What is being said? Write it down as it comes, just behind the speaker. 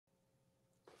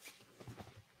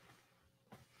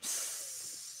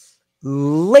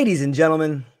Ladies and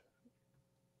gentlemen,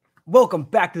 welcome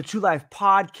back to the True Life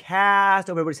Podcast. Hope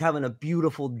everybody's having a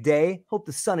beautiful day. Hope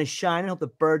the sun is shining. Hope the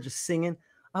birds are singing.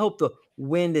 I hope the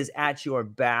wind is at your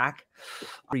back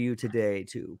for you today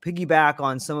to piggyback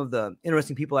on some of the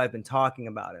interesting people I've been talking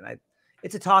about. And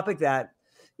it's a topic that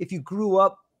if you grew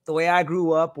up the way I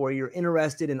grew up, or you're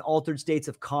interested in altered states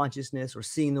of consciousness or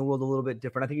seeing the world a little bit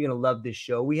different, I think you're going to love this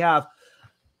show. We have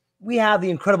the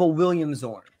incredible William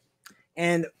Zorn.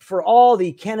 And for all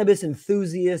the cannabis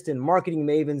enthusiasts and marketing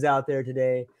mavens out there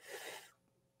today,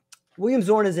 William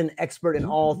Zorn is an expert in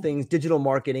all things digital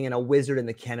marketing and a wizard in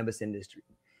the cannabis industry.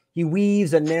 He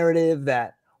weaves a narrative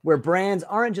where brands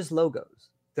aren't just logos,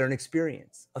 they're an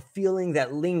experience, a feeling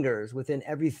that lingers within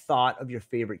every thought of your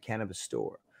favorite cannabis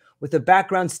store. With a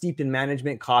background steeped in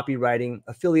management, copywriting,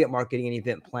 affiliate marketing, and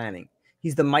event planning,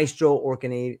 he's the maestro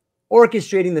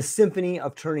orchestrating the symphony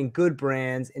of turning good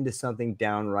brands into something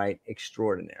downright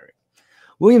extraordinary.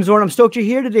 William Zorn, I'm stoked you're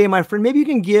here today, my friend. Maybe you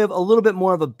can give a little bit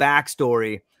more of a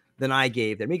backstory than I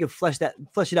gave there. Maybe you can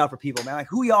flesh it out for people, man. Like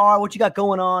who you are, what you got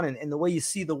going on, and the way you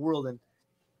see the world. And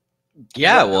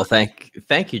yeah, well, thank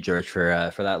you, George,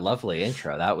 for that lovely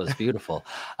intro. That was beautiful.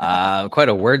 Quite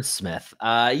a wordsmith.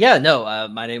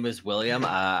 My name is William.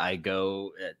 I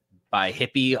go by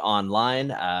hippie online.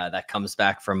 That comes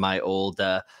back from my old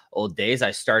days.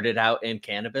 I started out in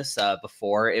cannabis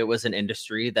before it was an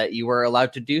industry that you were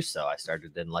allowed to do so. I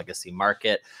started in legacy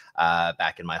market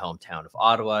back in my hometown of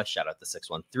Ottawa. Shout out to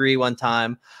 613 one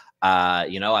time.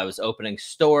 I was opening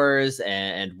stores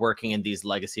and working in these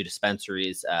legacy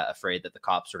dispensaries, afraid that the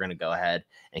cops were going to go ahead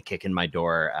and kick in my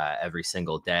door every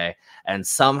single day. And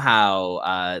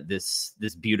somehow this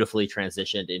beautifully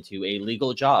transitioned into a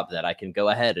legal job that I can go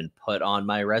ahead and put on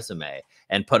my resume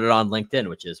and put it on LinkedIn,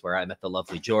 which is where I met the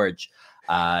lovely George.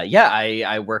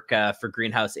 I work for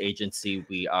Greenhouse Agency.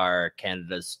 We are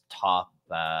Canada's top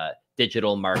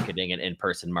digital marketing and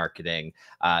in-person marketing,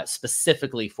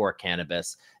 specifically for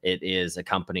cannabis. It is a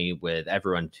company with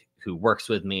everyone who works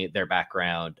with me. Their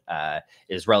background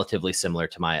is relatively similar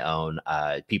to my own.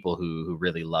 People who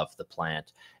really love the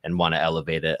plant and want to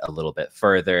elevate it a little bit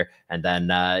further. And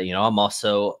then, I'm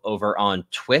also over on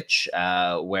Twitch,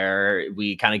 where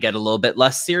we kind of get a little bit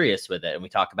less serious with it. And we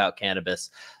talk about cannabis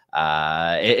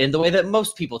in the way that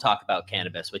most people talk about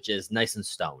cannabis, which is nice and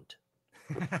stoned.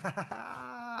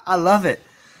 I love it.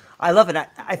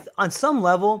 I on some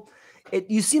level,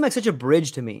 you seem like such a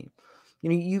bridge to me.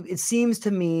 It seems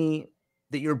to me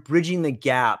that you're bridging the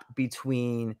gap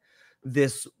between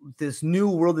this new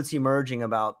world that's emerging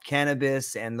about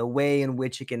cannabis and the way in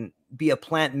which it can be a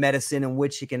plant medicine, in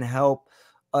which it can help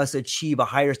us achieve a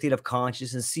higher state of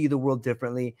consciousness and see the world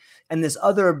differently. And this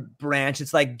other branch,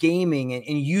 it's like gaming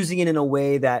and using it in a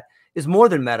way that is more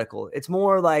than medical. It's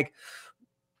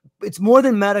more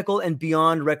than medical and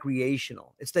beyond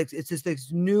recreational. It's just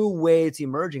this new way it's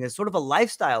emerging. It's sort of a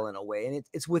lifestyle in a way, and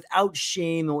it's without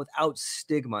shame and without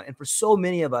stigma. And for so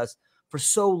many of us, for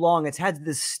so long, it's had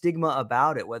this stigma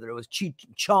about it, whether it was Cheech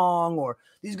Chong or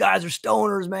these guys are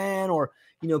stoners, man, or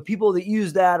people that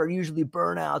use that are usually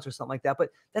burnouts or something like that. But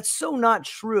that's so not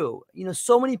true.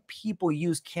 So many people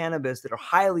use cannabis that are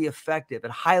highly effective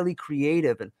and highly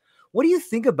creative. And what do you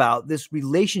think about this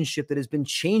relationship that has been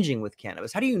changing with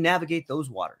cannabis? How do you navigate those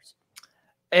waters?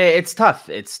 It's tough.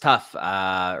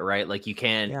 Right? Like you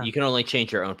can only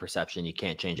change your own perception. You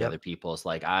can't change other people's.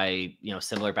 Like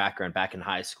similar background back in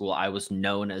high school, I was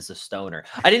known as a stoner.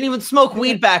 I didn't even smoke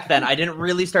weed back then. I didn't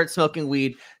really start smoking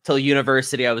weed till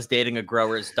university. I was dating a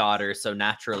grower's daughter. So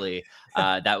naturally,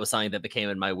 that was something that became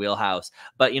in my wheelhouse.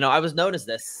 But, I was known as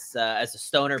this, as a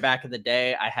stoner back in the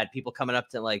day. I had people coming up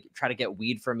to try to get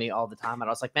weed from me all the time. And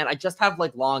I was like, man, I just have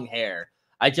long hair.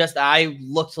 I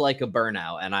looked like a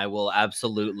burnout, and I will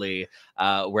absolutely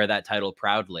wear that title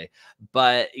proudly.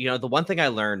 But, the one thing I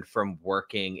learned from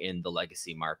working in the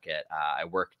legacy market, I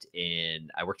worked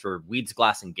for Weeds,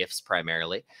 Glass, and Gifts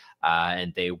primarily,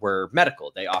 and they were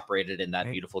medical. They operated in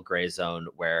that beautiful gray zone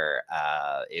where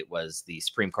it was the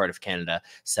Supreme Court of Canada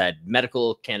said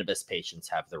medical cannabis patients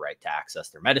have the right to access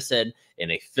their medicine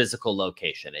in a physical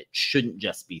location. It shouldn't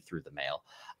just be through the mail.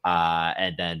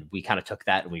 And then we kind of took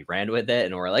that and we ran with it,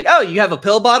 and we're like, oh, you have a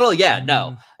pill bottle? Yeah,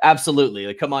 no,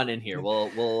 absolutely. Come on in here.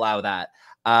 We'll allow that.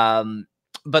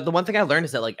 But the one thing I learned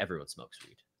is that everyone smokes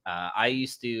weed. I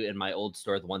used to, in my old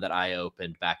store, the one that I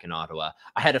opened back in Ottawa,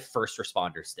 I had a first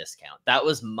responders discount. That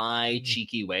was my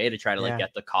cheeky way to try to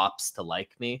get the cops to like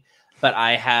me. But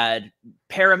I had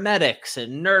paramedics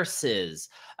and nurses,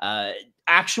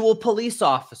 actual police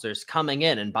officers coming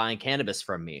in and buying cannabis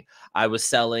from me. I was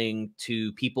selling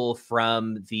to people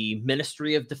from the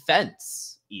Ministry of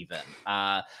Defense, even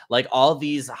like all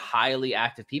these highly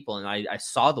active people. And I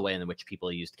saw the way in which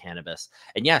people used cannabis.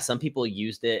 And yeah, some people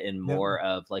used it in more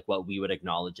of like what we would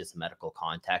acknowledge as a medical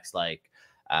context, like,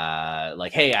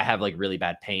 hey, I have like really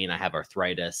bad pain. I have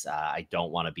arthritis. I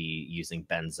don't want to be using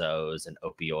benzos and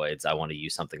opioids. I want to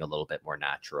use something a little bit more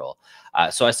natural.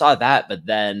 So I saw that, but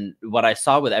then what I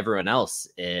saw with everyone else,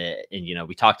 and you know,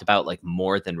 we talked about like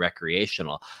more than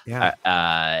recreational,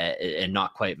 and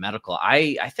not quite medical.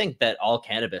 I think that all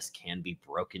cannabis can be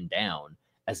broken down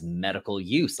as medical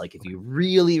use. Like if you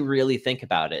really think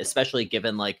about it, especially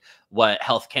given like what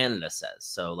Health Canada says.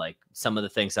 So like some of the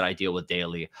things that I deal with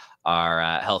daily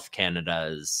are Health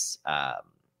Canada's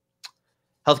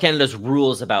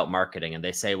rules about marketing. And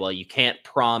they say, well, you can't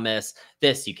promise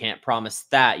this, you can't promise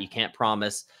that, you can't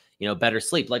promise, you know, better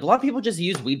sleep. Like a lot of people just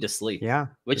use weed to sleep,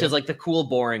 which is like the cool,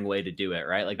 boring way to do it,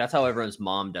 right? Like that's how everyone's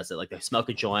mom does it. Like they smoke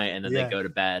a joint and then they go to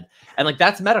bed, and like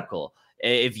that's medical.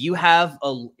 If you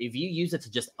use it to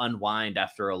just unwind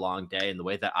after a long day in the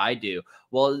way that I do,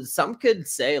 well, some could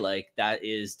say like that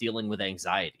is dealing with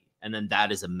anxiety, and then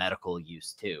that is a medical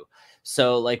use too.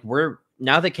 So like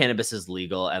now that cannabis is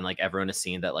legal and like everyone is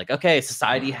seeing that like, okay,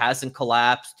 society hasn't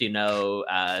collapsed, you know,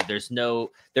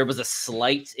 there was a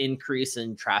slight increase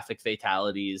in traffic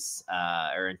fatalities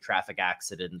or in traffic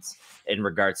accidents in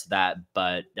regards to that.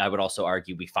 But I would also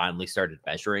argue we finally started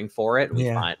measuring for it. We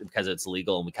find because it's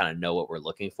legal and we kind of know what we're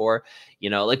looking for,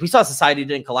 you know, like we saw society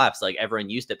didn't collapse. Like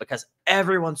everyone used it because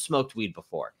everyone smoked weed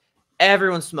before.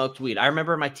 Everyone smoked weed. I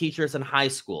remember my teachers in high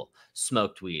school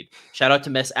smoked weed. Shout out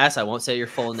to Miss S. I won't say your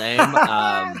full name.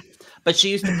 But she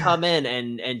used to come in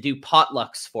and do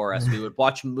potlucks for us. We would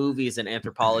watch movies in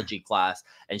anthropology class,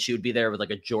 and she would be there with like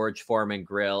a George Foreman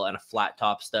grill and a flat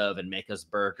top stove and make us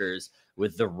burgers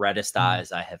with the reddest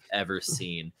eyes I have ever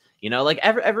seen. You know, like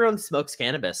everyone smokes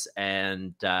cannabis,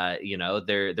 and you know,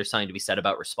 there's something to be said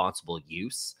about responsible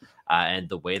use and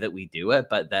the way that we do it.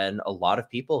 But then a lot of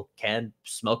people can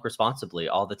smoke responsibly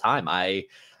all the time.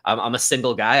 I'm a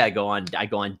single guy. I go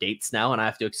on dates now, and I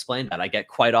have to explain that. I get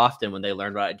quite often when they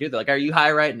learn what I do, they're like, "Are you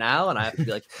high right now?" And I have to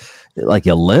be like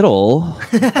a little,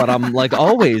 but I'm like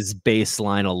always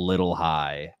baseline a little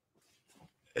high.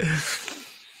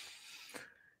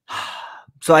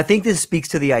 So I think this speaks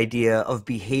to the idea of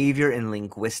behavior and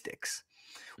linguistics,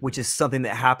 which is something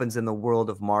that happens in the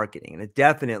world of marketing. And it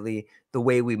definitely the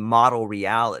way we model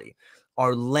reality.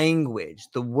 Our language,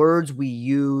 the words we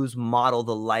use model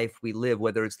the life we live,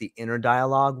 whether it's the inner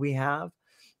dialogue we have,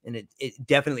 and it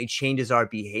definitely changes our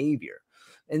behavior.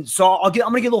 And so I'm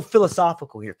going to get a little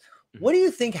philosophical here. What do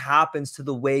you think happens to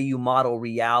the way you model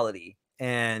reality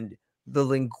and the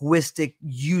linguistic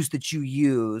use that you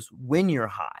use when you're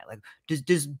high? Like,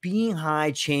 does being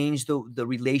high change the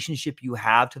relationship you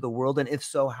have to the world? And if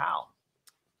so, how?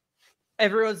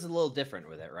 Everyone's a little different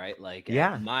with it, right? Like,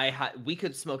 we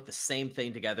could smoke the same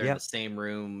thing together in the same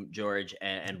room, George,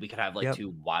 and we could have like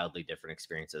two wildly different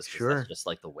experiences. That's just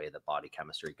like the way that body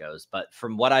chemistry goes. But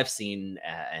from what I've seen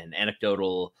and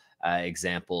anecdotal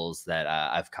examples that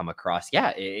I've come across,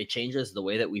 it changes the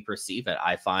way that we perceive it.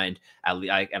 I find,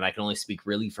 and I can only speak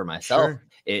really for myself,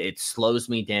 it slows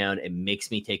me down. It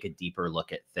makes me take a deeper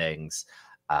look at things.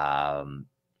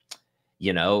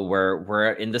 You know,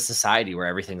 we're in the society where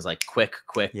everything's like quick,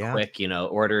 you know,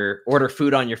 order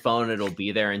food on your phone. It'll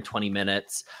be there in 20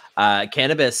 minutes.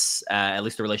 Cannabis, at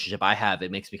least the relationship I have,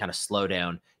 it makes me kind of slow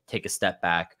down, take a step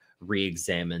back,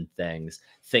 re-examine things,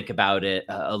 think about it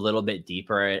a little bit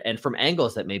deeper and from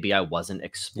angles that maybe I wasn't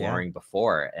exploring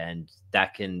before. And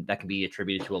that can be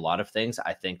attributed to a lot of things.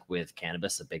 I think with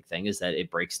cannabis, a big thing is that it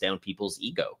breaks down people's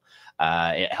ego.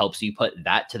 It helps you put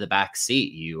that to the back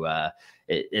seat.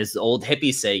 As old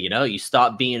hippies say, you know, you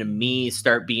stop being a me,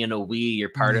 start being a we. You're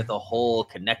part of the whole,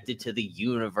 connected to the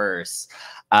universe.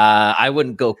 I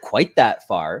wouldn't go quite that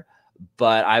far,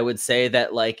 but I would say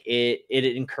that like it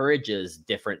encourages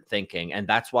different thinking. And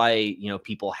that's why, you know,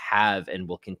 people have and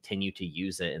will continue to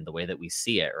use it in the way that we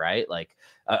see it, right? Like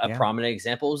a prominent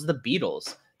example was the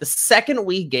Beatles. The second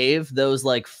we gave those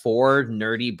like four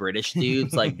nerdy British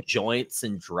dudes like joints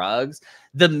and drugs,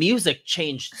 the music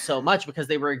changed so much because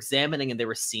they were examining and they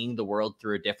were seeing the world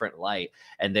through a different light,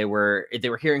 and they were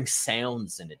hearing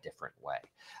sounds in a different way.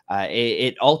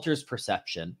 It alters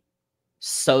perception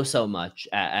so much,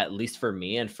 at least for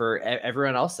me and for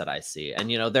everyone else that I see.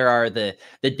 And you know, there are the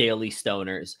daily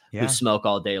stoners who smoke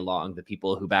all day long, the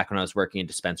people who back when I was working in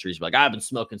dispensaries were like, I've been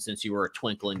smoking since you were a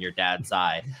twinkle in your dad's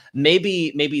eye.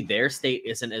 Maybe their state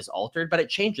isn't as altered, but it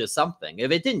changes something. If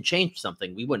it didn't change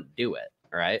something, we wouldn't do it,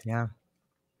 right?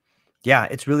 Yeah,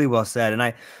 it's really well said.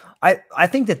 And I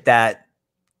think that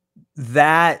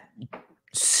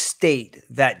state,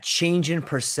 that change in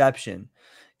perception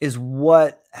is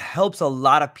what helps a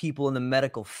lot of people in the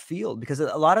medical field, because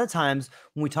a lot of times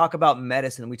when we talk about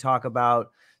medicine, we talk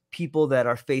about people that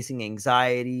are facing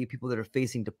anxiety, people that are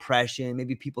facing depression,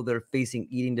 maybe people that are facing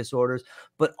eating disorders,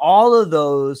 but all of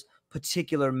those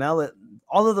particular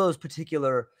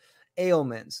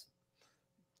ailments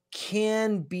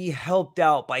can be helped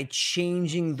out by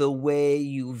changing the way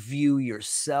you view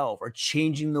yourself or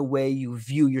changing the way you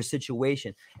view your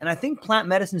situation. And I think plant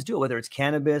medicines do it, whether it's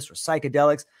cannabis or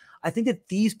psychedelics. I think that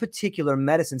these particular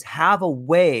medicines have a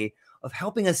way of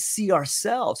helping us see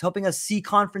ourselves, helping us see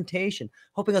confrontation,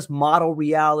 helping us model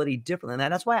reality differently.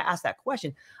 And that's why I asked that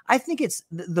question. I think it's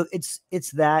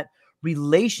that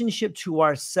relationship to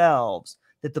ourselves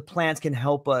that the plants can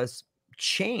help us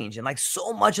change. And like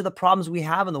so much of the problems we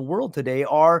have in the world today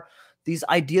are these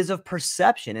ideas of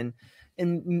perception.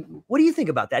 And what do you think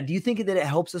about that? Do you think that it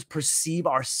helps us perceive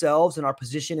ourselves and our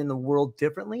position in the world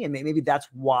differently? And maybe that's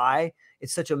why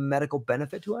it's such a medical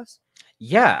benefit to us?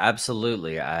 Yeah,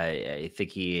 absolutely. I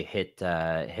think he hit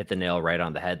the nail right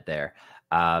on the head there.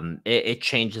 It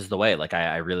changes the way. Like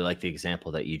I really like the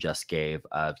example that you just gave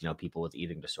of people with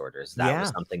eating disorders. That was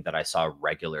something that I saw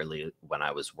regularly when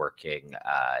I was working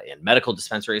in medical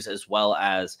dispensaries as well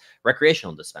as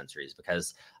recreational dispensaries.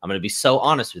 Because I'm going to be so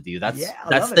honest with you,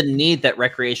 that's the need that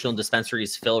recreational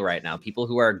dispensaries fill right now. People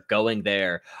who are going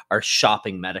there are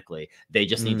shopping medically. They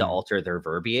just need to alter their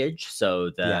verbiage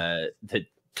so the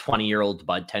 20-year-old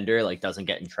bud tender doesn't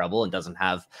get in trouble and doesn't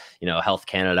have Health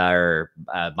Canada or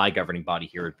my governing body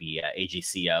here would be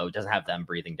AGCO, doesn't have them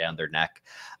breathing down their neck.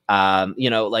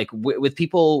 With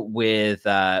people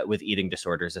with eating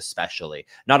disorders especially,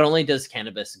 not only does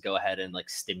cannabis go ahead and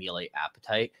stimulate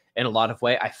appetite in a lot of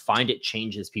way, I find it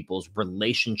changes people's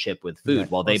relationship with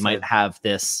food. While they might have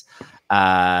this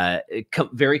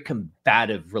very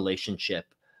combative relationship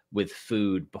with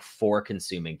food before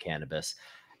consuming cannabis,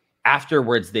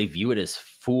 afterwards they view it as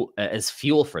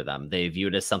fuel for them. They view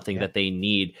it as something that they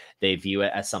need. They view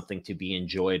it as something to be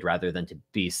enjoyed rather than to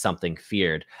be something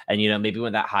feared. And maybe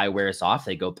when that high wears off,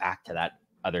 they go back to that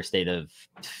other state of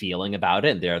feeling about it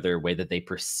and the other way that they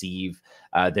perceive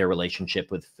their relationship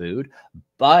with food.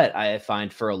 But I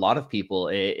find for a lot of people,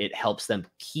 it helps them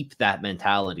keep that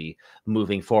mentality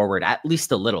moving forward at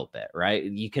least a little bit, right?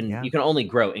 You can only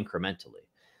grow incrementally.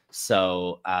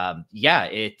 So,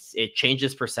 it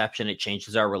changes perception. It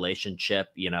changes our relationship.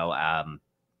 It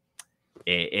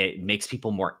makes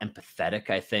people more empathetic.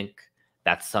 I think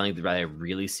that's something that I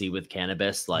really see with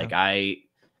cannabis. I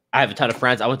have a ton of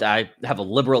friends. I have a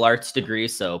liberal arts degree,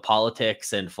 so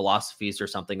politics and philosophies are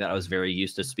something that I was very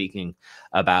used to speaking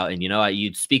about. And,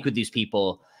 you'd speak with these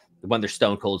people when they're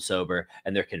stone cold sober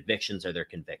and their convictions are their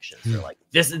convictions. They're like,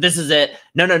 this is it.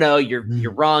 No,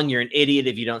 you're wrong. You're an idiot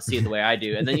if you don't see it the way I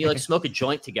do. And then you smoke a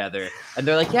joint together and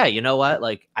they're like, yeah, you know what?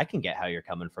 I can get how you're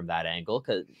coming from that angle.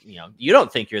 Cause you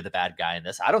don't think you're the bad guy in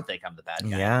this. I don't think I'm the bad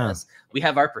guy in this. We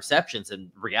have our perceptions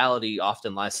and reality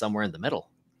often lies somewhere in the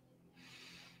middle.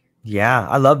 Yeah,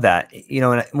 I love that.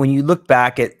 And when you look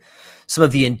back at some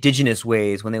of the indigenous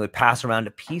ways when they would pass around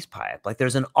a peace pipe,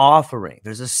 there's an offering,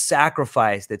 there's a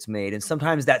sacrifice that's made. And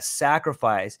sometimes that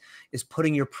sacrifice is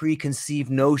putting your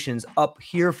preconceived notions up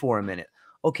here for a minute.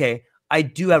 Okay, I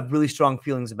do have really strong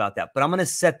feelings about that, but I'm going to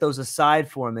set those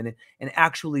aside for a minute and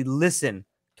actually listen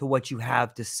to what you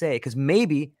have to say. Because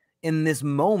maybe in this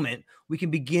moment, we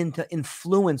can begin to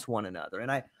influence one another.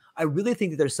 And I really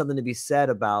think that there's something to be said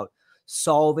about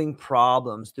solving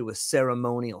problems through a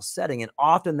ceremonial setting. And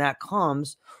often that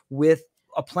comes with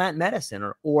a plant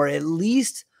medicine or at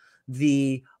least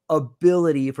the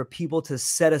ability for people to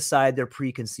set aside their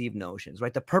preconceived notions,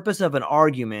 right? The purpose of an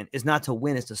argument is not to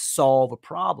win, it's to solve a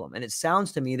problem. And it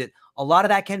sounds to me that a lot of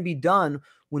that can be done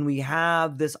when we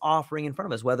have this offering in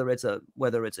front of us, whether it's a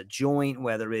joint,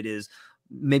 whether it is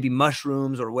maybe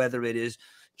mushrooms, or whether it is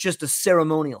just a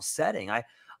ceremonial setting.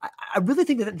 I really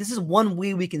think that this is one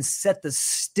way we can set the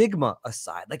stigma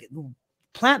aside.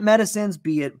 Plant medicines,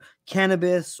 be it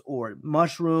cannabis or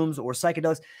mushrooms or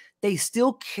psychedelics, they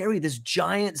still carry this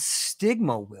giant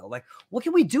stigma, Will. What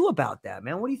can we do about that,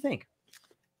 man? What do you think?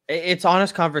 It's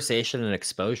honest conversation and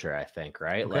exposure, I think,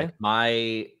 right?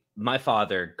 Okay. My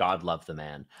father, God love the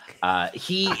man,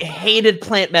 he hated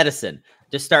plant medicine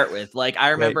to start with. I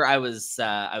remember I was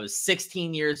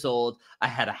 16 years old. I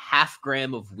had a half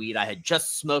gram of weed. I had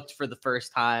just smoked for the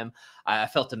first time. I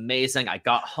felt amazing. I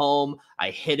got home. I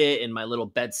hid it in my little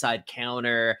bedside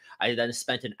counter. I then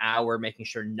spent an hour making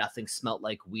sure nothing smelled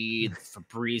like weed,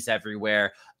 Febreze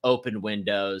everywhere, open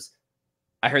windows.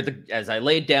 I heard as I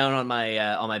laid down on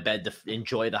my bed to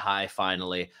enjoy the high,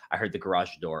 finally, I heard the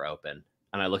garage door open.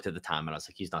 And I looked at the time and I was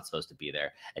like, he's not supposed to be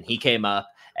there. And he came up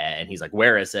and he's like,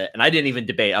 where is it? And I didn't even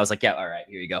debate. I was like, yeah, all right,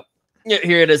 here you go. Yeah,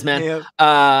 here it is, man. Yep.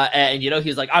 And, you know,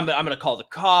 he's like, I'm going to call the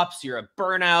cops. You're a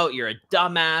burnout. You're a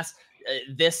dumbass.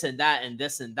 This and that and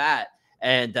this and that.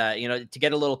 And, you know, to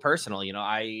get a little personal, you know,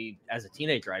 as a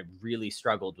teenager, I really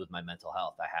struggled with my mental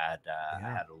health. I had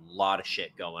a lot of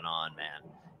shit going on,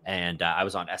 man. And I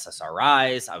was on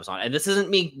SSRIs. And this isn't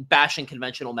me bashing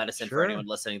conventional medicine for anyone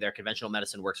listening there. Conventional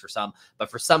medicine works for some,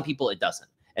 but for some people it doesn't.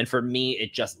 And for me,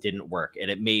 it just didn't work. And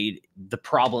it made the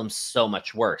problem so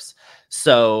much worse.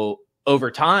 So over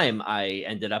time, I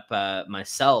ended up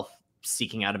myself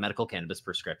seeking out a medical cannabis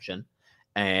prescription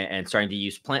and starting to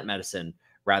use plant medicine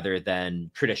rather than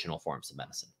traditional forms of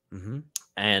medicine. Mm-hmm.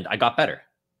 And I got better.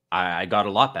 I got a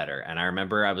lot better. And I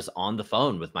remember I was on the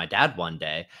phone with my dad one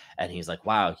day and he's like,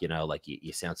 wow, you know, like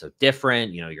you sound so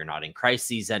different. You know, you're not in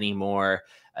crises anymore.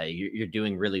 You're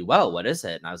doing really well. What is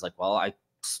it? And I was like, well, I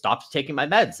stopped taking my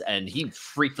meds. And he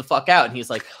freaked the fuck out. And he's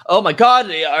like, oh my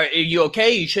God, are you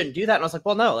okay? You shouldn't do that. And I was like,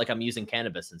 well, no, like I'm using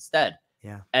cannabis instead.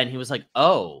 Yeah. And he was like,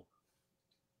 oh,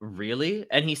 really?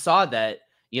 And he saw that,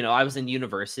 you know, I was in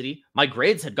university. My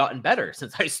grades had gotten better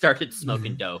since I started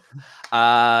smoking dope,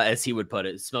 as he would put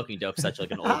it. Smoking dope, such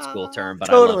like an old school term, but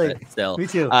totally. I love it still. Me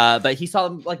too. But he saw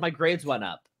like my grades went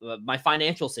up. My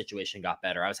financial situation got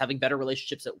better. I was having better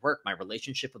relationships at work. My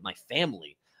relationship with my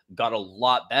family got a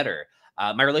lot better.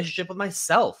 My relationship with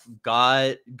myself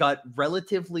got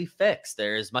relatively fixed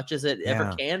there as much as it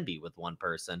ever can be with one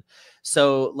person.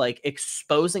 So like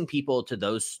exposing people to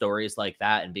those stories like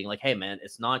that and being like, hey man,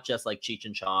 it's not just like Cheech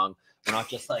and Chong. We're not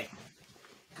just like,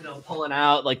 you know, pulling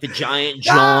out like the giant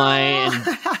joint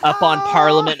up on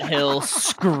Parliament Hill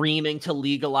screaming to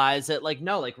legalize it. Like,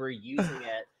 no, like we're using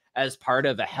it as part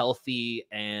of a healthy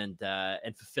and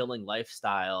fulfilling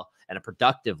lifestyle and a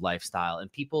productive lifestyle. And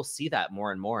people see that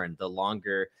more and more. And the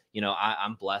longer, you know,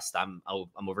 I'm blessed. I'm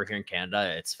over here in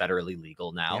Canada. It's federally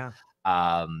legal now.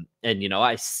 Yeah. And, you know,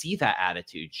 I see that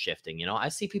attitude shifting. You know, I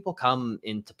see people come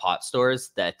into pot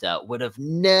stores that would have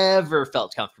never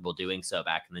felt comfortable doing so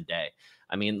back in the day.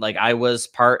 I mean, like I was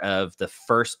part of the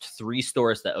first 3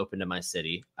 stores that opened in my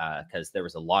city because there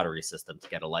was a lottery system to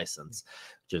get a license,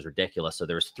 which is ridiculous. So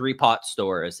there was 3 pot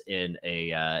stores in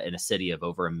a city of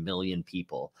over 1 million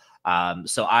people.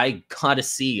 So I got to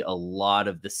see a lot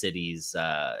of the city's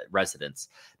residents.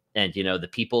 And, you know, the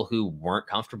people who weren't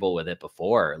comfortable with it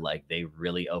before, like they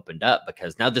really opened up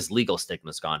because now this legal stigma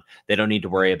is gone. They don't need to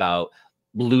worry about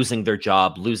losing their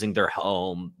job, losing their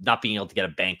home, not being able to get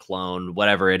a bank loan,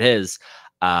 whatever it is.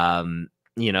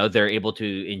 You know, they're able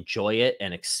to enjoy it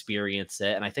and experience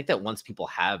it. And I think that once people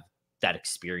have that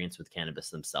experience with cannabis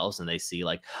themselves and they see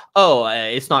like, oh,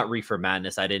 it's not reefer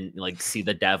madness. I didn't like see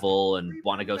the devil and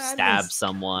want to go stab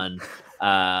someone.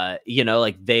 You know,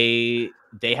 like they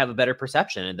have a better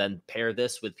perception. And then pair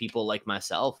this with people like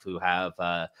myself who have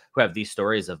these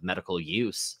stories of medical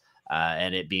use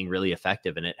and it being really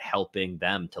effective and it helping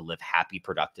them to live happy,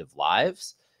 productive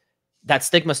lives. That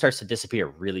stigma starts to disappear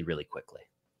really, really quickly.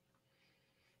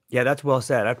 Yeah, that's well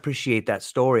said. I appreciate that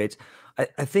story.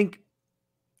 I think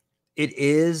it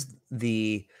is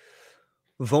the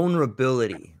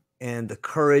vulnerability and the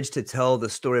courage to tell the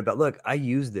story about, look, I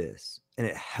use this and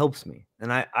it helps me.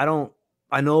 And I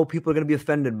know people are going to be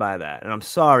offended by that. And I'm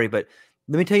sorry, but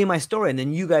let me tell you my story and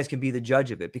then you guys can be the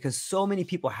judge of it because so many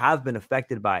people have been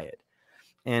affected by it.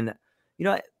 And, you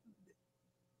know,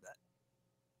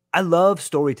 I love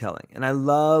storytelling and I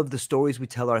love the stories we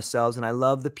tell ourselves. And I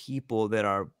love the people that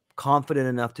are confident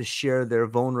enough to share their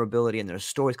vulnerability and their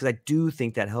stories because I do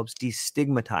think that helps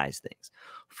destigmatize things.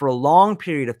 For a long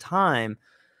period of time,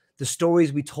 the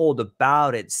stories we told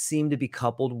about it seem to be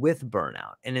coupled with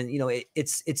burnout. And then, you know,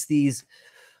 it's these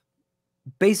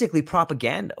basically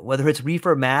propaganda, whether it's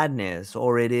reefer madness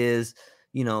or it is,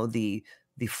 you know, the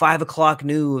 5 o'clock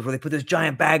news where they put this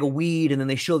giant bag of weed and then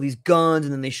they show these guns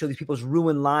and then they show these people's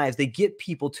ruined lives. They get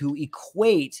people to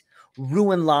equate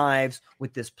ruined lives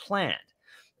with this plant.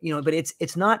 You know, but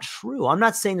it's not true. I'm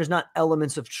not saying there's not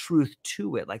elements of truth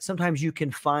to it. Like sometimes you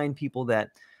can find people that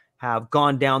have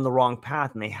gone down the wrong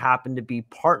path and they happen to be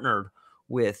partnered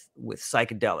with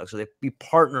psychedelics or they be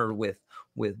partnered with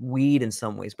weed in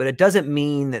some ways. But it doesn't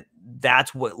mean that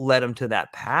that's what led them to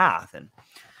that path. And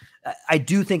I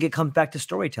do think it comes back to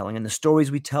storytelling, and the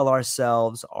stories we tell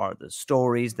ourselves are the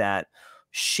stories that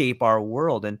shape our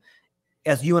world. And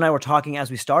as you and I were talking as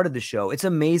we started the show, it's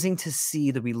amazing to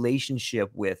see the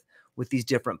relationship with these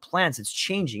different plants. It's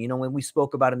changing. You know, when we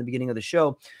spoke about in the beginning of the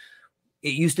show,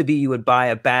 it used to be you would buy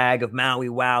a bag of Maui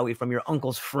Wowie from your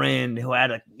uncle's friend who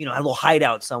had a little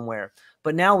hideout somewhere.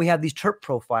 But now we have these terp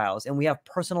profiles, and we have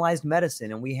personalized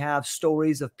medicine, and we have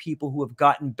stories of people who have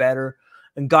gotten better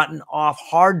and gotten off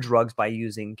hard drugs by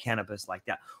using cannabis like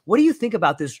that. What do you think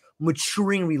about this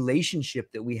maturing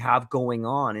relationship that we have going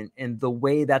on, and the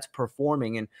way that's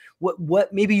performing, and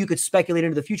what maybe you could speculate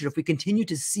into the future if we continue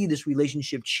to see this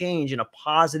relationship change in a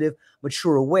positive,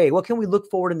 mature way? What can we look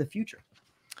forward in the future?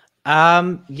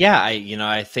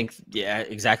 I think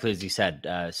exactly as you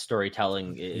said,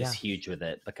 storytelling is huge with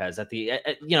it, because at the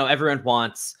everyone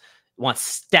wants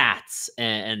stats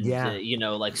and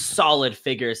like solid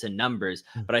figures and numbers.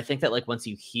 But I think that like once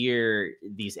you hear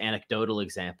these anecdotal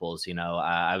examples,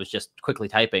 I was just quickly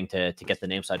typing to get the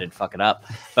name so I didn't fuck it up.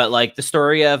 But like the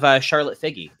story of Charlotte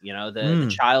Figge,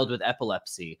 the child with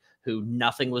epilepsy who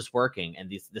nothing was working,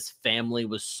 and this family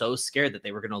was so scared that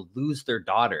they were going to lose their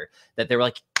daughter that they were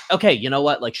like, okay, you know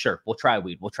what? Like, sure, we'll try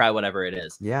weed. We'll try whatever it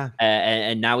is. Yeah.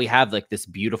 And now we have like this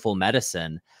beautiful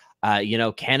medicine.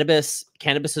 Cannabis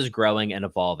is growing and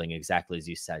evolving, exactly as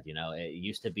you said. It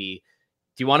used to be,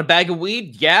 do you want a bag of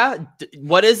weed? Yeah.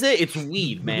 What is it? It's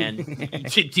weed, man.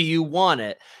 Do you want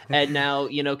it? And now,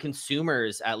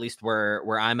 consumers, at least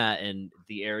where I'm at, in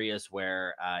the areas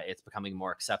where it's becoming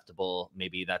more acceptable,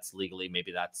 maybe that's legally,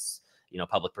 maybe that's,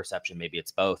 public perception, maybe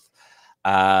it's both.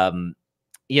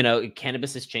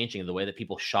 Cannabis is changing. The way that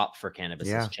people shop for cannabis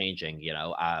is changing.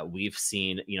 We've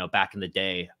seen, back in the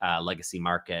day, legacy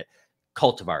market,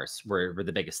 cultivars were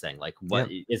the biggest thing. Like, what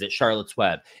is it? Charlotte's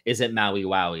Web? Is it Maui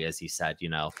Wowie? As he said,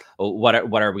 what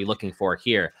are we looking for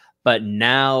here? But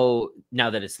now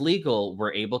that it's legal,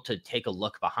 we're able to take a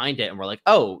look behind it, and we're like,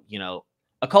 oh,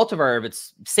 a cultivar, if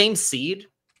it's same seed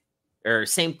or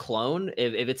same clone,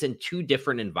 if it's in two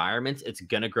different environments, it's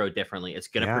going to grow differently. It's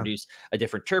going to produce a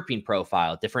different terpene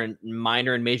profile, different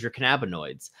minor and major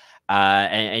cannabinoids.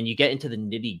 And you get into the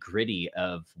nitty gritty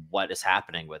of what is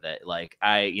happening with it. Like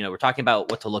we're talking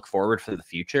about what to look forward for the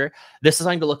future. This is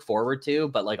something to look forward to,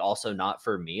 but like also not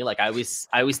for me. Like I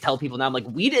always tell people now, I'm like,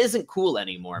 weed isn't cool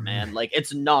anymore, man. Like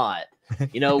it's not,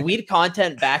 weed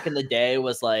content back in the day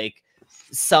was like,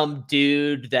 some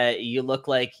dude that you look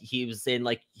like he was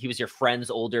your friend's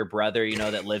older brother,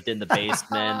 that lived in the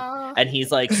basement, and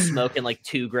he's like smoking like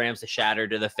 2 grams of shatter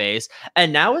to the face.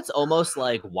 And now it's almost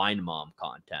like wine mom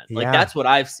content. Like that's what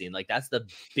I've seen. Like that's the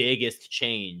biggest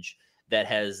change that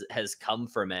has come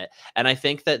from it. And I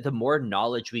think that the more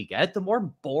knowledge we get, the more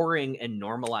boring and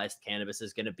normalized cannabis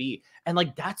is going to be. And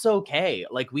like, that's okay.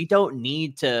 Like we don't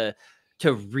need to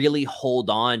really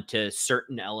hold on to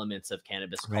certain elements of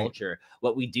cannabis culture.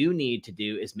 What we do need to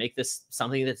do is make this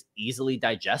something that's easily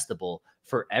digestible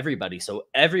for everybody, so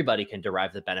everybody can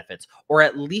derive the benefits, or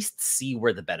at least see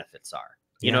where the benefits are.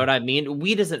 You know what I mean?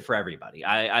 Weed isn't for everybody.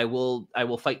 I will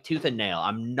fight tooth and nail.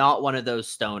 I'm not one of those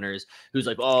stoners who's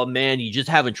like, oh man, you just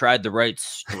haven't tried the right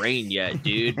strain yet,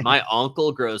 dude. My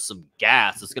uncle grows some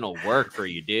gas. It's gonna work for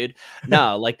you, dude.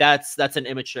 No, like that's an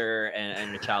immature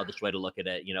and a childish way to look at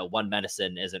it. One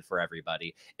medicine isn't for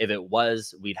everybody. If it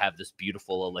was, we'd have this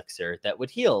beautiful elixir that would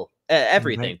heal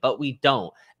everything, but we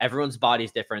don't. Everyone's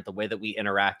body's different. The way that we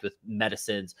interact with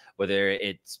medicines, whether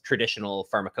it's traditional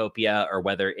pharmacopoeia or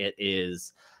whether it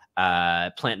is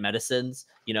plant medicines,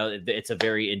 it's a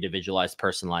very individualized,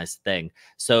 personalized thing.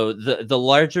 So the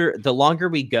longer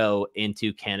we go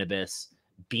into cannabis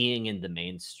being in the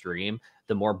mainstream,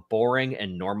 the more boring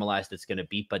and normalized it's going to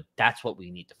be. But that's what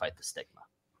we need to fight the stigma.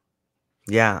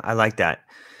 Yeah, I like that.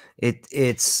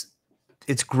 It's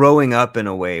growing up in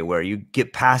a way where you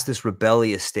get past this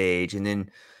rebellious stage, and then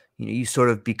you sort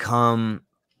of become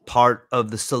part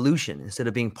of the solution instead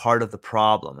of being part of the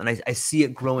problem. And I see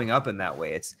it growing up in that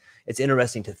way. It's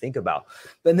interesting to think about.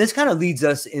 But this kind of leads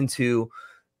us into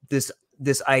this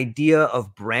idea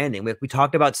of branding. We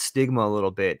talked about stigma a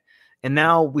little bit, and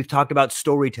now we've talked about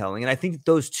storytelling. And I think that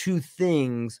those two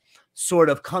things sort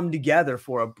of come together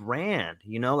for a brand.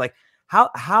 Like,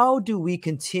 how do we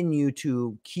continue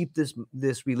to keep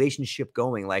this relationship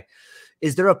going? Like,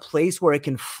 is there a place where it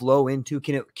can flow into?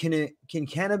 Can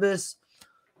cannabis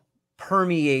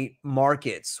permeate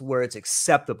markets where it's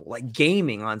acceptable, like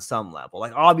gaming on some level?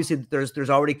 Like obviously there's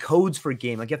already codes for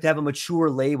game. Like you have to have a mature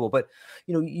label, but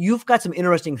you've got some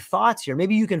interesting thoughts here.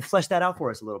 Maybe you can flesh that out for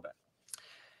us a little bit.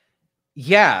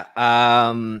 Yeah.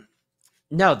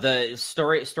 No, the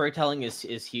storytelling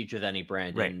is huge with any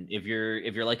brand. Right. And if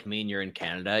you're like me and you're in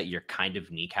Canada, you're kind of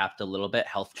kneecapped a little bit.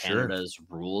 Health Canada's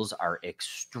rules are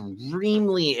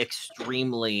extremely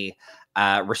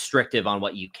restrictive on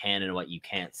what you can and what you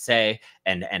can't say,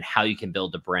 and how you can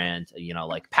build a brand.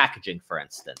 Like packaging, for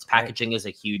instance. Packaging is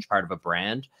a huge part of a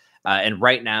brand. And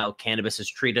right now, cannabis is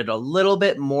treated a little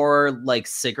bit more like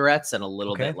cigarettes and a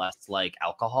little bit less like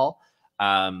alcohol.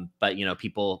 But you know,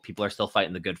 people are still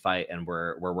fighting the good fight, and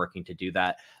we're working to do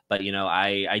that. But you know,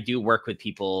 I do work with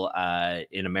people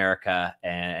in America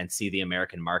and see the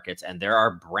American markets, and there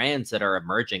are brands that are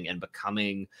emerging and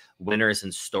becoming winners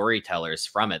and storytellers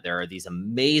from it. There are these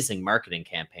amazing marketing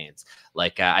campaigns.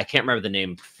 Like I can't remember the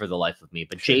name for the life of me,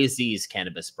 but Jay-Z's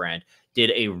cannabis brand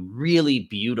did a really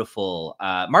beautiful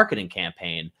marketing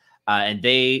campaign. And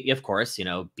they, of course, you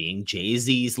know, being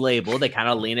Jay-Z's label, they kind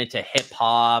of lean into hip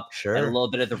hop and a little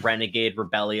bit of the renegade,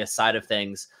 rebellious side of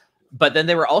things. But then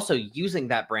they were also using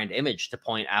that brand image to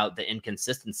point out the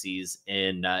inconsistencies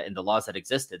in the laws that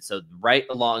existed. So right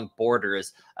along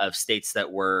borders of states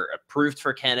that were approved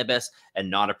for cannabis and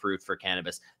not approved for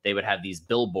cannabis, they would have these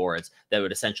billboards that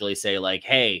would essentially say like,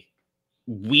 hey,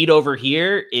 weed over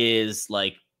here is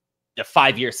like a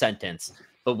 5-year sentence,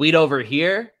 but weed over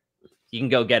here, you can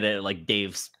go get it at like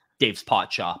Dave's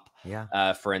pot shop.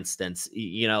 Yeah. For instance,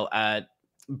 you know,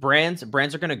 brands are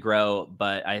going to grow,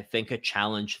 but I think a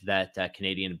challenge that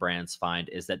Canadian brands find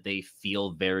is that they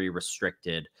feel very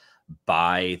restricted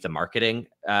by the marketing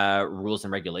rules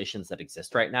and regulations that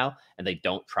exist right now, and they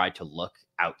don't try to look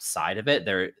outside of it.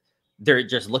 They're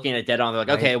just looking at dead on. They're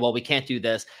like, okay, well, we can't do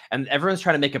this, and everyone's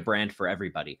trying to make a brand for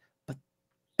everybody.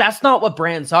 That's not what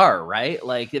brands are, right?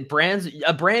 Like a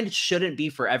brand shouldn't be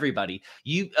for everybody.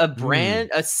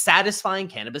 A satisfying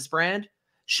cannabis brand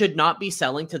should not be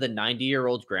selling to the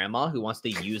 90-year-old grandma who wants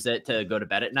to use it to go to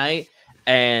bed at night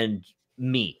and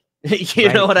me.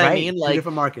 You know what I mean? Like 2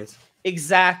 different markets.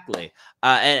 Exactly.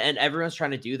 And everyone's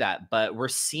trying to do that, but we're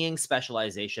seeing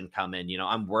specialization come in. You know,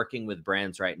 I'm working with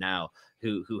brands right now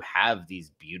who have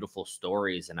these beautiful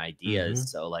stories and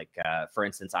ideas. So like, for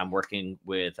instance, I'm working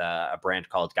with a brand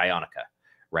called Gionica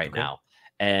right now,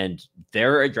 and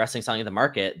they're addressing something in the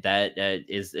market that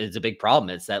is a big problem.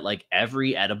 It's that like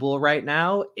every edible right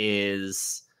now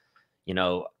is, you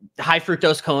know, high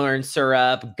fructose corn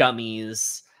syrup,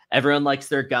 gummies. Everyone likes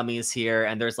their gummies here,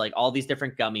 and there's like all these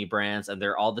different gummy brands, and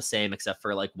they're all the same except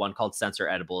for like one called Sensor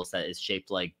Edibles that is shaped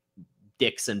like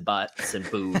dicks and butts and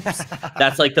boobs.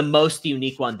 That's like the most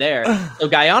unique one there. So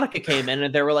Gionica came in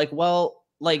and they were like, well,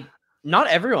 like not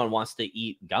everyone wants to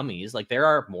eat gummies. Like there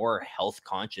are more health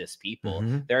conscious people.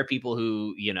 There are people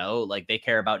who, you know, like they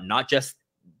care about not just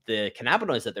the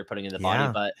cannabinoids that they're putting in the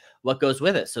body, but what goes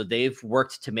with it. So they've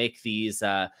worked to make these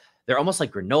they're almost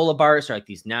like granola bars, or like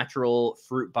these natural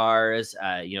fruit bars.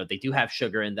 You know, they do have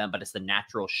sugar in them, but it's the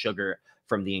natural sugar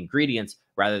from the ingredients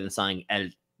rather than something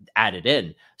added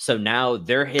in. So now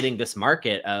they're hitting this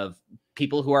market of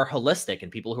people who are holistic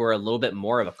and people who are a little bit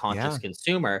more of a conscious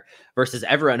consumer versus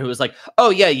everyone who is like,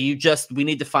 oh yeah, we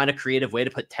need to find a creative way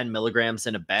to put 10 milligrams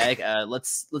in a bag.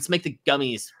 Let's make the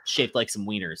gummies shaped like some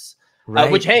wieners.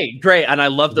 Which, hey, great. And I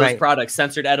love those products,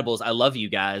 Censored Edibles. I love you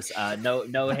guys.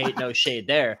 No hate, no shade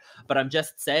there. But I'm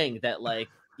just saying that, like,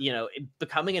 you know,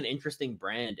 becoming an interesting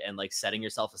brand and like setting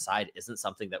yourself aside isn't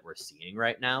something that we're seeing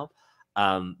right now.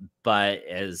 But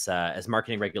as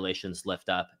marketing regulations lift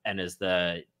up and as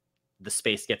the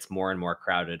space gets more and more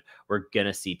crowded, we're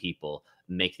gonna see people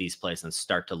make these plays and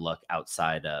start to look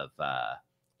outside of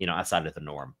outside of the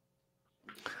norm.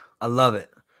 I love it.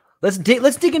 Let's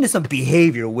dig into some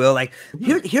behavior, Will. Like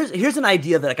here's an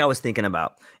idea that like I was thinking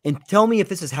about, and tell me if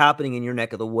this is happening in your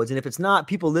neck of the woods. And if it's not,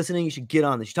 people listening, you should get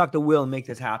on this. You talk to Will and make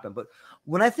this happen. But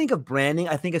when I think of branding,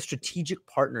 I think of strategic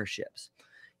partnerships.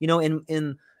 You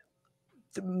know,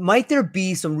 might there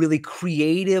be some really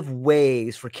creative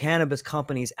ways for cannabis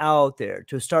companies out there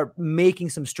to start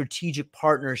making some strategic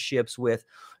partnerships with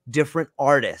different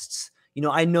artists? You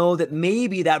know, I know that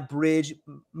maybe that bridge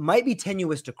might be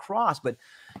tenuous to cross, but,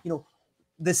 you know,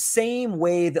 the same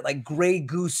way that like Grey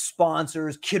Goose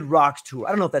sponsors Kid Rock's tour. I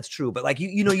don't know if that's true, but like,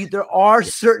 there are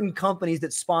certain companies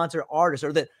that sponsor artists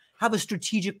or that have a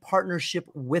strategic partnership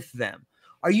with them.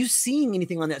 Are you seeing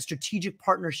anything on that strategic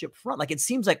partnership front? Like, it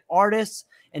seems like artists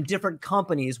and different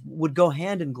companies would go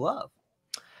hand in glove.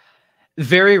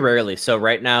 Very rarely. So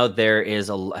right now there is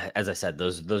as I said,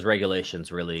 those regulations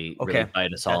really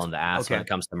bite us all in the ass when it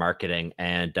comes to marketing.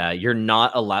 And you're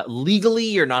not allowed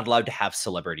to have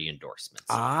celebrity endorsements.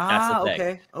 That's the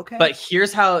thing. Okay. But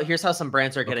here's how some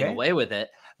brands are getting away with it.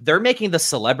 They're making the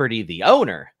celebrity the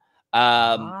owner.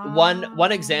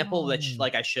 One example, which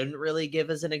like I shouldn't really give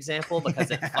as an example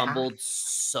because it fumbled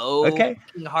so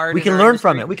hard. We can learn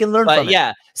from it. But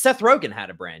yeah, Seth Rogen had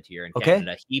a brand here in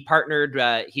Canada. He partnered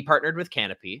with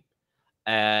Canopy,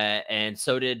 and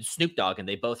so did Snoop Dogg, and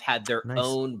they both had their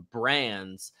own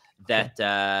brands that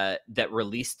that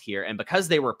released here, and because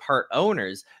they were part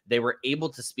owners, they were able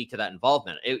to speak to that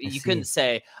involvement. You couldn't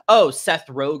say, "Oh, Seth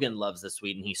Rogen loves this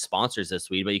weed and he sponsors this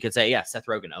weed," but you could say, "Yeah, Seth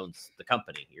Rogen owns the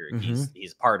company.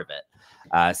 He's a part of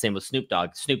it." Same with Snoop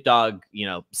Dogg. Snoop Dogg, you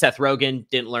know, Seth Rogen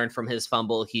didn't learn from his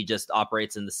fumble. He just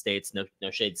operates in the States.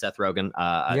 No shade, Seth Rogen.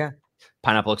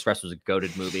 Pineapple Express was a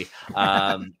goated movie.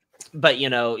 But you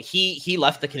know, he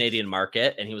left the Canadian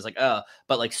market and he was like, oh,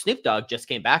 but like Snoop Dogg just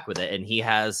came back with it, and he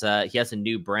has a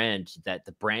new brand that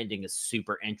the branding is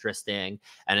super interesting,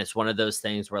 and it's one of those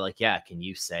things where like, yeah, can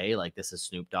you say like this is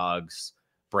Snoop Dogg's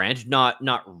brand?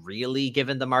 Not really,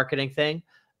 given the marketing thing,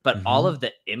 but all of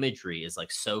the imagery is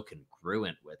like so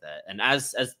congruent with it. And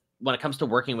as when it comes to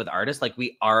working with artists, like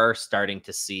we are starting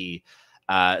to see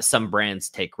some brands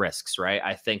take risks, right?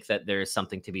 I think that there's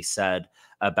something to be said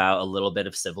about a little bit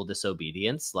of civil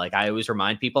disobedience. Like I always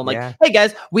remind people, I'm like, hey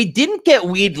guys, we didn't get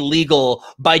weed legal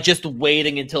by just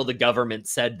waiting until the government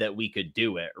said that we could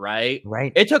do it, right?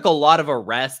 Right. It took a lot of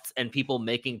arrests and people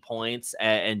making points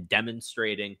and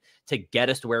demonstrating to get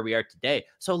us to where we are today.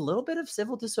 So a little bit of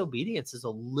civil disobedience is a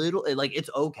little, like, it's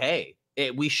okay.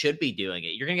 We should be doing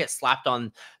it. You're gonna get slapped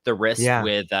on the wrist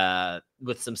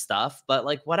with some stuff, but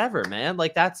like whatever, man.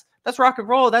 Like that's rock and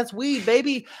roll. That's weed,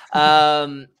 baby.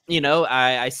 You know,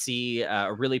 I see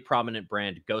a really prominent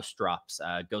brand, Ghost Drops.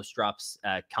 Ghost Drops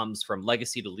comes from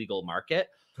Legacy to Legal Market.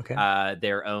 Okay.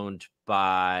 They're owned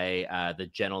by the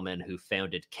gentleman who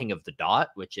founded King of the Dot,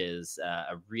 which is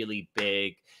a really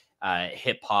big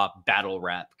hip hop battle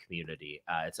rap community.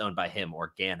 It's owned by him,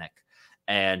 Organic.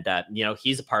 And, you know,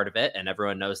 he's a part of it and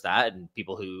everyone knows that. And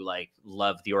people who like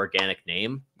love the Organic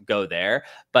name go there.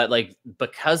 But like,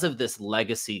 because of this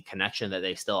legacy connection that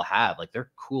they still have, like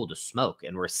they're cool to smoke.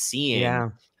 And we're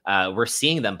seeing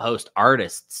them post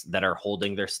artists that are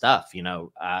holding their stuff. You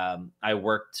know, I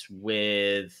worked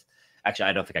with, actually,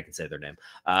 I don't think I can say their name.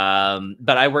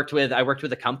 But I worked with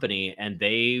a company, and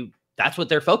that's what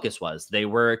their focus was. They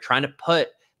were trying to put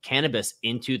cannabis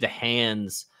into the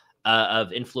hands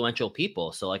of influential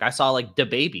people. So like I saw like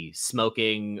DaBaby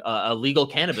smoking a legal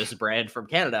cannabis brand from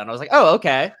Canada, and I was like, oh,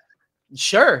 okay,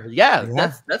 sure, yeah.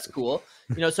 That's cool.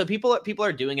 You know, so people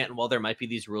are doing it, and while there might be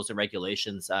these rules and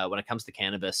regulations, when it comes to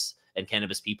cannabis and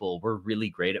cannabis people, we're really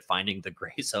great at finding the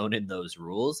gray zone in those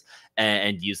rules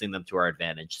and using them to our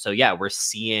advantage. So yeah, we're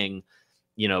seeing,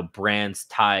 you know, brands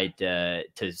tied to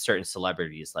certain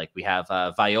celebrities. Like we have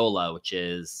Viola, which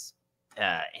is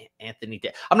Anthony.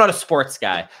 I'm not a sports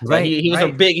guy, right? He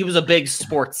was a big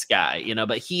sports guy, you know,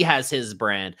 but he has his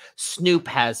brand. Snoop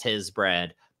has his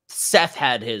brand. Seth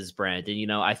had his brand. And, you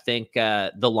know, I think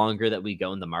the longer that we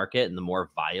go in the market and the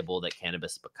more viable that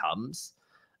cannabis becomes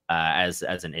as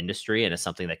an industry and as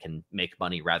something that can make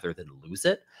money rather than lose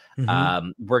it,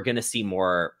 we're going to see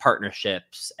more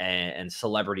partnerships and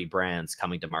celebrity brands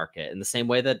coming to market in the same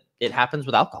way that it happens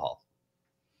with alcohol.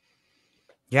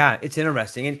 Yeah, it's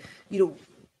interesting. And, you know,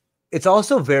 it's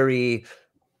also very,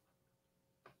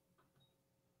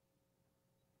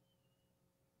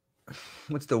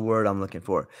 what's the word I'm looking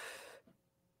for?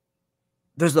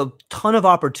 There's a ton of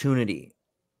opportunity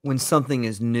when something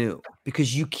is new,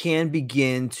 because you can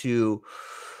begin to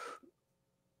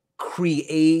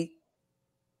create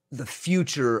the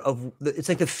future of it's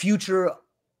like the future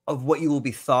of what you will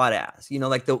be thought as, you know,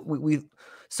 like we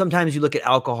sometimes you look at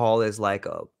alcohol as like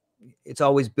it's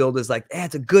always billed as like, hey,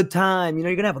 it's a good time. You know,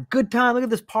 you're going to have a good time. Look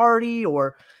at this party.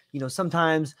 Or, you know,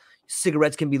 sometimes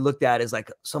cigarettes can be looked at as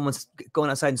like someone's going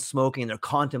outside and smoking and they're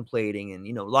contemplating. And,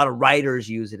 you know, a lot of writers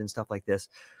use it and stuff like this.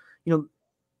 You know,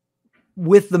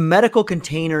 with the medical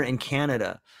container in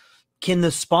Canada, can the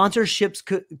sponsorships,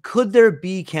 could there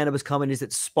be cannabis companies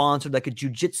that sponsored like a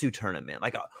jiu-jitsu tournament?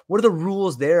 Like, what are the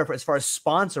rules there as far as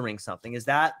sponsoring something? Is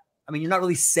that, I mean, you're not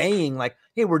really saying like,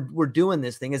 hey, we're doing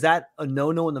this thing. Is that a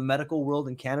no-no in the medical world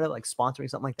in Canada, like sponsoring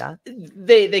something like that?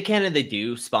 They can, and they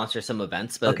do sponsor some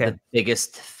events, but the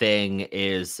biggest thing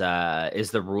is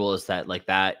the rule is that like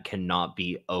that cannot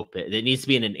be open. It needs to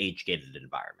be in an age-gated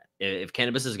environment. If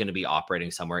cannabis is going to be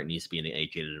operating somewhere, it needs to be in an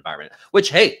age-gated environment, which,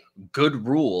 hey, good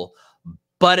rule.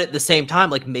 But at the same time,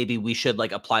 like maybe we should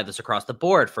like apply this across the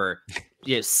board for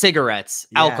cigarettes,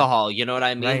 alcohol, you know what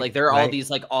I mean? Like there are all these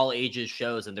like all ages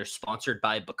shows and they're sponsored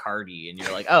by Bacardi, and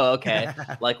you're like, oh, okay.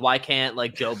 Like why can't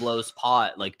like Joe Blow's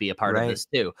Pot like be a part of this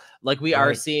too? Like we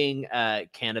are seeing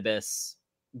cannabis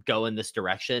go in this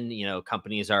direction. You know,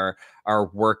 companies are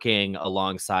working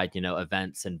alongside, you know,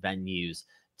 events and venues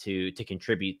to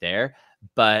contribute there.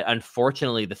 But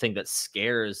unfortunately, the thing that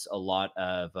scares a lot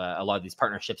of these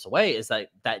partnerships away is that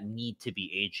need to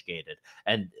be age gated.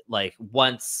 And like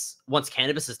once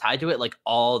cannabis is tied to it, like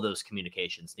all those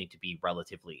communications need to be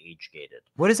relatively age gated.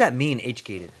 What does that mean, age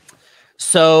gated?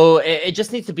 So it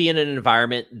just needs to be in an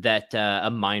environment that a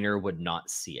minor would not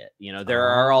see it. You know, there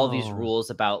are all these rules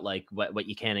about like what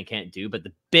you can and can't do, but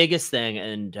the biggest thing,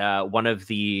 and one of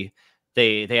the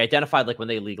they identified, like when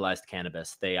they legalized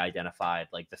cannabis, they identified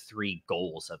like the 3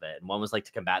 goals of it, and one was like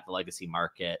to combat the legacy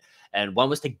market, and one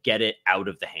was to get it out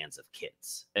of the hands of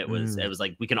kids. It was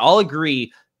like, we can all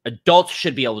agree adults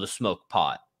should be able to smoke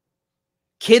pot.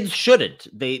 Kids shouldn't.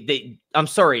 I'm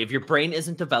sorry, if your brain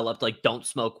isn't developed, like, don't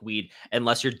smoke weed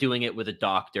unless you're doing it with a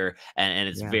doctor and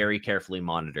it's very carefully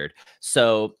monitored.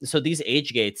 So these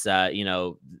age gates, you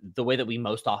know, the way that we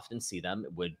most often see them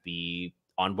would be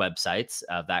on websites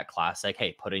of that classic,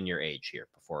 hey, put in your age here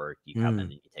before you come in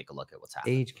and you take a look at what's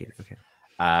happening. Age gated, okay.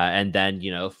 And then, you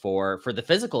know, for the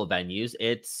physical venues,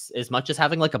 it's as much as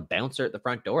having like a bouncer at the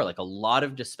front door. Like a lot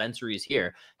of dispensaries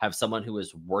here have someone who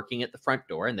is working at the front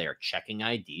door and they are checking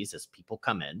IDs as people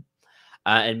come in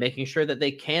and making sure that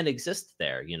they can exist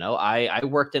there. You know, I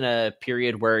worked in a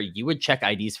period where you would check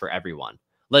IDs for everyone.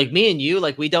 Like me and you,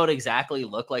 like, we don't exactly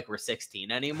look like we're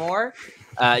 16 anymore.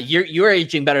 You're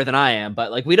aging better than I am,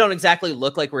 but like we don't exactly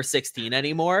look like we're 16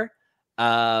 anymore.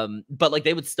 But like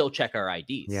they would still check our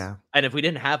IDs. Yeah. And if we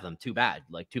didn't have them, too bad.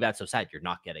 Like, too bad, so sad, you're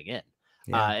not getting in.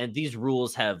 Yeah. And these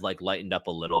rules have like lightened up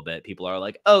a little bit. People are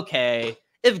like, okay,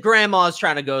 if grandma's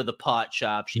trying to go to the pot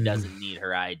shop, she doesn't need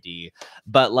her ID.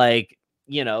 But like,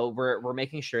 you know, we're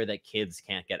making sure that kids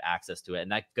can't get access to it.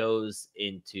 And that goes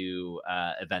into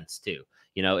events too.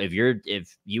 You know, if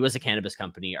you as a cannabis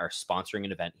company are sponsoring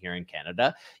an event here in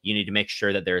Canada, you need to make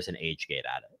sure that there's an age gate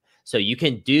at it. So you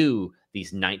can do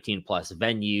these 19 plus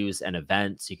venues and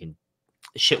events. You can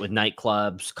shit with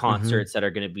nightclubs, concerts that are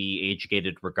going to be age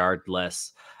gated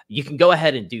regardless. You can go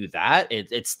ahead and do that.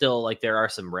 It's still like there are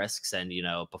some risks. And, you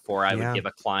know, before I would give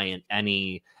a client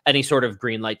any sort of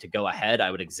green light to go ahead,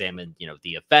 I would examine, you know,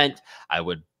 the event. I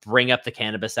would bring up the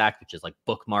Cannabis Act, which is like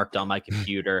bookmarked on my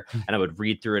computer, and I would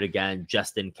read through it again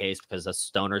just in case, because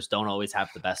us stoners don't always have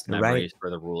the best memories for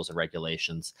the rules and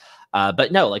regulations.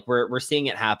 But no, like we're seeing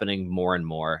it happening more and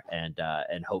more, and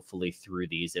hopefully through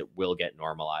these it will get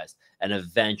normalized and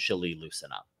eventually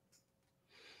loosen up.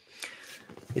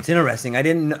 It's interesting.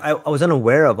 I was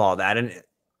unaware of all that, and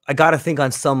I got to think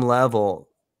on some level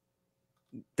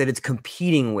that it's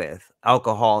competing with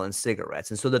alcohol and cigarettes,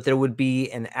 and so that there would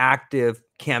be an active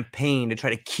campaign to try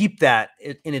to keep that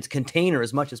in its container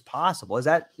as much as possible. Is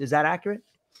that accurate?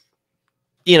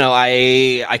 You know,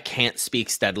 I can't speak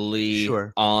steadily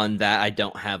on that. I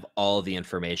don't have all the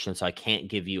information, so I can't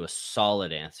give you a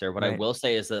solid answer. What I will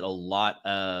say is that a lot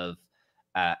of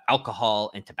alcohol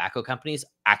and tobacco companies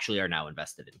actually are now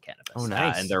invested in cannabis. Oh,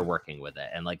 nice. And they're working with it.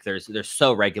 And like there's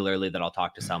so regularly that I'll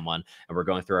talk to someone and we're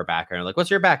going through our background. Like, what's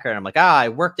your background? I'm like, I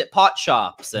worked at pot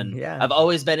shops and I've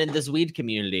always been in this weed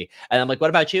community. And I'm like, what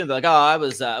about you? And they're like, I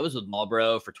was with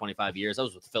Marlboro for 25 years. I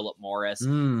was with Philip Morris.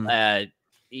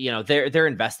 You know, they're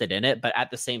invested in it, but at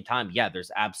the same time, yeah,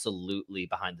 there's absolutely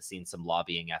behind the scenes some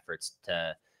lobbying efforts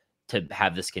to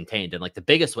have this contained. And like the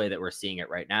biggest way that we're seeing it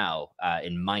right now,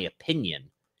 in my opinion,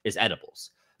 is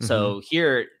edibles. So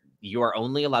here you are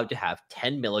only allowed to have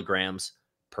 10 milligrams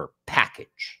per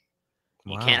package.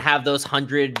 You can't have those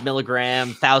 100 milligram,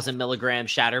 1000 milligram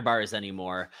shatter bars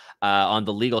anymore on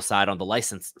the legal side, on the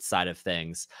licensed side of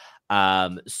things.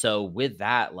 So with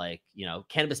that, like, you know,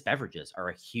 cannabis beverages are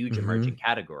a huge emerging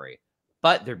category,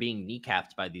 but they're being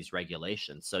kneecapped by these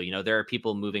regulations. So, you know, there are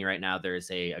people moving right now. There's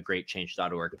a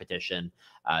greatchange.org petition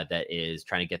that is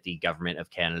trying to get the government of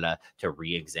Canada to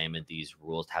re-examine these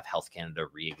rules, to have Health Canada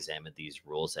re-examine these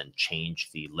rules and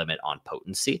change the limit on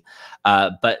potency.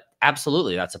 But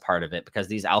absolutely, that's a part of it, because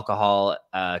these alcohol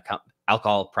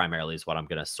primarily is what I'm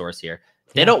going to source here.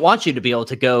 They don't want you to be able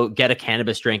to go get a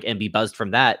cannabis drink and be buzzed from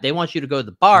that. They want you to go to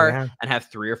the bar and have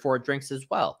 3 or 4 drinks as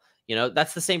well. You know,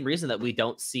 that's the same reason that we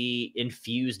don't see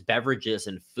infused beverages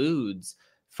and foods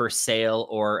for sale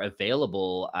or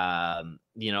available,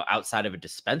 you know, outside of a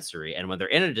dispensary. And when they're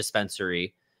in a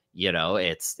dispensary, you know,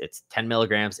 it's 10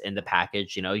 milligrams in the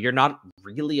package. You know, you're not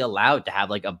really allowed to have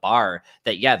like a bar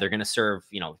that, they're going to serve,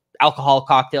 you know, alcohol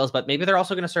cocktails, but maybe they're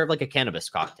also going to serve like a cannabis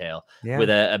cocktail with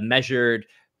a measured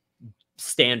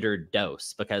standard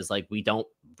dose, because like we don't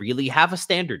really have a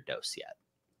standard dose yet.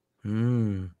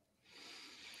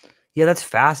 Yeah, that's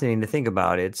fascinating to think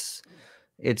about.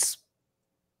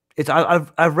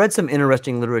 I've read some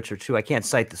interesting literature too. I can't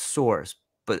cite the source,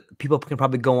 but people can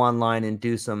probably go online and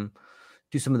do some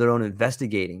do some of their own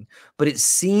investigating. But it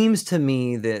seems to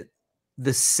me that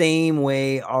the same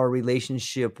way our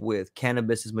relationship with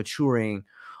cannabis is maturing,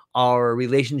 our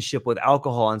relationship with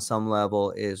alcohol on some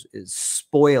level is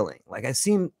spoiling. Like I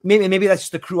seem, maybe that's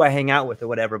just the crew I hang out with or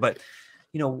whatever, but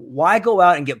you know, why go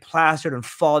out and get plastered and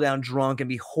fall down drunk and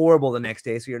be horrible the next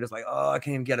day? So you're just like, oh, I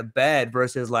can't even get out of bed,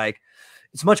 versus like,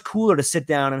 it's much cooler to sit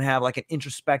down and have like an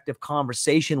introspective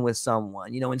conversation with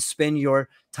someone, you know, and spend your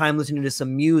time listening to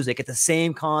some music at the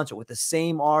same concert with the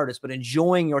same artist, but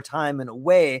enjoying your time in a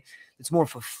way that's more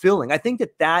fulfilling. I think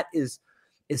that is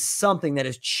something that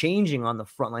is changing on the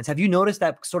front lines. Have you noticed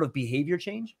that sort of behavior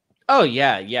change? Oh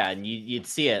yeah, yeah, and you'd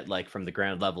see it like from the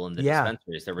ground level in the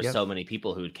dispensaries. There were so many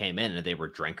people who came in and they were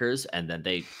drinkers, and then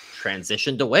they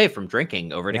transitioned away from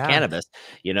drinking over to cannabis.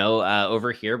 You know,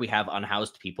 over here we have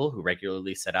unhoused people who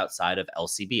regularly sit outside of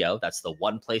LCBO. That's the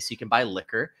one place you can buy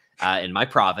liquor in my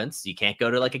province. You can't go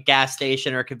to like a gas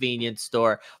station or a convenience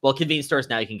store. Well, convenience stores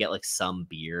now you can get like some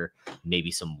beer,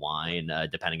 maybe some wine,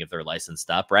 depending if they're licensed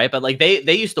up, right? But like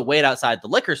they used to wait outside the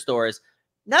liquor stores.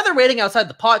 Now they're waiting outside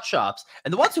the pot shops,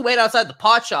 and the ones who wait outside the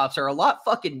pot shops are a lot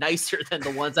fucking nicer than the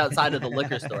ones outside of the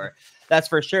liquor store. That's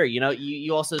for sure. You know,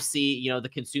 you also see, you know, the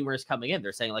consumers coming in.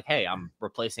 They're saying like, hey, I'm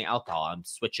replacing alcohol. I'm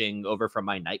switching over from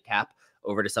my nightcap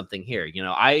over to something here. You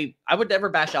know, I would never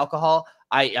bash alcohol.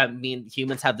 I mean,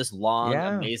 humans have this long,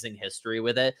 amazing history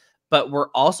with it. But we're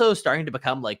also starting to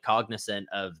become like cognizant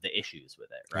of the issues with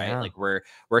it, right? Like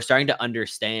we're starting to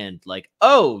understand like,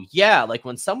 oh yeah, like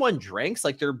when someone drinks,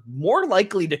 like they're more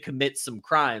likely to commit some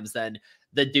crimes than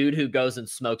the dude who goes and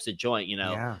smokes a joint. You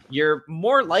know, you're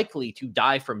more likely to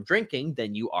die from drinking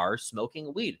than you are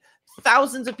smoking weed.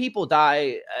 Thousands of people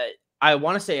die. I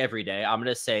want to say every day. I'm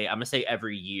gonna say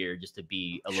every year, just to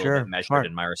be a little bit measured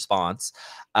in my response.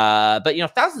 But you know,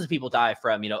 thousands of people die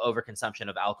from, you know, overconsumption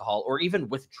of alcohol or even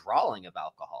withdrawing of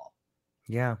alcohol.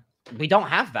 Yeah, we don't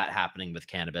have that happening with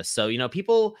cannabis. So you know,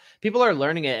 people are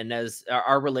learning it, and as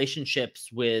our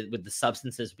relationships with the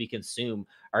substances we consume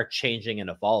are changing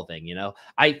and evolving. You know,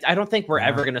 I don't think we're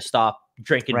ever gonna stop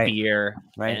drinking beer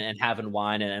and having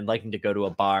wine and liking to go to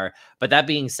a bar. But that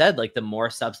being said, like the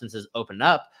more substances open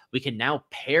up, we can now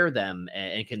pair them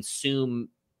and consume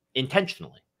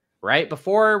intentionally, right?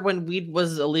 Before, when weed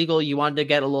was illegal, you wanted to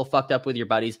get a little fucked up with your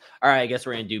buddies. All right, I guess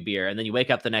we're going to do beer. And then you wake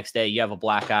up the next day, you have a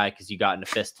black eye because you got in a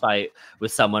fist fight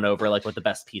with someone over like what the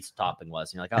best pizza topping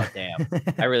was. And you're like, oh, damn,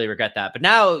 I really regret that. But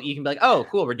now you can be like, oh,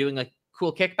 cool, we're doing like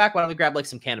cool kickback. Why don't we grab like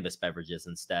some cannabis beverages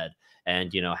instead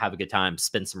and, you know, have a good time,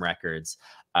 spin some records.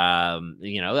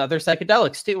 You know, other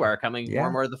psychedelics too are coming more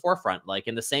and more to the forefront. Like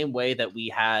in the same way that we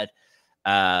had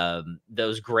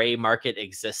those gray market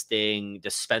existing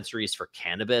dispensaries for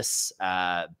cannabis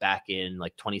back in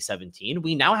like 2017,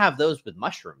 we now have those with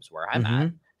mushrooms where I'm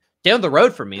at. Down the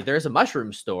road from me, there's a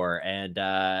mushroom store, and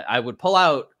I would pull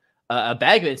out a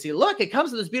bag of it and see, look, it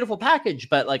comes in this beautiful package.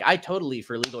 But like, I totally,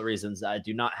 for legal reasons,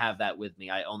 do not have that with me.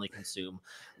 I only consume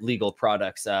legal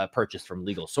products purchased from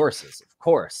legal sources, of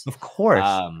course.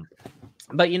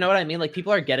 But you know what I mean? Like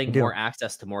people are getting more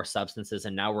access to more substances,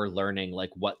 and now we're learning like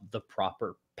what the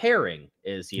proper pairing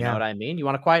is. You know what I mean? You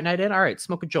want a quiet night in? All right,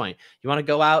 smoke a joint. You want to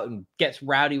go out and get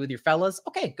rowdy with your fellas?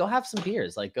 Okay, go have some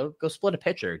beers. Like go split a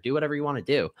pitcher. Do whatever you want to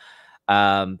do.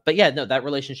 But yeah, no, that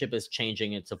relationship is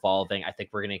changing. It's evolving. I think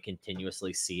we're going to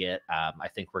continuously see it. I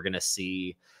think we're going to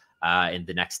see in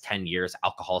the next 10 years,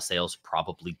 alcohol sales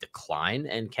probably decline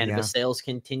and cannabis sales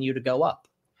continue to go up.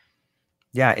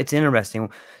 Yeah, it's interesting.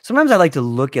 Sometimes I like to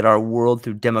look at our world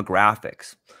through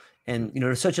demographics, and you know,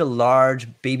 there's such a large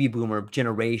baby boomer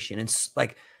generation, and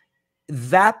like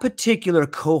that particular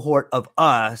cohort of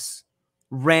us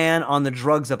ran on the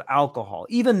drugs of alcohol,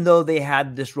 even though they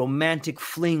had this romantic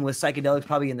fling with psychedelics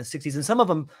probably in the 60s. And some of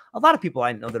them, a lot of people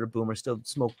I know that are boomers still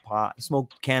smoke pot,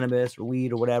 smoke cannabis or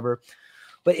weed or whatever.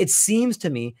 But it seems to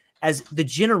me as the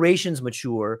generations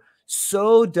mature,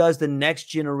 so does the next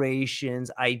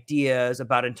generation's ideas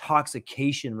about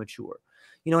intoxication mature.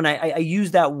 You know, and I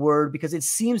use that word because it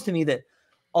seems to me that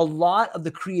a lot of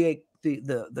the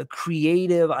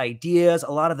creative ideas,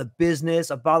 a lot of the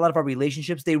business, about a lot of our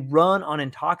relationships, they run on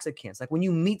intoxicants. Like when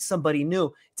you meet somebody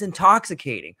new, it's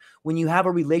intoxicating. When you have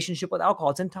a relationship with alcohol,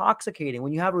 it's intoxicating.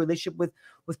 When you have a relationship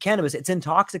with cannabis, it's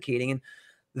intoxicating. And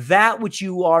that which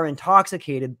you are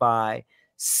intoxicated by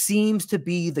seems to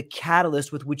be the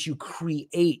catalyst with which you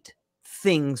create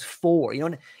things for. You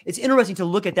know, it's interesting to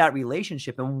look at that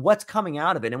relationship and what's coming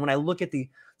out of it. And when I look at the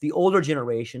older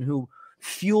generation who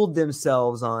fueled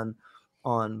themselves on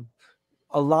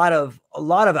a lot of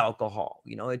alcohol,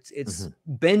 you know, it's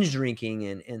binge drinking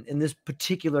and this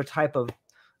particular type of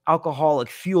alcoholic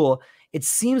fuel, it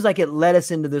seems like it led us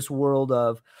into this world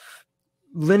of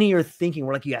linear thinking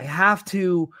where like you have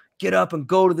to get up and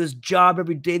go to this job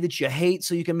every day that you hate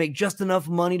so you can make just enough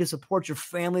money to support your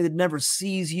family that never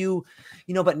sees you,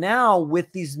 but now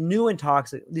with these new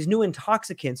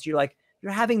intoxicants, you're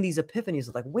having these epiphanies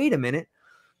of like, wait a minute,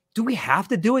 do we have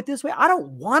to do it this way? I don't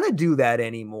want to do that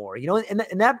anymore, and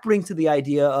that brings to the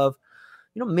idea of,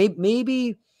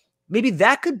 maybe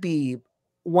that could be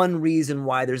one reason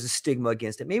why there's a stigma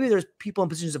against it. Maybe there's people in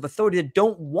positions of authority that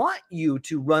don't want you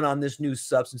to run on this new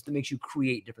substance that makes you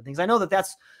create different things. I know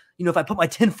that's, if I put my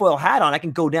tinfoil hat on, I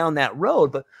can go down that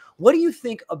road. But what do you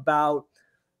think about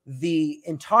the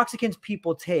intoxicants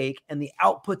people take and the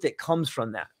output that comes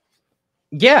from that?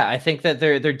 Yeah, I think that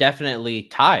they're definitely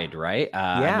tied, right?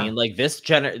 Yeah. I mean, like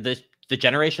the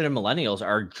generation of millennials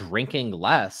are drinking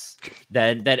less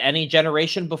than any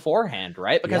generation beforehand,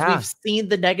 right? Because we've seen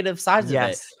the negative sides of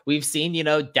it. We've seen,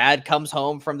 dad comes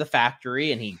home from the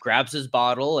factory and he grabs his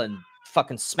bottle and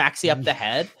fucking smacks you up the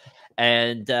head.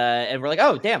 And we're like,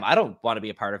 oh, damn, I don't want to be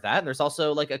a part of that. And there's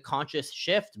also like a conscious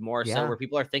shift more so where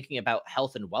people are thinking about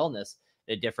health and wellness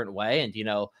in a different way. And,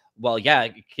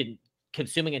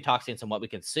 consuming intoxicants and what we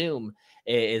consume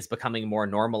is becoming more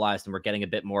normalized, and we're getting a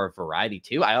bit more variety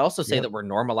too. I also say that we're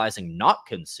normalizing not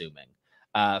consuming.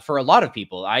 For a lot of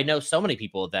people, I know so many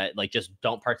people that like just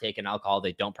don't partake in alcohol.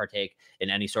 They don't partake in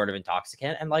any sort of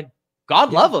intoxicant, and like,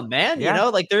 God love them, man.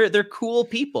 Like they're cool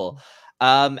people.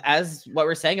 As what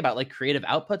we're saying about like creative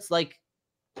outputs, like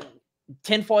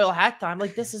tinfoil hat time,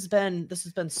 like this has been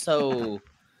so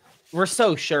we're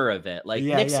so sure of it. Like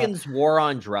Nixon's war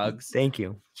on drugs. Thank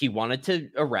you. He wanted to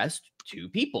arrest 2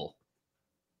 people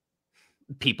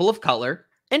of color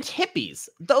and hippies.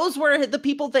 Those were the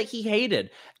people that he hated.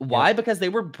 Why? Because they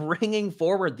were bringing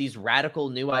forward these radical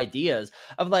new ideas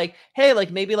of like, hey,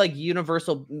 like maybe like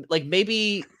universal, like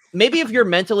maybe if you're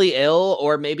mentally ill,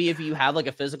 or maybe if you have like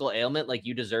a physical ailment, like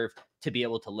you deserve to be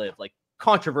able to live. Like,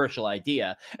 controversial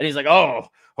idea. And he's like, oh,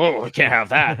 I can't have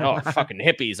that. Oh, fucking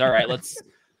hippies. All right, let's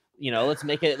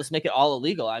make it all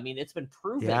illegal. I mean, it's been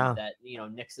proven that,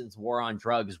 Nixon's war on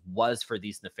drugs was for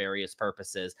these nefarious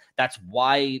purposes. That's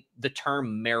why the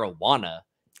term marijuana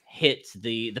hit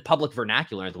the public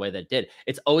vernacular in the way that it did.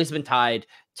 It's always been tied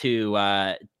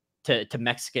to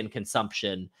Mexican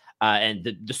consumption. And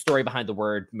the story behind the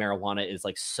word marijuana is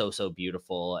like so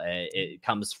beautiful. It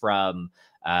comes from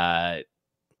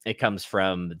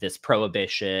this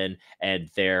prohibition and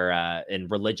their and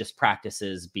religious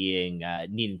practices being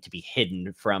needing to be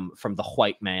hidden from the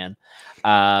white man,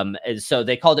 and so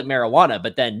they called it marijuana.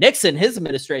 But then Nixon, his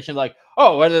administration, like,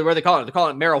 oh, what are they calling it? They're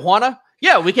calling it marijuana.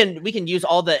 Yeah, we can use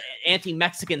all the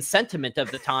anti-Mexican sentiment of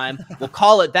the time. We'll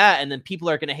call it that, and then people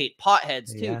are going to hate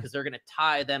potheads too because they're going to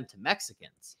tie them to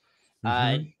Mexicans.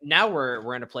 Now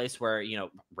we're in a place where,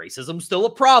 racism's still a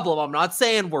problem. I'm not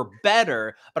saying we're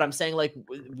better, but I'm saying like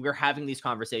we're having these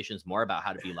conversations more about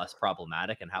how to be less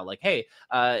problematic, and how like, hey,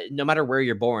 no matter where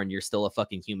you're born, you're still a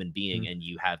fucking human being, and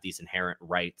you have these inherent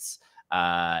rights,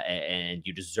 and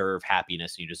you deserve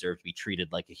happiness, and you deserve to be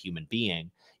treated like a human being.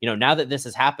 Now that this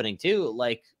is happening too,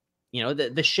 like,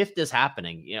 the shift is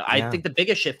happening. I think the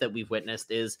biggest shift that we've witnessed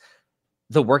is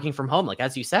the working from home. Like,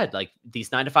 as you said, like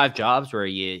these 9-to-5 jobs where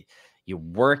you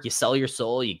work, you sell your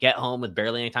soul, you get home with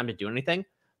barely any time to do anything.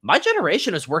 My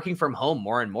generation is working from home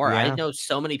more and more. I know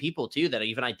so many people too that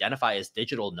even identify as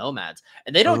digital nomads,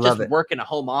 and they don't just work in a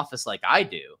home office like I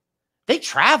do. They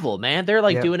travel, man. They're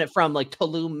like doing it from like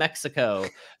Tulum, Mexico.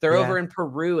 They're over in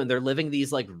Peru, and they're living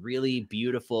these like really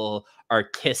beautiful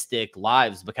artistic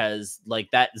lives, because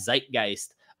like that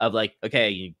zeitgeist of like, okay,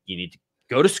 you need to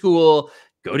go to school,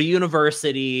 go to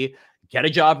university, get a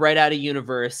job right out of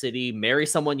university, marry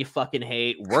someone you fucking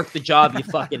hate, work the job you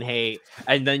fucking hate,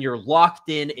 and then you're locked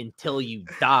in until you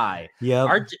die.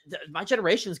 My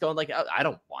generation is going like, I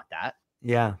don't want that.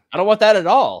 I don't want that at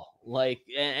all. Like,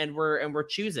 and we're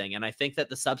choosing. And I think that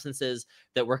the substances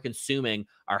that we're consuming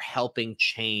are helping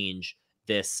change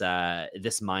this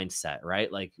mindset,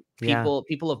 right? Like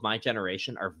people of my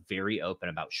generation are very open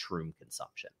about shroom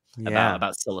consumption,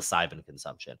 about psilocybin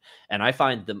consumption. And I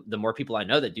find the more people I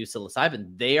know that do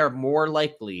psilocybin, they are more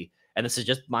likely, and this is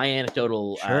just my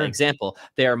anecdotal example,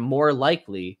 they are more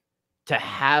likely to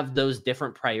have those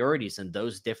different priorities and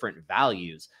those different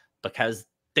values, because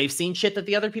they've seen shit that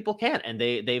the other people can't, and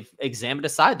they've examined a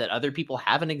side that other people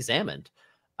haven't examined.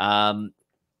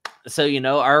 So,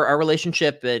 our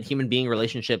relationship and human being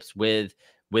relationships with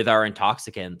our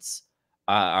intoxicants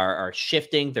are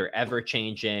shifting. They're ever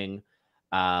changing.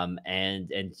 And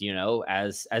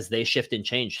as they shift and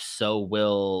change, so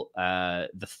will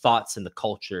the thoughts and the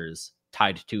cultures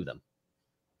tied to them.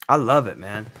 I love it,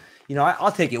 man. you know,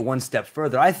 I'll take it one step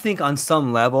further. I think on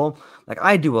some level, like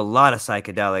I do a lot of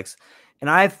psychedelics, and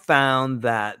I've found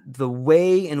that the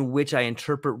way in which I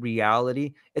interpret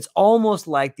reality, it's almost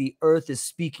like the earth is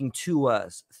speaking to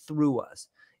us through us.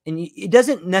 And it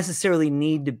doesn't necessarily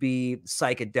need to be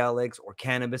psychedelics or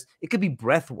cannabis. It could be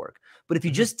breath work. But if you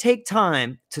just take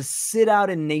time to sit out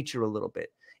in nature a little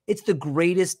bit, it's the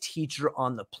greatest teacher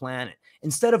on the planet.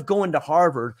 Instead of going to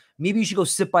Harvard, maybe you should go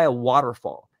sit by a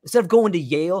waterfall. Instead of going to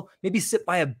Yale, maybe sit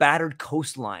by a battered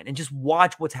coastline and just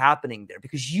watch what's happening there,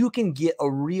 because you can get a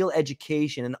real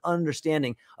education and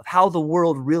understanding of how the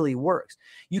world really works.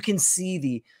 You can see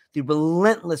the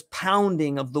relentless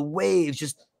pounding of the waves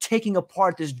just taking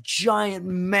apart this giant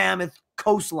mammoth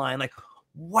coastline. Like,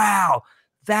 wow,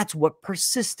 that's what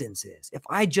persistence is. If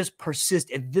I just persist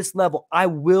at this level, I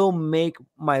will make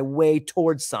my way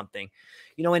towards something.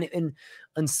 You know, and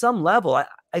on some level,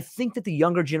 I think that the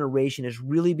younger generation is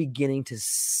really beginning to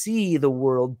see the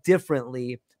world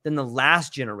differently than the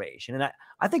last generation. And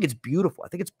I think it's beautiful. I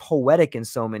think it's poetic in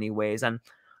so many ways. And,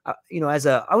 you know,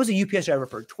 I was a UPS driver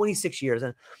for 26 years,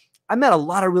 and I met a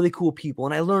lot of really cool people,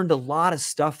 and I learned a lot of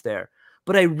stuff there.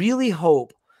 But I really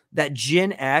hope that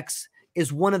Gen X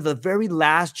is one of the very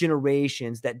last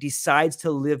generations that decides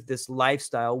to live this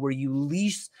lifestyle where you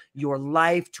lease your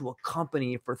life to a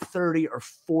company for 30 or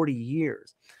 40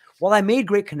 years. While I made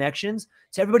great connections,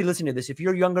 to everybody listening to this, if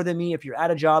you're younger than me, if you're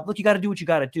at a job, look, you got to do what you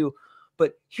got to do.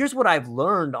 But here's what I've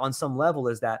learned on some level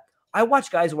is that I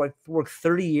watch guys work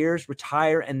 30 years,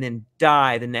 retire, and then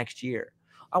die the next year.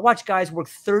 I watch guys work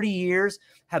 30 years,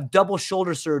 have double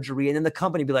shoulder surgery, and then the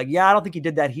company be like, yeah, I don't think you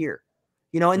did that here.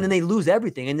 You know, and then they lose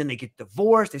everything, and then they get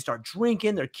divorced. They start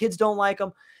drinking. Their kids don't like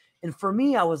them. And for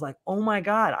me, I was like, oh my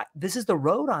God, this is the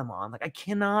road I'm on. Like, I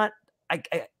cannot,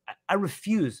 I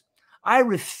refuse. I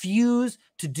refuse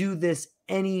to do this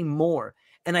anymore.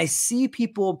 And I see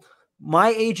people my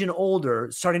age and older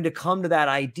starting to come to that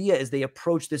idea as they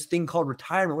approach this thing called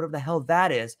retirement, whatever the hell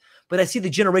that is. But I see the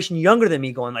generation younger than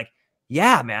me going like,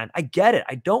 yeah, man, I get it.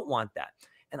 I don't want that.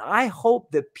 And I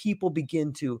hope that people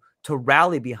begin to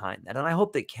rally behind that. And I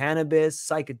hope that cannabis,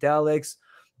 psychedelics,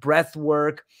 breath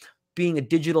work, being a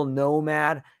digital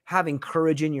nomad, having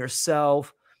courage in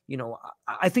yourself, you know,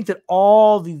 I think that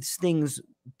all these things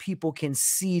people can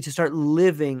see to start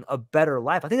living a better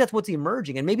life. I think that's what's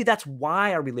emerging. And maybe that's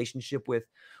why our relationship with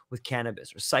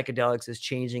cannabis or psychedelics is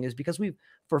changing, is because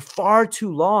for far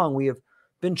too long, we have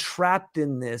been trapped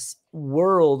in this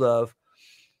world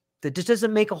that just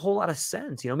doesn't make a whole lot of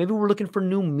sense. You know, maybe we're looking for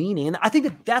new meaning. And I think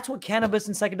that that's what cannabis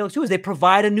and psychedelics do, is they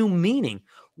provide a new meaning.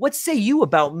 What say you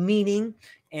about meaning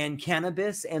and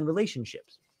cannabis and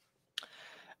relationships?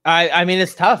 I mean,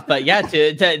 it's tough, but yeah,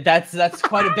 that's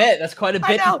quite a bit. That's quite a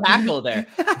bit to tackle there.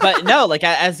 But no, like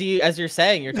as you're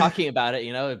saying, you're talking about it,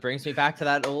 you know, it brings me back to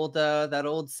that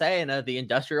old saying of the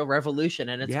Industrial Revolution,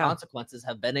 and its consequences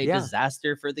have been a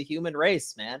disaster for the human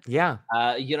race, man. Yeah.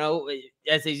 You know,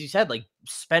 as you said, like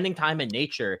spending time in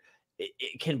nature,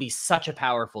 it can be such a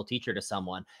powerful teacher to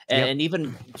someone, and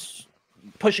even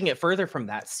pushing it further from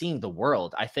that, seeing the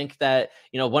world. I think that,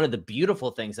 you know, one of the beautiful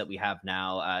things that we have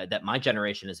now that my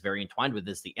generation is very entwined with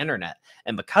is the internet.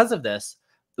 And because of this,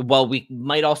 while we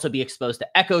might also be exposed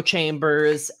to echo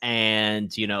chambers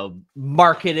and, you know,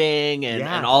 marketing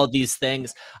and all of these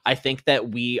things, I think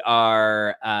that we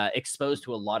are exposed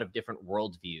to a lot of different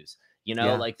worldviews, you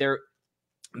know, like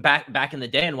back in the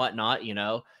day and whatnot, you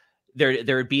know,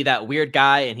 there would be that weird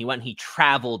guy, and he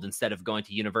traveled instead of going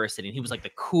to university, and he was like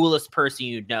the coolest person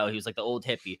you'd know. He was like the old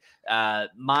hippie.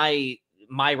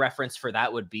 My reference for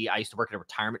that would be, I used to work at a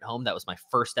retirement home. That was my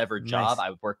first ever job.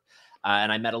 I worked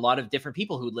and I met a lot of different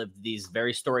people who lived these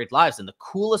very storied lives, and the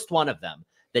coolest one of them,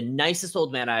 the nicest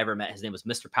old man I ever met, his name was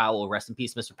Mr. Powell. Rest in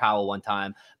peace, Mr. Powell, one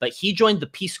time. But he joined the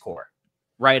Peace Corps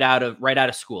right out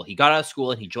of school. He got out of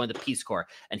school and he joined the Peace Corps,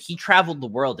 and he traveled the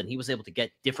world, and he was able to get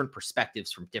different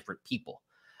perspectives from different people.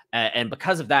 And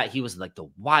because of that, he was like the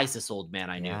wisest old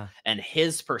man I knew. And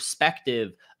his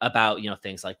perspective about, you know,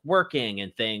 things like working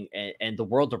and the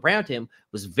world around him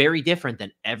was very different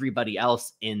than everybody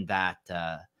else in that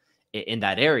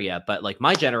area. But like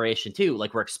my generation too,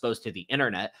 like we're exposed to the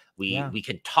internet. We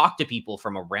can talk to people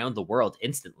from around the world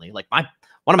instantly. Like one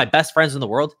of my best friends in the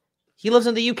world, he lives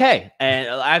in the UK, and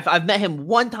I've met him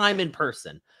one time in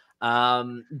person.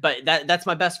 But that's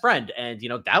my best friend. And, you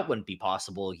know, that wouldn't be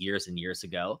possible years and years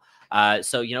ago.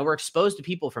 So, you know, we're exposed to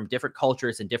people from different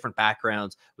cultures and different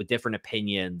backgrounds with different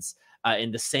opinions,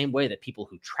 in the same way that people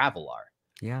who travel are.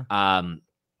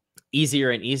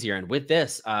 Easier and easier. And with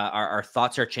this, our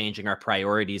thoughts are changing. Our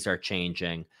priorities are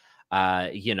changing.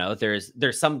 You know,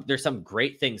 there's some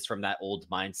great things from that old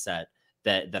mindset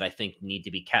that I think need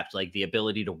to be kept, like the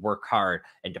ability to work hard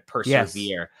and to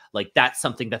persevere. Like that's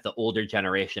something that the older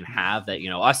generation have that,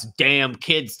 us damn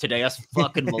kids today, us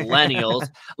fucking millennials,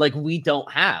 like we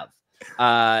don't have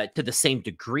to the same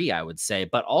degree, I would say.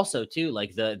 But also too,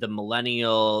 like the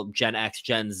millennial, Gen X,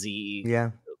 Gen Z,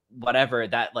 whatever,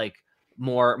 that like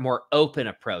more open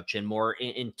approach and more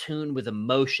in tune with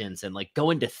emotions and like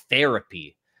going to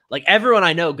therapy. Like everyone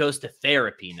I know goes to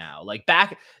therapy now. Like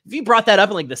back, if you brought that up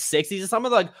in like the 60s,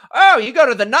 someone's like, oh, you go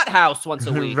to the nut house once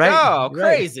a week. Oh,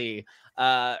 crazy.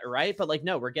 Right. But like,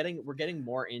 no, we're getting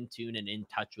more in tune and in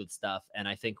touch with stuff. And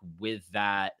I think with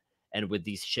that and with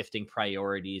these shifting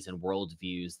priorities and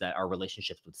worldviews, that our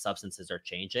relationships with substances are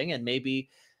changing. And maybe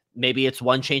it's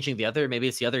one changing the other. Maybe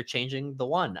it's the other changing the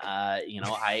one.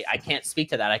 I can't speak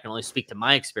to that. I can only speak to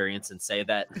my experience and say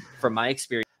that from my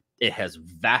experience, it has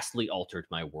vastly altered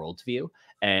my worldview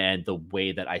and the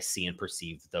way that I see and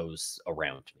perceive those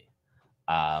around me.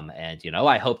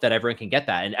 I hope that everyone can get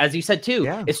that. And as you said too,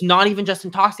 it's not even just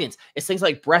intoxicants. It's things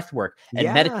like breath work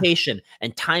and meditation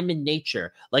and time in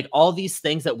nature. Like all these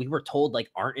things that we were told like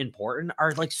aren't important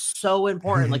are like so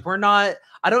important. Like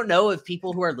I don't know if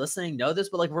people who are listening know this,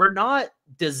 but like we're not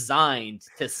designed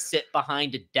to sit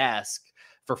behind a desk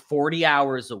for 40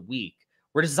 hours a week.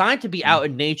 We're designed to be out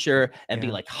in nature and be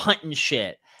like hunting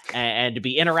shit and to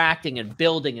be interacting and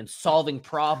building and solving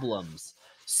problems.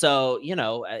 So,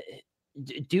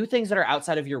 do things that are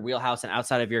outside of your wheelhouse and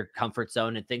outside of your comfort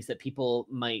zone and things that people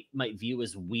might view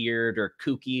as weird or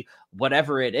kooky,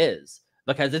 whatever it is,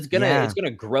 because it's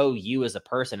gonna grow you as a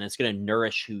person. It's gonna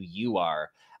nourish who you are,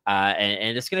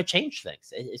 and it's gonna change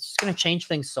things. It's just gonna change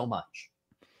things so much.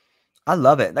 I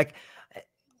love it. Like,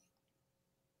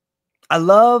 I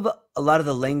love a lot of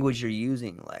the language you're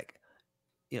using. Like,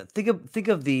 think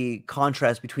of the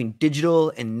contrast between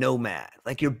digital and nomad.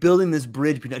 Like you're building this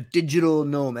bridge between a digital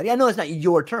nomad. I know it's not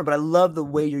your term, but I love the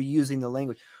way you're using the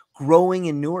language, growing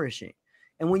and nourishing.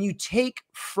 And when you take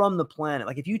from the planet,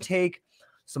 like if you take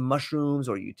some mushrooms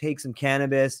or you take some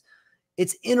cannabis,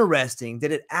 it's interesting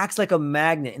that it acts like a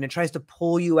magnet and it tries to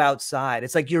pull you outside.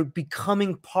 It's like you're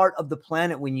becoming part of the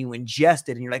planet when you ingest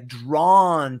it and you're like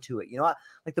drawn to it.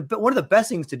 Like one of the best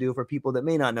things to do for people that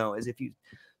may not know is if you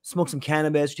smoke some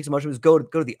cannabis, take some mushrooms, go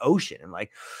to the ocean and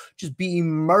like just be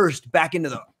immersed back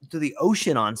into the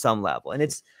ocean on some level. And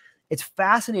it's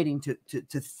fascinating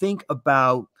to think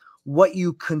about what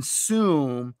you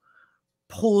consume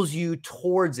pulls you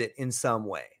towards it in some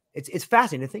way. It's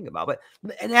fascinating to think about.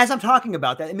 And as I'm talking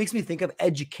about that, it makes me think of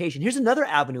education. Here's another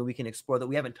avenue we can explore that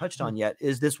we haven't touched on yet,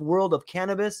 is this world of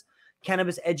cannabis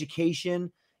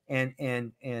education, and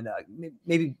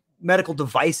maybe medical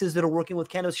devices that are working with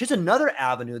cannabis. Here's another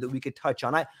avenue that we could touch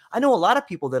on. I know a lot of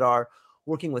people that are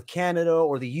working with Canada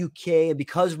or the UK, and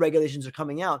because regulations are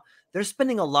coming out, they're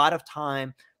spending a lot of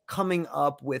time coming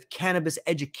up with cannabis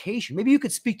education. Maybe you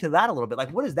could speak to that a little bit.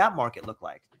 Like, what does that market look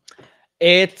like?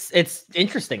 It's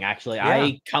interesting, actually.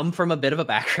 I come from a bit of a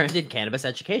background in cannabis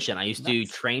education. I used to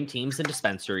train teams in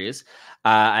dispensaries,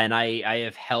 and I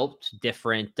have helped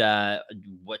different,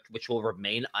 which will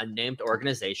remain unnamed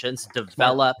organizations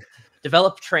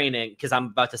develop training, because I'm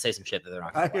about to say some shit that they're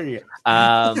not going to hear you.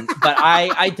 But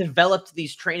I developed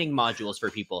these training modules for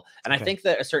people, and I think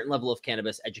that a certain level of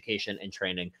cannabis education and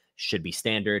training should be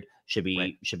standard.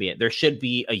 There should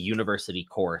be a university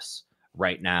course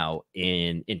right now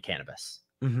in cannabis.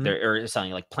 Or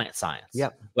something like plant science.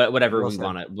 Whatever we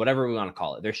want to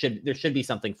call it. There should be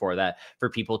something for that, for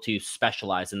people to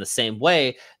specialize in the same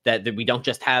way that we don't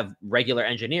just have regular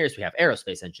engineers. We have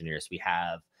aerospace engineers. We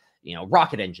have,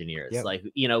 rocket engineers. Like,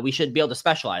 we should be able to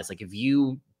specialize. Like if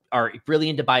you are really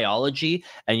into biology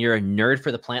and you're a nerd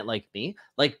for the plant like me,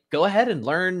 like go ahead and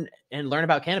learn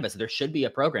about cannabis. There should be a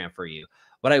program for you.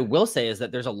 What I will say is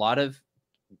that there's a lot of,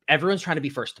 everyone's trying to be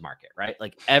first to market, right?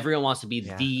 Like everyone wants to be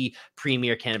the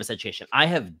premier cannabis education. I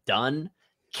have done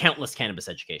countless cannabis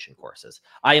education courses.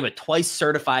 I am a twice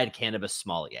certified cannabis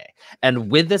sommelier.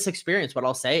 And with this experience, what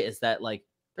I'll say is that like,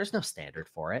 there's no standard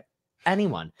for it.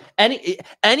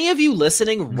 Any of you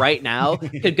listening right now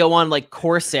could go on like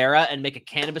Coursera and make a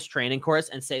cannabis training course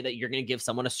and say that you're going to give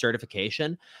someone a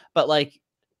certification. But like,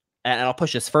 and I'll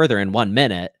push this further in 1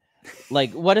 minute.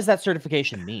 Like, what does that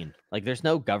certification mean? Like, there's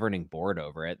no governing board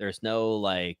over it. There's no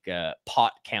like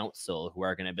pot council who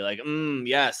are going to be like,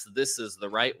 yes, this is the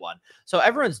right one. So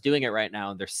everyone's doing it right now,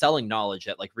 and they're selling knowledge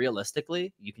that, like,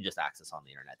 realistically, you can just access on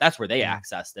the internet. That's where they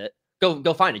accessed it.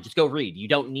 Go find it. Just go read. You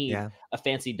don't need a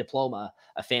fancy diploma,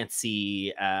 a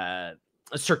fancy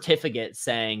certificate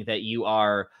saying that you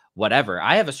are whatever.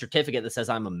 I have a certificate that says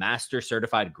I'm a master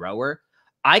certified grower.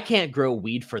 I can't grow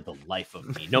weed for the life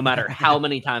of me, no matter how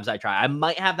many times I try. I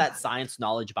might have that science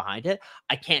knowledge behind it.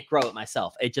 I can't grow it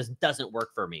myself. It just doesn't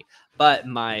work for me. But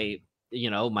my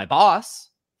boss,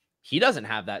 he doesn't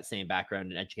have that same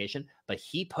background in education, but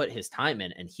he put his time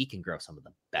in and he can grow some of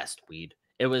the best weed.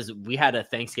 We had a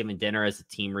Thanksgiving dinner as a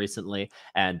team recently,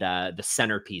 and the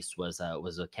centerpiece was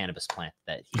a cannabis plant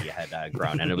that he had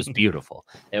grown, and it was beautiful.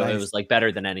 It was like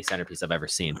better than any centerpiece I've ever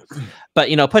seen. But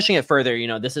pushing it further,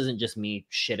 this isn't just me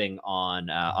shitting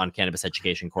on cannabis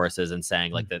education courses and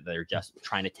saying like that they're just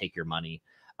trying to take your money.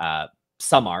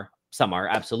 Some are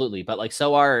absolutely, but like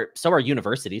so are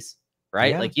universities,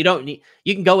 right? Like you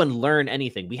can go and learn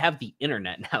anything. We have the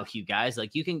internet now, you guys.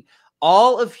 Like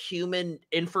all of human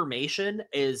information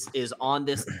is on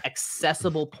this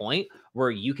accessible point where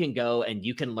you can go and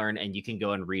you can learn and you can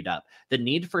go and read up. The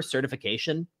need for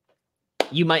certification,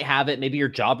 you might have it. Maybe your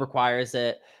job requires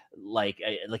it, like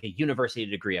a university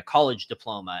degree, a college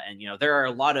diploma. And, there are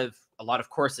a lot of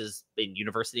courses in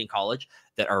university and college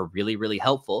that are really, really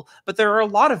helpful, but there are a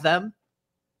lot of them.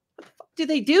 What the fuck do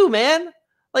they do, man?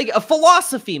 Like a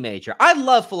philosophy major. I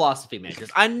love philosophy majors.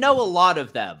 I know a lot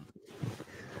of them.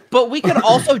 But we could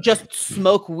also just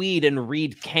smoke weed and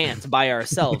read Kant by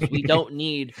ourselves. We don't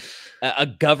need a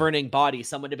governing body,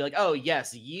 someone to be like, oh,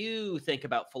 yes, you think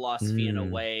about philosophy in a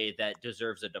way that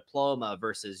deserves a diploma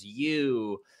versus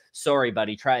you. Sorry,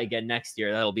 buddy, try again next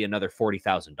year. That'll be another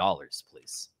 $40,000,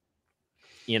 please.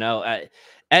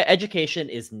 Education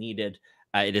is needed.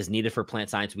 It is needed for plant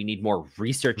science. We need more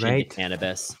research into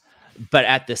cannabis. But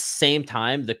at the same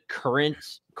time, the current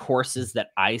courses that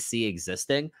I see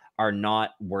existing are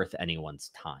not worth anyone's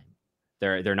time.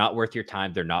 They're not worth your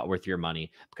time. They're not worth your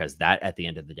money, because that at the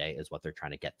end of the day is what they're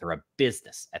trying to get. They're a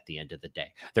business at the end of the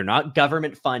day. They're not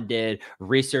government funded,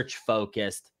 research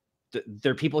focused.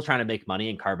 They're people trying to make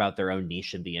money and carve out their own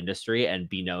niche in the industry and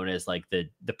be known as like the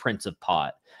Prince of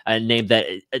Pot, a name that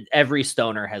every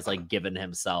stoner has like given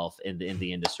himself in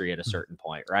the industry at a certain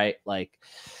point, right? Like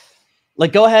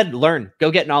go ahead, learn,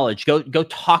 go get knowledge, go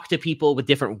talk to people with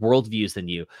different worldviews than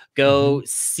you. Go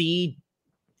see,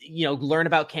 learn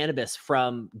about cannabis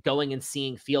from going and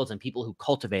seeing fields and people who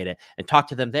cultivate it and talk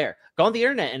to them there. Go on the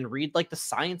internet and read like the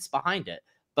science behind it.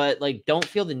 But like, don't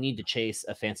feel the need to chase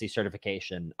a fancy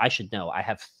certification. I should know. I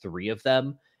have 3 of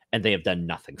them and they have done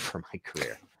nothing for my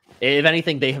career. If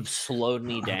anything, they have slowed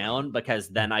me down, because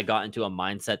then I got into a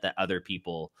mindset that other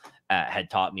people had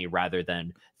taught me, rather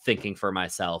than thinking for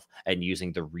myself and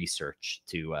using the research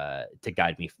to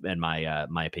guide me and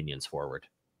my opinions forward.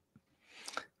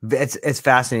 It's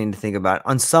fascinating to think about.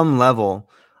 On some level,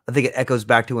 I think it echoes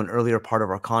back to an earlier part of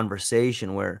our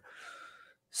conversation where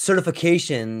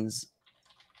certifications,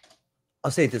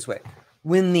 I'll say it this way,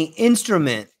 when the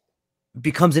instrument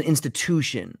becomes an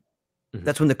institution,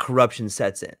 that's when the corruption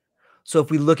sets in. So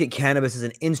if we look at cannabis as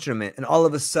an instrument and all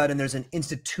of a sudden there's an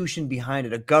institution behind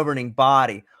it, a governing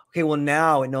body, okay, well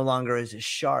now it no longer is as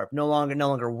sharp, no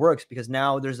longer works, because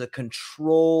now there's a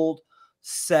controlled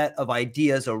set of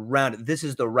ideas around it. This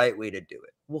is the right way to do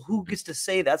it. Well, who gets to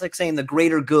say that? That's like saying the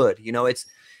greater good.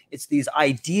 It's these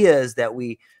ideas that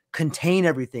we contain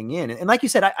everything in. And like you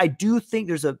said, I do think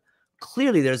there's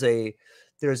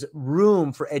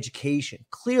room for education.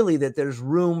 Clearly that there's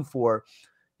room for,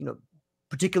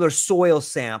 particular soil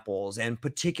samples and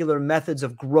particular methods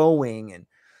of growing. And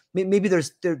maybe there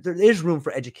is room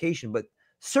for education, but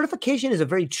certification is a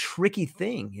very tricky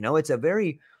thing. It's a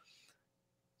very,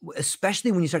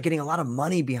 especially when you start getting a lot of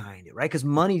money behind it, right? Because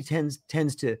money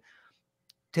tends to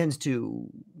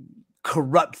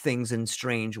corrupt things in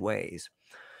strange ways.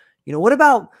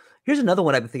 Here's another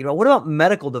one I've been thinking about. What about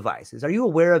medical devices? Are you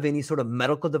aware of any sort of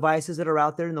medical devices that are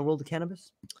out there in the world of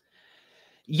cannabis?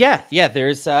 Yeah.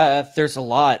 There's a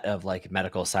lot of like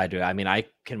medical side to it. I mean, I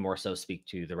can more so speak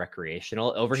to the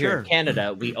recreational. Over here in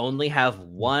Canada, we only have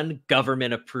one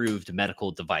government approved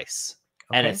medical device.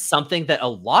 Okay. And it's something that a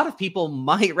lot of people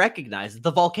might recognize.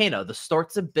 The volcano, the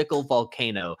Stortzenbickel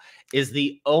volcano, is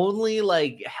the only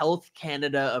like Health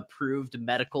Canada approved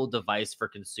medical device for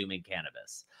consuming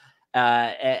cannabis.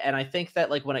 And I think that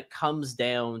like when it comes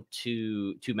down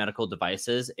to medical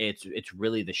devices, it's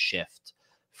really the shift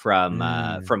from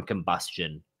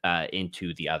combustion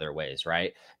into the other ways,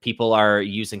 right? People are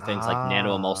using things like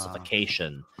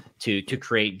nanoemulsification to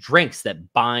create drinks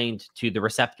that bind to the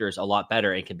receptors a lot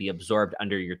better and can be absorbed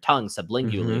under your tongue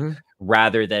sublingually,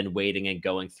 rather than waiting and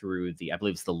going through I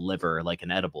believe it's the liver like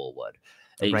an edible would.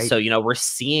 Right. So, we're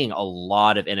seeing a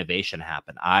lot of innovation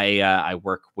happen. I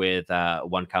work with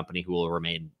one company who will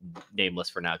remain nameless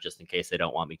for now, just in case they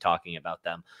don't want me talking about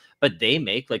them. But they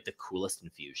make like the coolest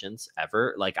infusions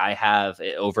ever. Like I have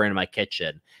over in my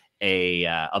kitchen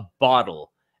a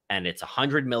bottle, and it's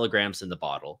 100 milligrams in the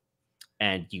bottle,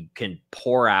 and you can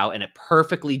pour out, and it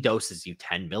perfectly doses you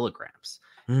 10 milligrams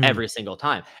every single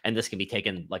time. And this can be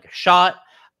taken like a shot.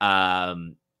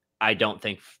 I don't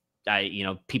think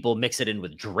people mix it in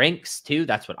with drinks too.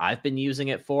 That's what I've been using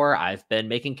it for. I've been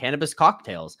making cannabis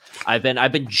cocktails. I've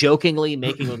been jokingly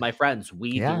making with my friends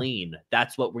weed lean.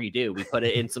 That's what we do. We put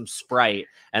it in some Sprite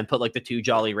and put like the 2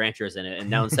 Jolly Ranchers in it. And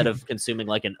now instead of consuming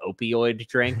like an opioid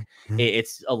drink,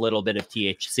 it's a little bit of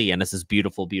THC, and it's this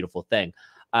beautiful, beautiful thing.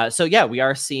 So yeah, we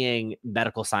are seeing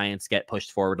medical science get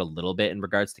pushed forward a little bit in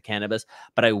regards to cannabis,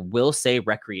 but I will say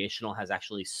recreational has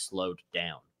actually slowed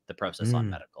down the process on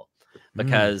medical,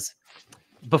 because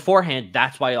beforehand,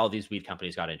 that's why all these weed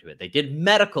companies got into it. They did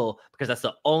medical because that's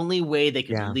the only way they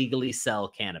could legally sell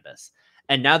cannabis.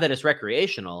 And now that it's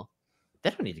recreational, they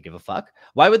don't need to give a fuck.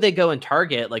 Why would they go and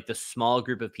target like the small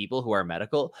group of people who are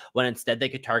medical when instead they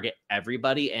could target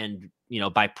everybody and,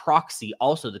 by proxy,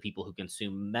 also the people who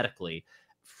consume medically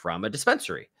from a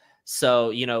dispensary?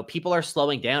 So, people are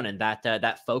slowing down, and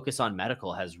that focus on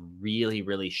medical has really,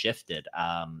 really shifted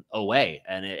away.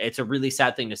 And it's a really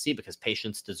sad thing to see, because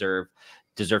patients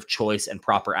deserve choice and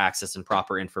proper access and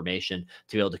proper information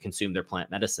to be able to consume their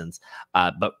plant medicines.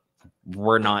 But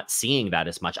we're not seeing that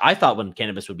as much. I thought when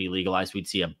cannabis would be legalized, we'd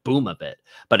see a boom of it.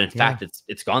 But in fact,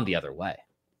 it's gone the other way.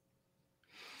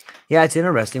 Yeah, it's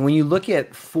interesting. When you look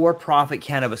at for-profit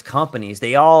cannabis companies,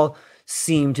 they all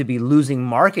seem to be losing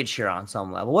market share on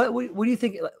some level. What do you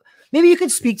think? Maybe you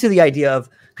could speak to the idea of,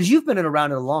 because you've been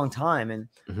around it a long time,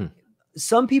 and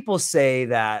some people say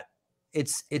that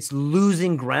it's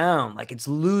losing ground, like it's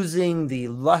losing the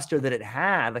luster that it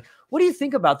had. Like, what do you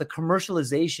think about the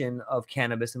commercialization of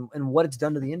cannabis and what it's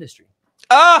done to the industry?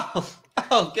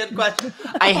 Oh, good question.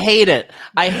 I hate it.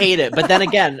 But then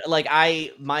again, like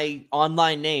my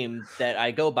online name that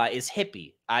I go by is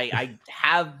hippie. I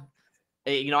have,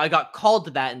 I got called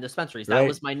to that in dispensaries. That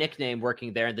was my nickname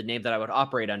working there, and the name that I would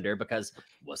operate under, because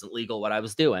it wasn't legal what I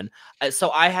was doing.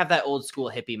 So I have that old school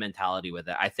hippie mentality with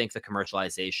it. I think the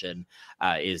commercialization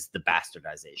is the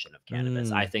bastardization of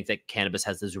cannabis. I think that cannabis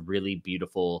has this really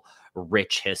beautiful,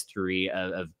 rich history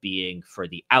of being for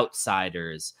the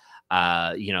outsiders.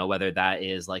 Whether that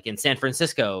is like in San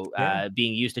Francisco,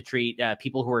 being used to treat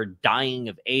people who are dying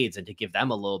of AIDS and to give them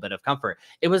a little bit of comfort.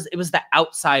 It was the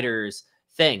outsiders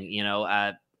thing.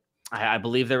 I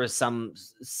believe there was some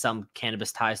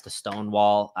cannabis ties to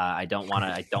Stonewall. I don't want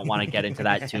to get into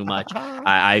that too much.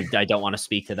 I don't want to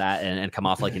speak to that and come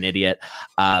off like an idiot.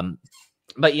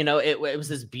 But it was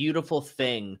this beautiful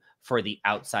thing for the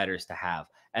outsiders to have.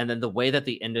 And then the way that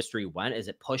the industry went is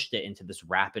it pushed it into this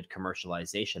rapid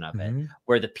commercialization of it,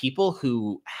 where the people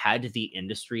who had the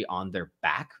industry on their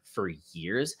back for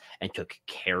years and took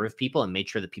care of people and made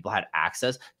sure that people had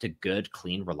access to good,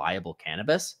 clean, reliable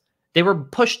cannabis, they were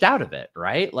pushed out of it,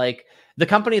 right? Like the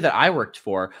company that I worked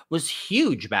for was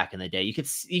huge back in the day. You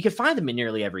could find them in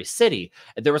nearly every city.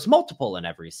 There was multiple in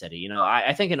every city.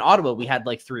 I think in Ottawa we had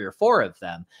like 3 or 4 of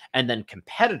them, and then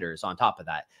competitors on top of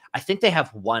that. I think they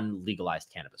have one legalized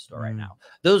cannabis store right now.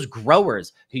 Those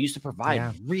growers who used to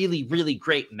provide really, really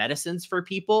great medicines for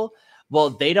people, well,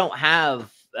 they don't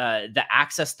have the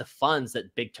access to funds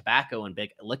that big tobacco and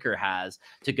big liquor has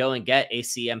to go and get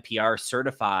ACMPR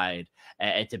certified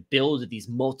and to build these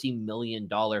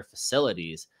multi-million-dollar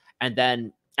facilities. And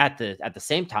then at the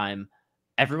same time,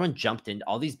 everyone jumped in,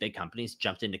 all these big companies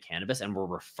jumped into cannabis and were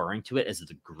referring to it as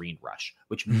the green rush,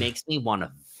 which makes me want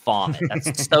to vomit.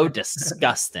 That's so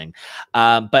disgusting.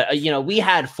 But we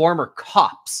had former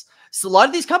cops. So a lot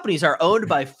of these companies are owned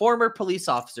by former police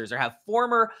officers or have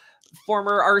former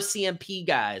RCMP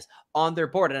guys on their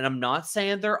board. And I'm not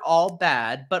saying they're all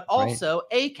bad, but also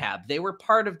ACAB. They were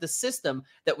part of the system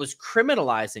that was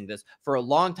criminalizing this for a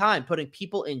long time, putting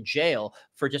people in jail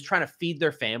for just trying to feed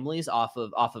their families off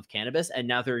of cannabis. And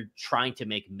now they're trying to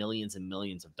make millions and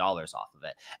millions of dollars off of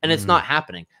it. And it's not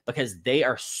happening because they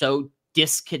are so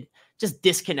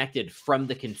disconnected from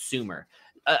the consumer.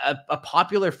 A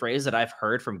popular phrase that I've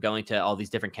heard from going to all these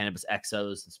different cannabis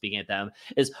exos and speaking at them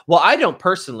is, well, I don't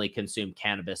personally consume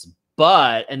cannabis,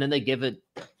 but, and then they give it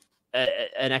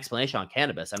an explanation on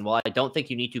cannabis. And while I don't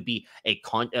think you need to be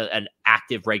an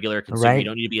active, regular consumer, you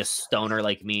don't need to be a stoner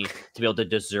like me to be able to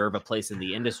deserve a place in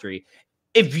the industry.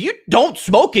 If you don't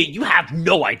smoke it, you have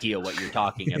no idea what you're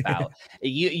talking about.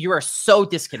 You are so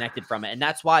disconnected from it. And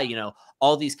that's why,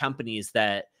 all these companies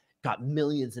that got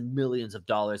millions and millions of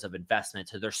dollars of investment,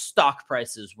 to their stock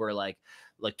prices were like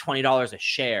 $20 a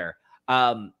share.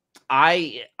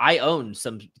 I own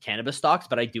some cannabis stocks,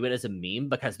 but I do it as a meme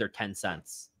because they're 10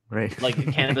 cents. Right. Like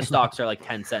cannabis stocks are like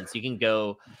 10 cents. You can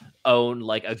go own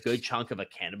like a good chunk of a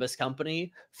cannabis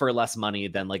company for less money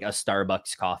than like a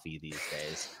Starbucks coffee these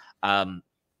days.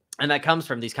 And that comes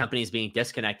from these companies being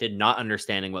disconnected, not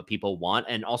understanding what people want,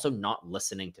 and also not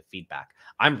listening to feedback.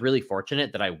 I'm really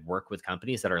fortunate that I work with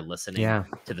companies that are listening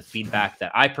to the feedback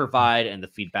that I provide and the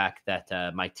feedback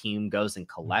that my team goes and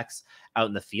collects out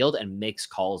in the field and makes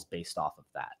calls based off of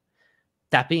that.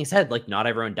 That being said, like not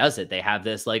everyone does it. They have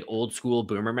this like old school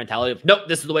boomer mentality of, nope,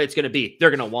 this is the way it's going to be. They're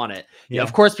going to want it. Yeah,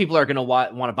 of course, people are going to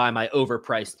want to buy my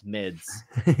overpriced mids.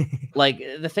 Like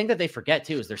the thing that they forget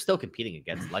too is they're still competing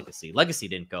against Legacy. Legacy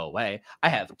didn't go away. I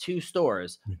have 2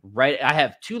 stores right. I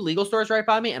have 2 legal stores right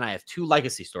by me, and I have 2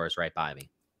 Legacy stores right by me.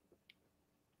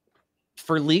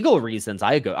 For legal reasons,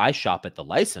 I shop at the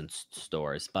licensed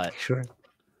stores, but sure.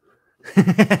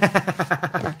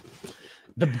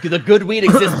 The good weed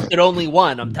exists at only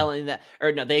one. I'm telling you that,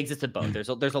 or no, they exist at both. There's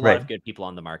a lot of good people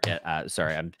on the market.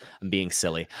 Sorry, I'm being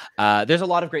silly. There's a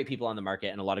lot of great people on the market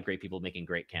and a lot of great people making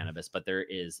great cannabis, but there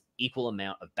is equal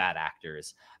amount of bad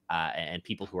actors and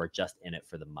people who are just in it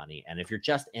for the money. And if you're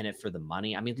just in it for the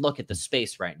money, I mean, look at the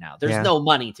space right now. There's no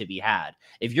money to be had.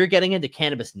 If you're getting into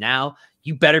cannabis now,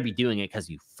 you better be doing it because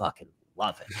you fucking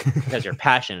love it, because you're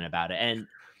passionate about it.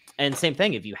 And same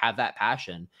thing, if you have that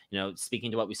passion, you know, speaking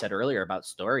to what we said earlier about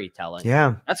storytelling,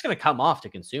 that's going to come off to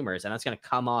consumers, and that's going to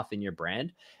come off in your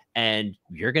brand, and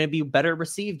you're going to be better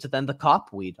received than the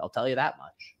cop weed. I'll tell you that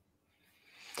much.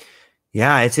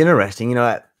 Yeah, it's interesting. You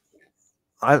know,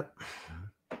 I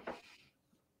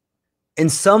in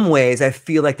some ways, I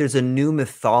feel like there's a new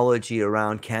mythology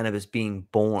around cannabis being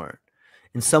born,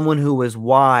 and someone who was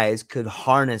wise could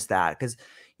harness that. Because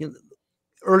you know,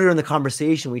 earlier in the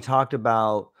conversation, we talked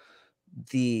about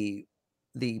the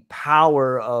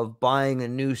power of buying a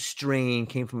new strain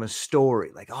came from a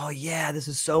story, like, oh yeah, this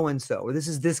is so and so, or this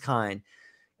is this kind,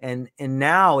 and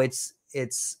now it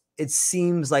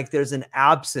seems like there's an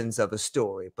absence of a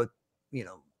story, but you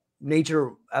know,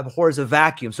 nature abhors a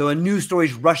vacuum, so a new story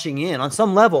is rushing in. On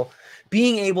some level,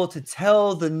 being able to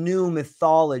tell the new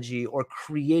mythology or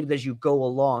create it as you go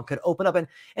along could open up, and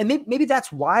maybe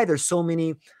that's why there's so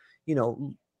many, you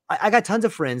know, I got tons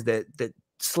of friends that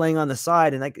slang on the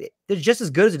side, and like they're just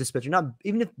as good as a dispensary, not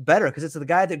even if better, because it's the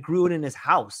guy that grew it in his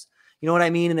house. You know what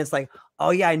I mean? And it's like, oh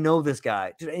yeah, I know this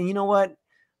guy, and you know what?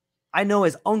 I know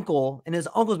his uncle, and his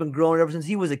uncle's been growing it ever since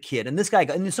he was a kid. And this guy,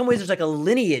 and in some ways, there's like a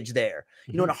lineage there.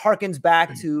 You know, and it harkens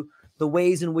back to the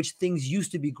ways in which things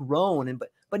used to be grown. And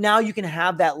but now you can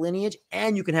have that lineage,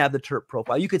 and you can have the terp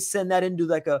profile. You could send that into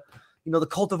like a, you know, the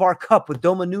Cultivar Cup with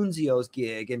Doma Nunzio's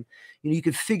gig, and you know, you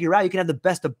could figure out, you can have the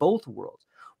best of both worlds.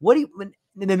 What do you?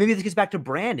 And then maybe this gets back to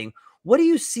branding. What do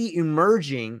you see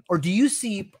emerging, or do you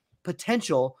see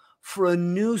potential for a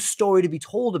new story to be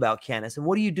told about cannabis? And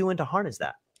what are you doing to harness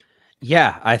that?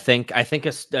 Yeah, I think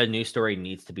a new story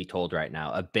needs to be told right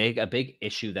now. A big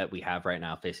issue that we have right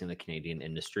now facing the Canadian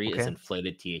industry is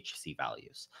inflated THC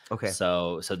values. Okay.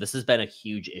 So this has been a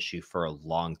huge issue for a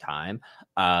long time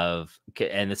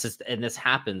and this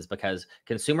happens because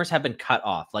consumers have been cut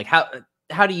off. Like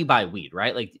how do you buy weed,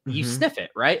 right? Like you sniff it,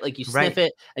 right? Like you sniff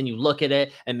it and you look at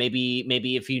it, and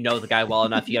maybe if you know the guy well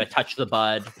enough, you got to touch the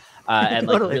bud and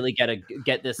like really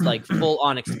get this like full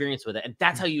on experience with it. And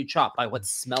that's how you chop, by what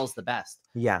smells the best.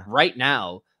 Yeah. Right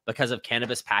now, because of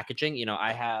cannabis packaging, you know,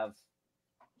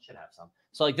 should have some.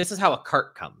 So like this is how a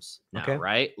cart comes now,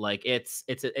 right? Like it's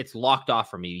locked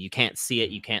off from you. You can't see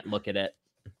it, you can't look at it.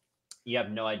 You have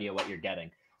no idea what you're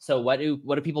getting. So what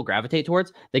do people gravitate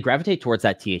towards? They gravitate towards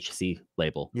that THC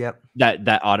label. Yep.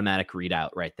 That automatic readout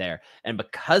right there. And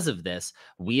because of this,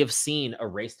 we have seen a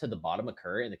race to the bottom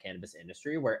occur in the cannabis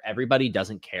industry, where everybody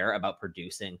doesn't care about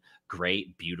producing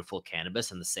great, beautiful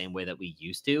cannabis in the same way that we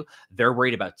used to. They're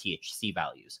worried about THC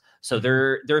values. So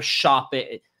they're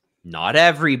shopping. Not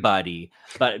everybody,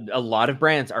 but a lot of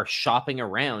brands are shopping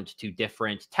around to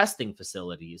different testing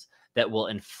facilities that will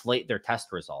inflate their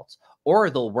test results, or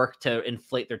they'll work to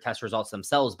inflate their test results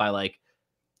themselves by like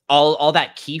all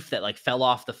that keef that like fell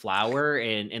off the flower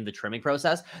in the trimming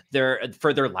process.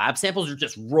 For their lab samples, they're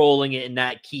just rolling it in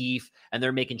that keef, and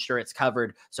they're making sure it's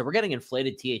covered. So we're getting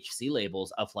inflated THC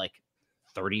labels of like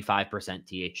 35%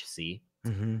 THC.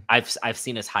 I've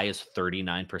seen as high as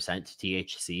 39%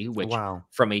 THC, which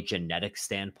from a genetic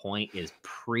standpoint is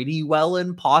pretty well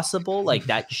impossible. Like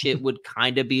that shit would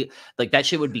kind of be like, that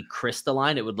shit would be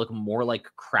crystalline. It would look more like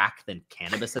crack than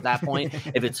cannabis at that point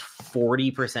if it's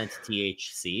 40%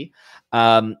 THC.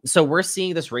 So we're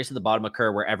seeing this race to the bottom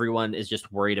occur, where everyone is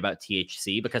just worried about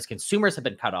THC because consumers have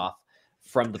been cut off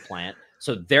from the plant.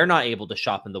 So they're not able to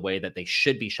shop in the way that they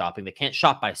should be shopping. They can't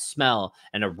shop by smell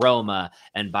and aroma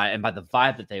and by the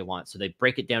vibe that they want. So they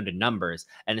break it down to numbers.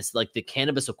 And it's like the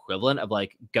cannabis equivalent of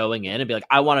like going in and be like,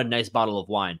 I want a nice bottle of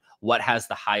wine. What has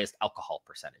the highest alcohol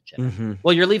percentage in it?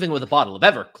 Well, you're leaving with a bottle of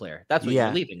Everclear. That's what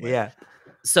you're leaving with. Yeah.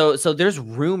 So there's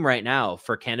room right now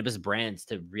for cannabis brands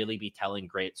to really be telling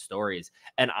great stories.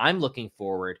 And I'm looking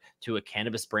forward to a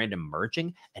cannabis brand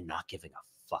emerging and not giving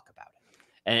a fuck about it.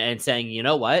 And saying, you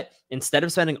know what, instead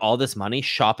of spending all this money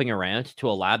shopping around to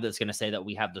a lab that's going to say that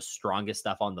we have the strongest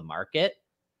stuff on the market,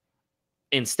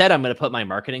 instead, I'm going to put my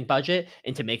marketing budget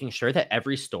into making sure that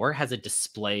every store has a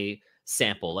display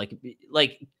sample.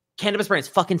 Like cannabis brands,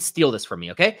 fucking steal this from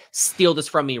me, okay? Steal this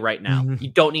from me right now. You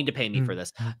don't need to pay me for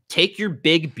this. Take your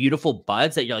big, beautiful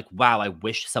buds that you're like, wow, I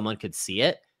wish someone could see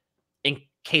it, and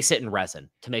case it in resin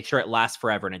to make sure it lasts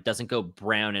forever and it doesn't go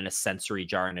brown in a sensory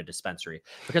jar in a dispensary.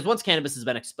 Because once cannabis has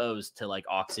been exposed to like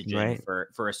oxygen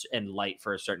and light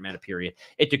for a certain amount of period,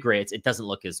 it degrades. It doesn't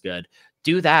look as good.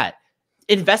 Do that.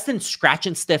 Invest in scratch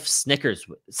and sniff stickers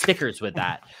with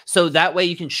that. So that way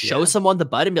you can show someone the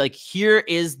bud and be like, here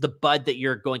is the bud that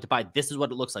you're going to buy. This is what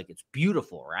it looks like. It's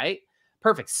beautiful, right?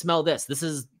 Perfect. Smell this. This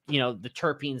is, the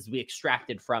terpenes we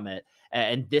extracted from it.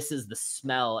 And this is the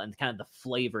smell and kind of the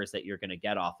flavors that you're going to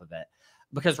get off of it.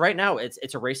 Because right now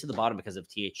it's a race to the bottom because of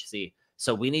THC.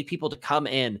 So we need people to come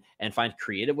in and find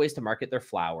creative ways to market their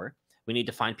flower. We need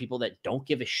to find people that don't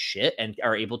give a shit and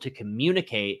are able to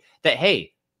communicate that,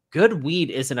 hey, good weed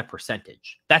isn't a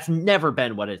percentage. That's never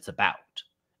been what it's about.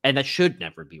 And that should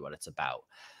never be what it's about.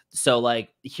 So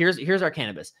like, here's our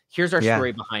cannabis. Here's our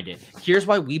story behind it. Here's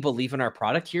why we believe in our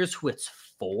product. Here's who it's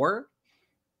for.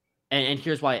 And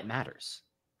here's why it matters.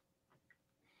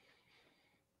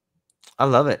 I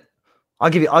love it. I'll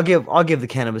give the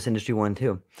cannabis industry one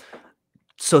too.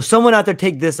 So someone out there,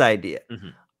 take this idea.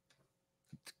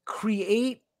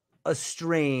 Create a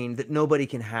strain that nobody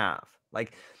can have.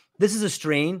 Like, this is a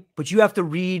strain, but you have to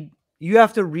read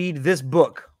this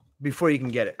book before you can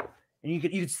get it. And you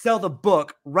could sell the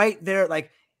book right there,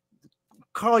 like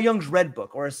Carl Jung's Red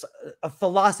Book or a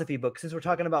philosophy book, since we're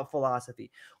talking about philosophy.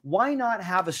 Why not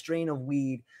have a strain of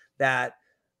weed that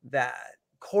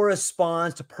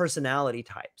corresponds to personality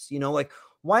types? Like,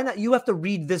 why not? You have to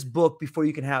read this book before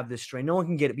you can have this strain. No one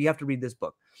can get it, but you have to read this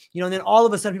book. And then all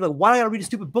of a sudden people are like, why do I read a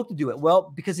stupid book to do it?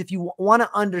 Well, because if you want to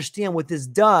understand what this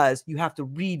does, you have to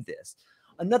read this.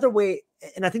 Another way,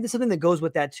 and I think there's something that goes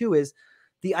with that too, is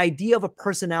the idea of a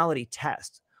personality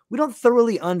test. We don't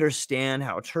thoroughly understand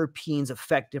how terpenes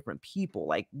affect different people.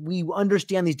 Like, we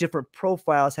understand these different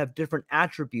profiles have different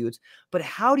attributes, but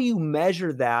how do you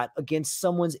measure that against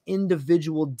someone's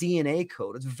individual DNA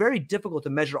code? It's very difficult to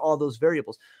measure all those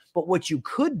variables. But what you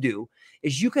could do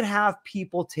is you could have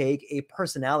people take a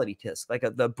personality test, like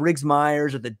the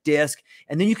Briggs-Myers or the DISC,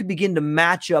 and then you could begin to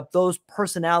match up those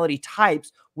personality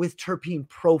types with terpene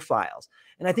profiles.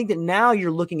 And I think that now you're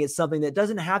looking at something that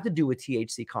doesn't have to do with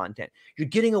THC content. You're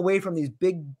getting away from these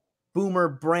big boomer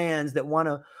brands that want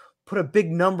to put a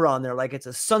big number on there, like it's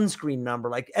a sunscreen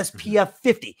number, like SPF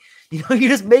 50. You're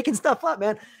just making stuff up,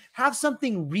 man. Have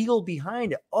something real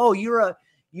behind it. Oh, you're a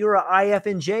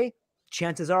IFNJ.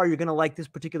 Chances are you're going to like this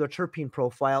particular terpene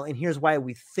profile. And here's why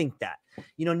we think that.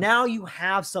 Now you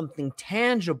have something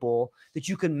tangible that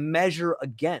you can measure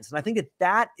against. And I think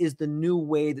that is the new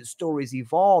way that stories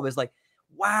evolve, is like,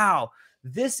 wow,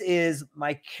 this is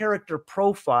my character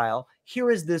profile.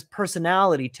 Here is this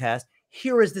personality test.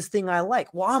 Here is this thing I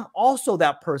like. Well, I'm also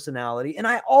that personality, and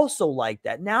I also like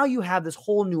that. Now you have this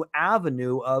whole new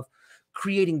avenue of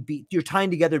creating, you're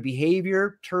tying together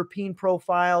behavior, terpene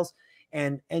profiles,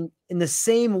 and in the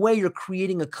same way, you're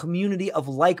creating a community of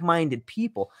like-minded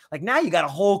people. Like, now you got a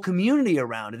whole community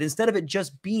around it, instead of it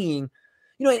just being,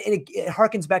 and it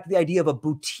harkens back to the idea of a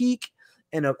boutique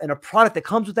and a product that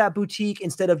comes with that boutique,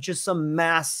 instead of just some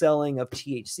mass selling of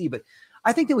THC. But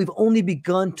I think that we've only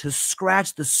begun to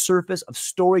scratch the surface of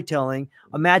storytelling,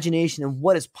 imagination, and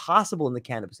what is possible in the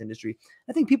cannabis industry.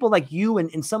 I think people like you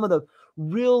and some of the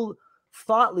real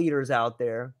thought leaders out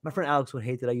there, my friend Alex would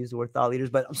hate that I use the word thought leaders,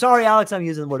 but I'm sorry, Alex, I'm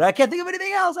using the word. I can't think of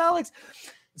anything else, Alex.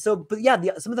 So, but yeah,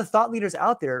 some of the thought leaders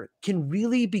out there can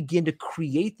really begin to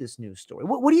create this new story.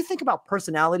 What do you think about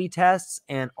personality tests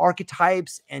and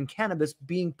archetypes and cannabis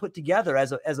being put together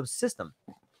as a system?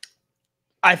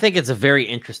 I think it's a very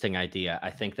interesting idea. I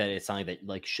think that it's something that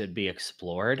like should be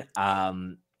explored.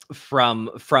 From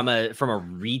a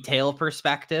retail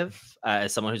perspective,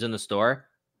 as someone who's in the store,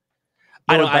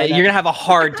 you're gonna have a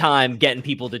hard time getting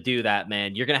people to do that,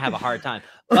 man. You're gonna have a hard time,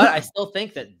 but I still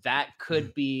think that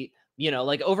could be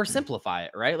like oversimplify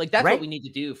it, right? Like that's what we need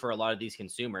to do for a lot of these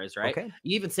consumers, right? Okay.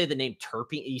 You even say the name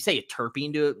terpene, you say a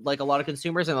terpene to like a lot of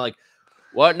consumers, and they're like,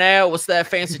 what now? What's that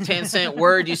fancy 10-cent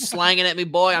word you slanging at me,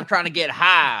 boy? I'm trying to get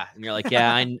high. And you're like,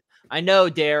 yeah, I know,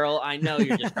 Daryl. I know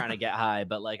you're just trying to get high,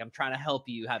 but like, I'm trying to help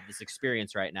you have this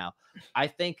experience right now. I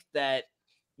think that,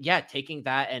 yeah, taking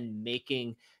that and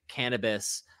making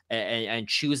cannabis and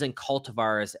choosing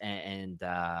cultivars and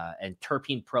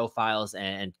terpene profiles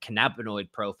and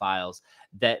cannabinoid profiles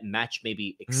that match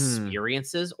maybe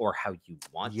experiences or how you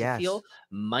want to feel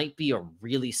might be a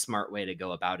really smart way to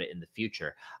go about it in the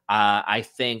future. I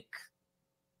think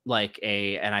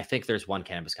and I think there's one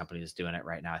cannabis company that's doing it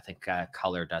right now. I think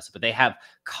Color does it, but they have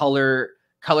color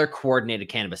coordinated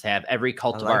cannabis. They have every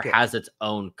cultivar has its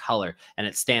own color and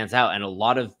it stands out. And a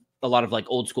lot of like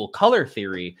old school color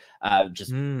theory,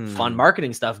 just fun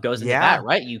marketing stuff goes into that,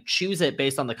 right? You choose it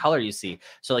based on the color you see.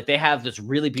 So like they have this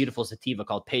really beautiful sativa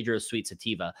called Pedro's Sweet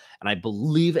Sativa. And I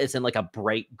believe it's in like a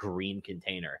bright green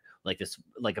container, like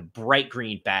a bright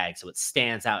green bag. So it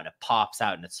stands out and it pops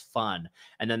out and it's fun.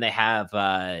 And then they have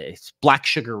it's Black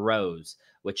Sugar Rose,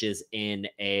 which is in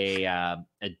a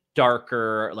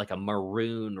darker, like a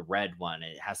maroon red one.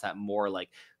 It has that more like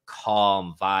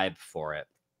calm vibe for it.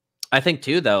 I think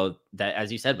too, though, that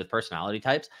as you said, with personality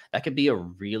types, that could be a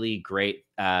really great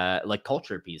like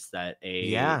culture piece that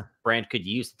a brand could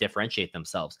use to differentiate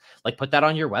themselves. Like put that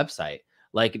on your website.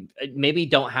 Like maybe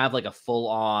don't have like a full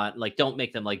on, like don't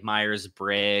make them like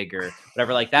Myers-Briggs or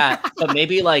whatever like that, but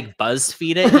maybe like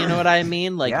BuzzFeed it. You know what I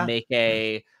mean? Like make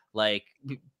a like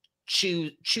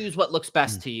choose what looks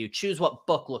best to you, choose what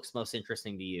book looks most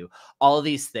interesting to you, all of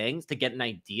these things to get an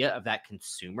idea of that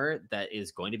consumer that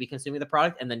is going to be consuming the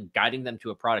product, and then guiding them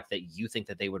to a product that you think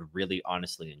that they would really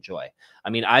honestly enjoy. I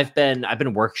mean, I've been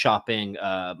workshopping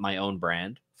my own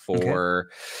brand for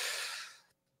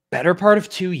better part of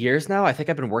 2 years now. I think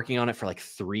I've been working on it for like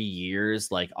 3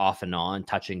 years, like off and on,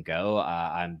 touch and go.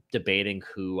 I'm debating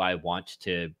who I want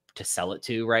to sell it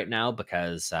to right now,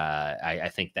 because I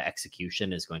think the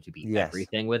execution is going to be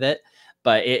everything with it.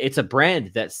 But it's a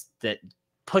brand that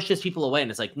pushes people away, and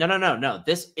it's like, no,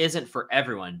 this isn't for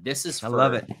everyone. This is for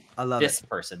I love this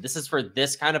person. This is for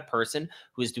this kind of person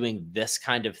who's doing this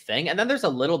kind of thing. And then there's a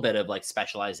little bit of like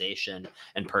specialization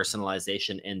and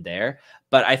personalization in there.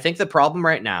 But I think the problem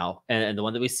right now, and the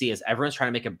one that we see, is everyone's trying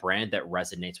to make a brand that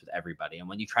resonates with everybody. And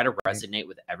when you try to resonate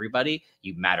with everybody,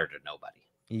 you matter to nobody.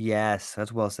 Yes,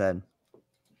 that's well said.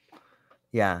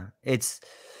 Yeah,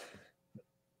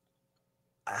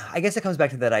 I guess it comes back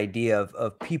to that idea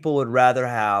of people would rather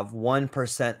have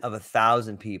 1% of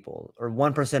 1,000 people or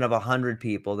 1% of 100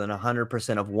 people than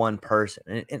 100% of one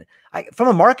person. And from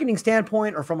a marketing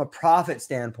standpoint or from a profit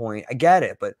standpoint, I get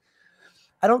it, but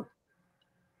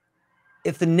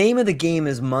if the name of the game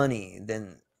is money,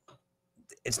 then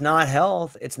it's not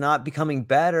health. It's not becoming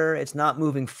better. It's not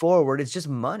moving forward. It's just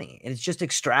money, and it's just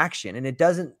extraction. And it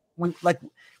doesn't,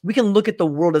 we can look at the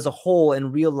world as a whole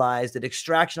and realize that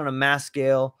extraction on a mass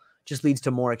scale just leads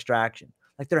to more extraction.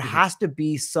 Like there has to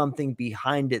be something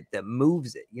behind it that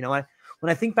moves it. You know, when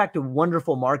I think back to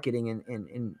wonderful marketing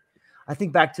and I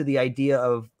think back to the idea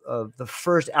of the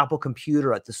first Apple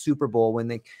computer at the Super Bowl, when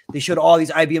they showed all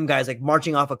these IBM guys like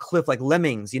marching off a cliff like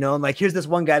lemmings, you know, and like here's this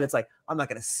one guy that's like, I'm not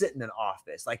going to sit in an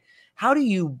office. Like, how do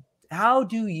you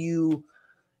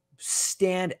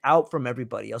stand out from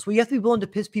everybody else? Well, you have to be willing to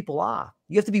piss people off.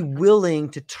 You have to be willing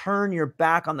to turn your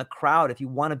back on the crowd if you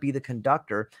want to be the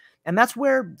conductor. And that's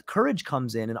where courage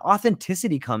comes in and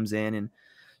authenticity comes in. And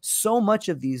so much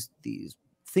of these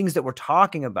things that we're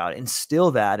talking about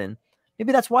instill that. And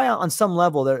maybe that's why on some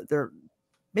level they're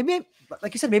maybe,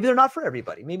 like you said, maybe they're not for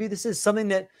everybody. Maybe this is something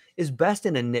that is best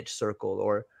in a niche circle,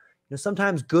 or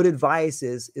sometimes good advice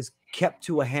is kept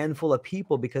to a handful of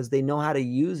people because they know how to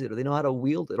use it or they know how to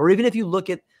wield it. Or even if you look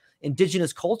at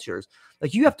indigenous cultures,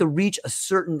 like you have to reach a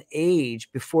certain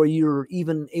age before you're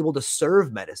even able to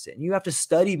serve medicine. You have to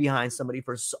study behind somebody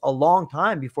for a long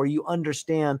time before you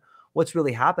understand what's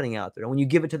really happening out there. And when you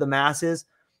give it to the masses,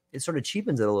 it sort of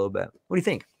cheapens it a little bit. What do you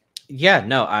think? Yeah,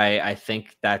 no, I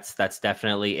think that's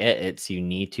definitely it. You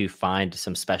need to find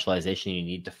some specialization. You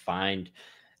need to find,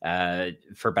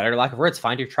 for better lack of words,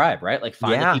 find your tribe, right? Like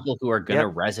find the people who are going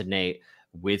to resonate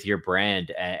with your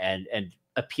brand and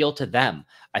appeal to them.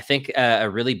 I think a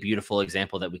really beautiful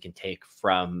example that we can take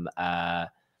from,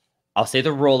 I'll say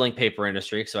the rolling paper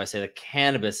industry. So I say the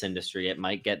cannabis industry, it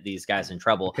might get these guys in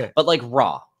trouble, but like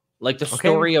raw, like the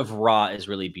story of raw is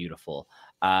really beautiful.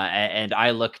 And I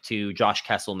look to Josh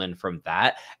Kesselman from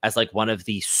that as like one of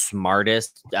the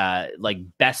smartest, like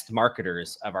best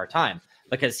marketers of our time,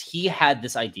 because he had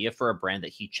this idea for a brand that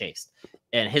he chased.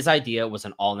 And his idea was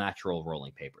an all natural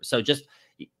rolling paper. So just,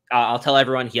 I'll tell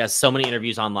everyone, he has so many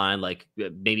interviews online, like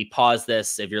maybe pause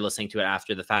this. If you're listening to it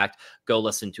after the fact, go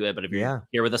listen to it. But if you're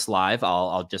here with us live,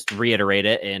 I'll just reiterate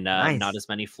it in not as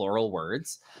many floral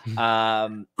words.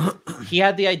 He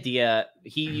had the idea.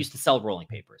 He used to sell rolling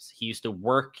papers. He used to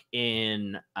work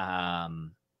in,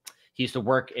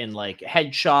 like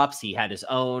head shops. He had his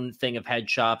own thing of head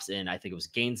shops in, I think it was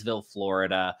Gainesville,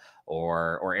 Florida,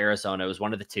 or Arizona. It was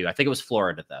one of the two. I think it was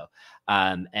Florida though.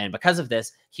 And because of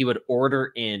this, he would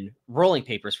order in rolling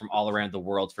papers from all around the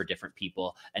world for different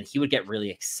people. And he would get really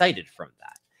excited from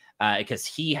that because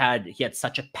he had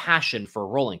such a passion for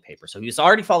rolling paper. So he was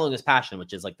already following his passion,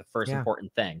 which is like the first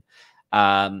important thing.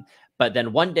 But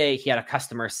then one day he had a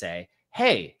customer say,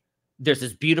 hey, there's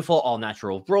this beautiful all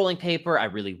natural rolling paper I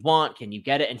really want. Can you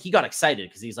get it? And he got excited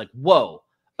because he's like, whoa,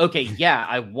 okay, yeah,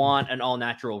 I want an all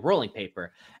natural rolling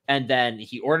paper. And then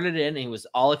he ordered it in and he was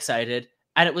all excited.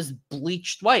 And it was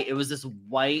bleached white. It was this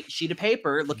white sheet of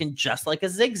paper looking just like a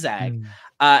zigzag.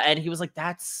 And he was like,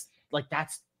 that's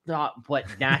not what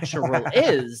natural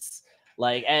is.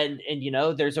 Like, and you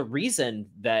know, there's a reason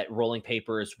that rolling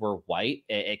papers were white.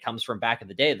 It comes from back in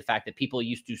the day, the fact that people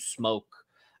used to smoke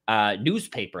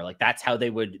newspaper. Like that's how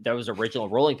those original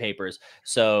rolling papers.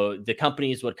 So the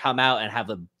companies would come out and have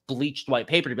a bleached white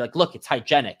paper to be like, look, it's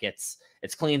hygienic. It's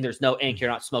clean. There's no ink. You're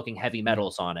not smoking heavy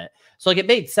metals on it. So like it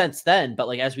made sense then, but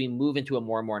like as we move into a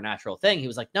more and more natural thing, he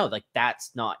was like, no, like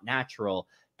that's not natural.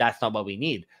 That's not what we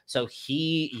need. So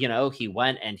he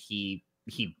went and he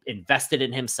invested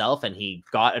in himself and he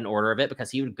got an order of it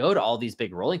because he would go to all these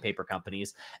big rolling paper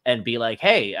companies and be like,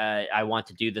 hey, I want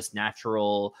to do this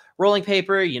natural rolling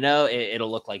paper. You know, it'll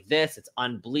look like this. It's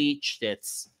unbleached.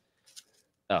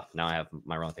 Oh, now I have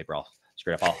my rolling paper all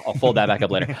screwed up. I'll fold that back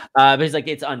up later. But he's like,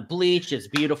 it's unbleached. It's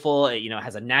beautiful. It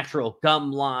has a natural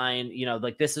gum line,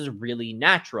 like this is really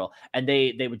natural. And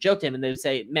they would joke to him and they would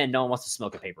say, man, no one wants to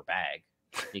smoke a paper bag.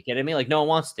 You kidding me? Like no one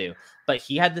wants to. But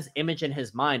he had this image in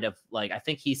his mind of like, I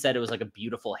think he said it was like a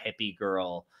beautiful hippie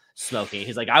girl smoking.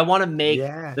 He's like, I want to make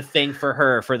the thing for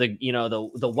her, for the,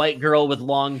 the white girl with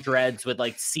long dreads with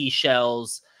like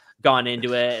seashells gone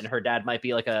into it. And her dad might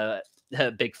be like a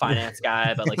big finance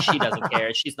guy, but like she doesn't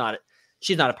care. She's not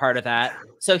a part of that.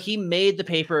 So he made the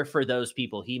paper for those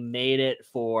people. He made it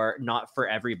not for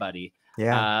everybody.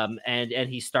 And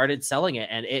he started selling it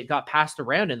and it got passed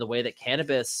around in the way that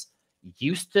cannabis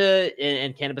used to,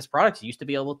 and cannabis products used to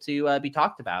be able to be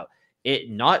talked about.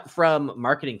 It not from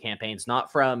marketing campaigns,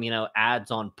 not from ads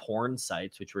on porn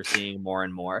sites, which we're seeing more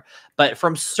and more, but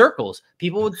from circles.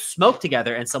 People would smoke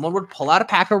together and someone would pull out a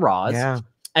pack of raws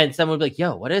and someone would be like,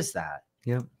 yo, what is that?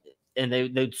 And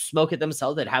they'd smoke it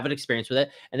themselves. They'd have an experience with it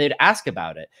and they'd ask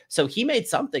about it. So he made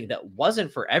something that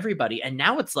wasn't for everybody. And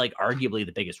now it's like arguably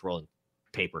the biggest rolling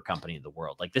paper company in the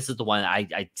world. Like this is the one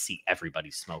I see everybody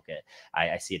smoke it.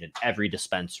 I see it in every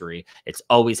dispensary. It's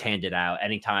always handed out.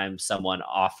 Anytime someone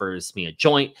offers me a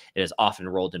joint, it is often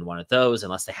rolled in one of those,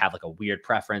 unless they have like a weird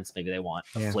preference. Maybe they want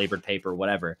a flavored paper,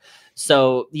 whatever.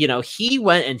 So, he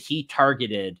went and he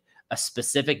targeted a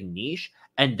specific niche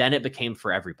and then it became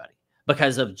for everybody,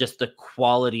 because of just the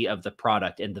quality of the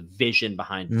product and the vision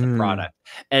behind the product.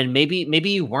 And maybe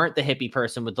you weren't the hippie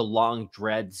person with the long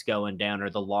dreads going down or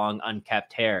the long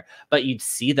unkept hair, but you'd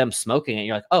see them smoking and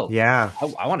you're like, oh yeah,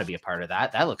 I want to be a part of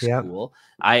that. That looks cool.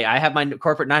 I have my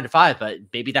corporate 9-to-5, but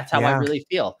maybe that's how I really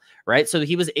feel. Right. So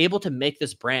he was able to make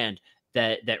this brand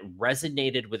that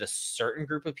resonated with a certain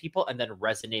group of people and then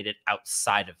resonated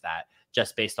outside of that,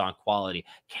 just based on quality.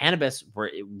 Cannabis,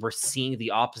 we're seeing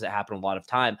the opposite happen a lot of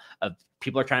time. Of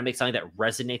people are trying to make something that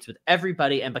resonates with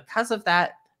everybody, and because of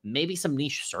that, maybe some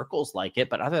niche circles like it,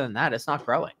 but other than that, it's not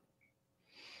growing.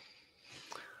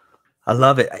 I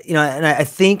love it. And I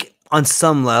think on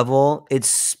some level, it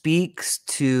speaks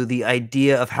to the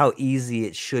idea of how easy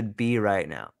it should be right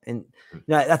now. And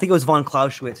I think it was von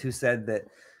Clausewitz who said that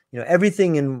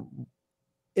everything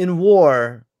in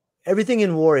war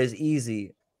is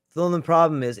easy. The only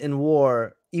problem is in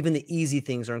war, even the easy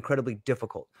things are incredibly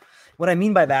difficult. What I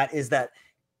mean by that is that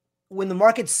when the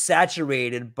market's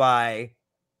saturated by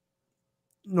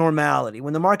normality,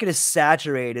 when the market is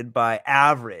saturated by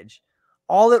average,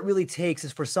 all it really takes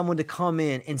is for someone to come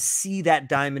in and see that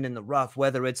diamond in the rough,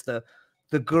 whether it's the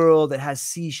girl that has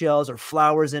seashells or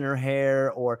flowers in her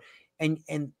hair, and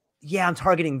I'm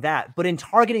targeting that. But in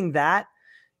targeting that,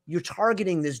 you're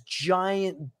targeting this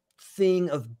giant thing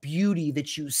of beauty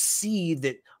that you see,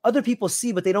 that other people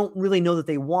see, but they don't really know that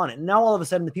they want it. And now all of a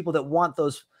sudden, the people that want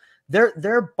those,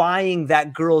 they're buying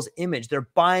that girl's image. They're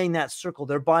buying that circle.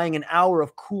 They're buying an hour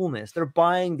of coolness. They're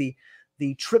buying the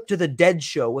the Trip to the Dead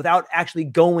show without actually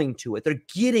going to it. They're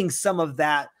getting some of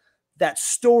that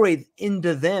story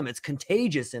into them. It's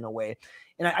contagious in a way.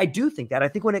 And I do think that. I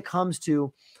think when it comes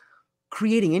to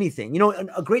creating anything, you know,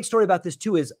 a great story about this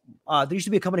too is there used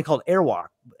to be a company called Airwalk.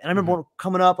 And I remember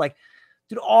coming up, like,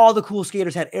 dude, all the cool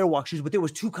skaters had Airwalk shoes, but there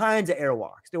was two kinds of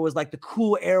Airwalks. There was like the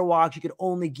cool Airwalks you could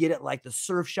only get at like the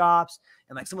surf shops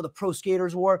and like some of the pro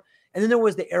skaters wore. And then there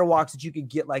was the Airwalks that you could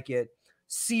get like at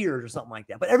Sears or something like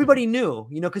that. But everybody knew,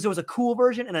 you know, because there was a cool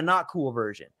version and a not cool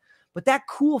version. But that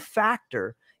cool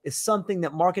factor is something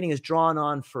that marketing has drawn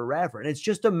on forever. And it's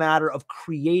just a matter of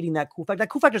creating that cool factor. That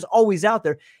cool factor is always out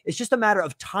there. It's just a matter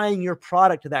of tying your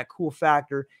product to that cool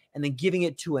factor and then giving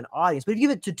it to an audience. But if you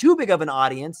give it to too big of an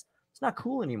audience, it's not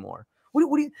cool anymore.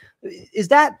 What do you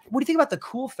think about the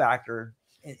cool factor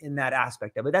in that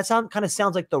aspect of it? That kind of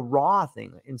sounds like the raw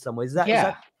thing in some ways. Is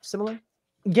that similar?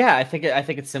 Yeah, I think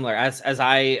it's similar. As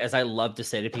I love to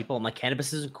say to people, I'm like,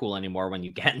 cannabis isn't cool anymore when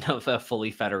you get into a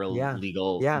fully federal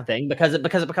legal thing because it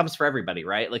becomes for everybody,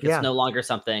 right? Like it's no longer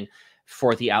something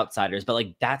for the outsiders, but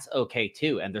like that's okay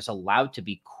too. And there's allowed to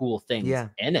be cool things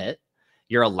in it.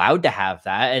 You're allowed to have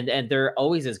that, and there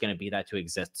always is going to be that to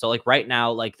exist. So like right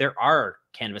now, like there are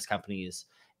cannabis companies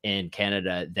in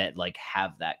Canada that like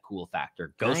have that cool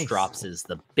factor. Ghost Drops is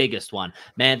the biggest one.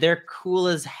 Man, they're cool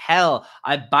as hell.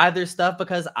 I buy their stuff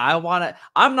because I want to.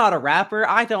 I'm not a rapper.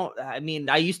 I mean,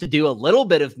 I used to do a little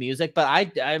bit of music, but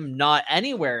I'm not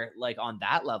anywhere like on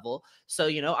that level. So,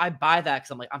 you know, I buy that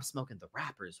because I'm like, I'm smoking the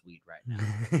rapper's weed right now.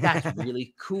 That's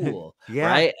really cool.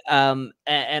 Right. And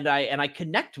I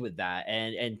connect with that.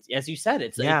 And as you said,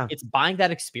 it's buying that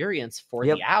experience for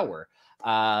the hour.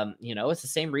 You know, it's the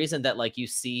same reason that like you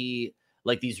see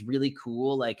like these really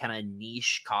cool, like kind of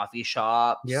niche coffee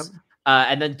shops.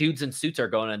 And then dudes in suits are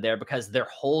going in there because they're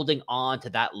holding on to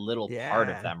that little part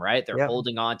of them, right? They're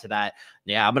holding on to that.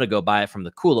 Yeah, I'm going to go buy it from the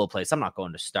cool little place. I'm not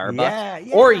going to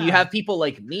Starbucks. Or you have people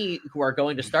like me who are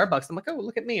going to Starbucks. I'm like, oh,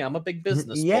 look at me. I'm a big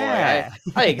business boy.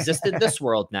 I exist in this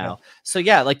world now. So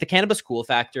yeah, like the cannabis cool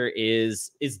factor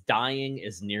is dying,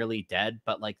 is nearly dead.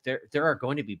 But like there are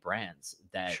going to be brands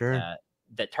that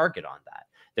that target on that.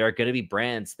 There are going to be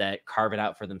brands that carve it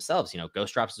out for themselves. You know,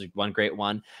 Ghost Drops is one great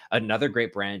one. Another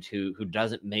great brand who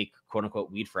doesn't make quote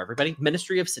unquote weed for everybody.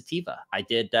 Ministry of Sativa. I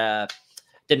did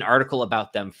an article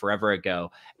about them forever ago,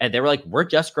 and they were like, "We're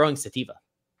just growing sativa,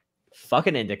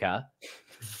 fucking indica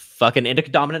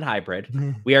dominant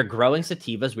hybrid. We are growing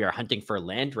sativas. We are hunting for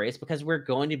land race because we're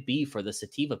going to be for the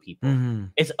sativa people.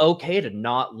 It's okay to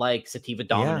not like sativa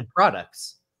dominant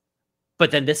products." But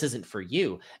then this isn't for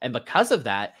you. And because of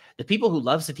that, the people who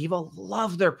love sativa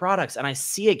love their products. And I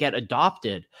see it get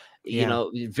adopted, you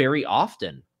know, very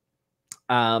often.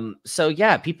 So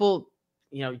yeah, people,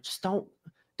 you know, just don't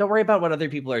worry about what other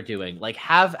people are doing. Like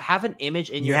have an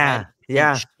image in your head.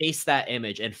 Chase that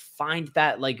image and find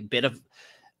that like bit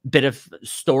of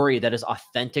story that is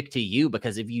authentic to you.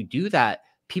 Because if you do that,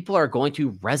 people are going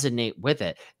to resonate with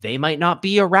it. They might not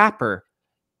be a rapper,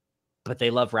 but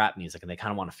they love rap music and they kind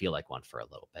of want to feel like one for a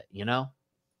little bit, you know?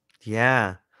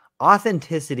 Yeah.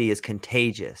 Authenticity is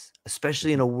contagious,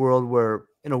 especially in a world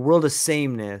of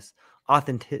sameness,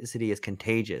 authenticity is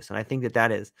contagious. And I think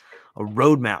that is a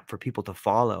roadmap for people to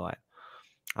follow.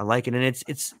 I like it. And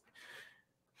it's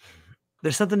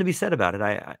there's something to be said about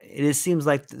it. It seems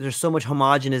like there's so much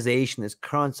homogenization that's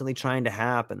constantly trying to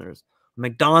happen. There's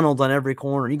McDonald's on every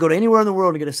corner. You go to anywhere in the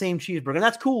world and get the same cheeseburger, and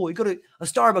that's cool. You go to a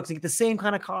Starbucks and get the same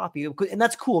kind of coffee, and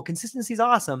that's cool. Consistency is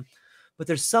awesome, but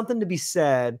there's something to be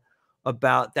said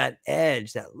about that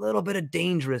edge, that little bit of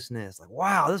dangerousness. Like,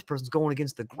 wow, this person's going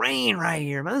against the grain right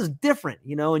here, man. This is different,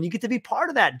 you know, and you get to be part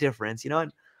of that difference, you know.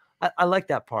 And I like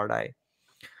that part. I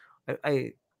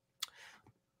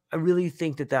really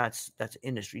think that's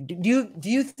industry. Do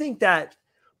you think that?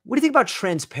 What do you think about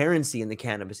transparency in the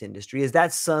cannabis industry? Is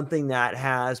that something that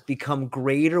has become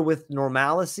greater with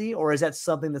normalcy, or is that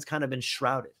something that's kind of been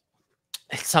shrouded?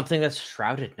 It's something that's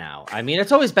shrouded now. I mean,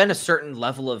 it's always been a certain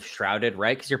level of shrouded,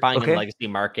 right? Because you're buying in a legacy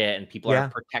market and people are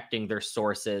protecting their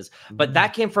sources. But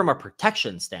that came from a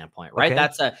protection standpoint, right?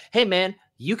 That's hey, man,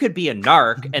 you could be a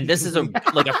narc and this is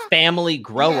like a family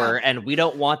grower and we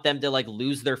don't want them to like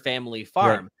lose their family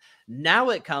farm. Now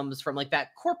it comes from like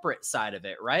that corporate side of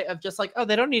it, right? Of just like, oh,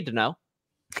 they don't need to know.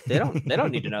 They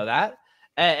don't need to know that.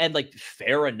 And like,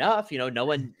 fair enough, you know, no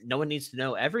one needs to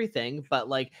know everything, but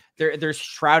like there's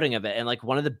shrouding of it. And like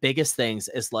one of the biggest things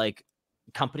is like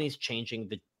companies changing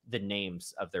the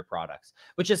names of their products,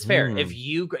 which is fair. If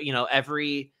you know,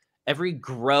 every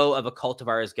grow of a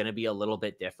cultivar is going to be a little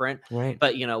bit different, right?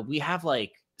 But you know, we have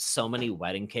like so many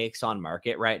wedding cakes on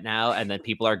market right now, and then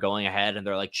people are going ahead and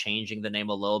they're like changing the name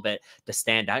a little bit to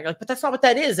stand out. You're like, but that's not what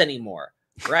that is anymore,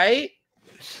 right?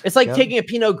 It's like taking a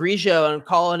Pinot Grigio and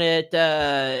calling it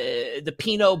the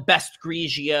Pinot best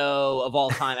Grigio of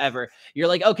all time ever. You're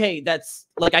like, okay, that's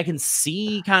like, I can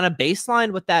see kind of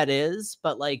baseline what that is,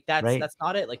 but like that's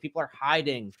not it. Like, people are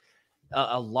hiding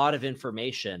a lot of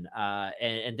information,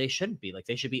 and they shouldn't be. Like,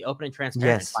 they should be open and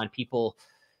transparent and find people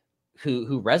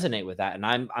who resonate with that. And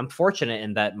I'm fortunate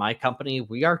in that my company,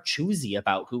 we are choosy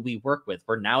about who we work with.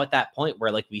 We're now at that point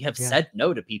where like we have said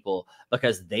no to people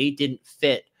because they didn't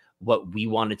fit what we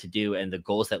wanted to do and the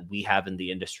goals that we have in the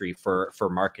industry for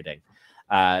marketing.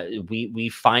 We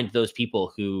find those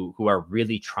people who are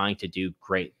really trying to do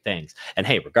great things. And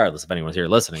hey, regardless if anyone's here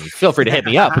listening, feel free to hit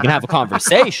me up. We can have a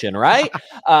conversation, right?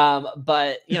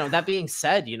 But you know, that being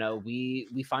said, you know,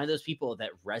 we find those people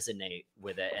that resonate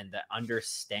with it and that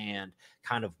understand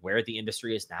kind of where the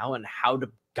industry is now and how to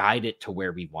guide it to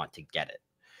where we want to get it.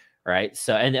 Right.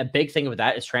 So, and a big thing with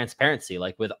that is transparency.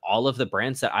 Like with all of the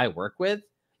brands that I work with,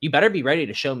 you better be ready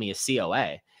to show me a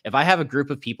COA. If I have a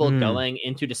group of people going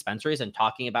into dispensaries and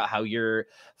talking about how your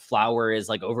flower is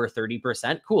like over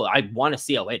 30%, cool. I want a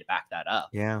COA to back that up.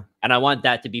 Yeah. And I want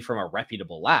that to be from a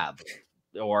reputable lab,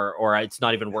 or it's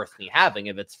not even worth me having.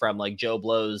 If it's from like Joe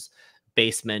Blow's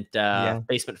basement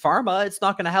pharma, it's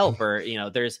not going to help. Or, you know,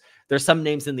 there's some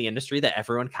names in the industry that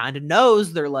everyone kind of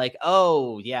knows. They're like,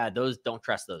 oh yeah, those, don't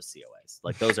trust those COAs.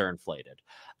 Like, those are inflated.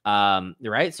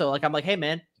 Right. So like, I'm like, hey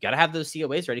man, you got to have those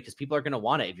COAs ready because people are going to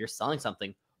want it. If you're selling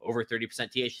something over 30%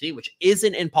 THC, which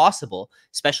isn't impossible,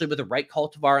 especially with the right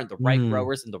cultivar and the right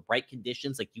growers and the right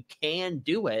conditions, like you can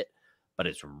do it, but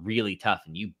it's really tough.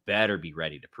 And you better be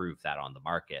ready to prove that on the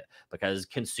market, because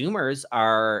consumers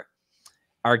are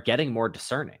getting more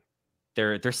discerning.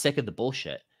 They're sick of the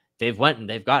bullshit. They've went and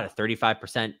they've got a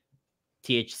 35%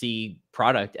 THC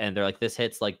product and they're like, this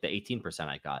hits like the 18%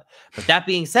 I got. But that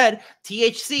being said,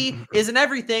 THC isn't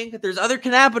everything. There's other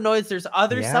cannabinoids, there's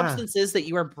other substances that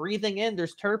you are breathing in,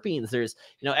 there's terpenes, there's,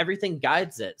 you know, everything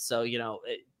guides it. So, you know,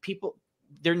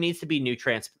 there needs to be new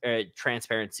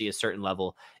transparency a certain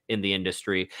level in the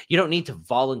industry. You don't need to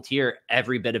volunteer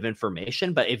every bit of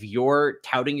information, but if you're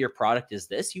touting your product as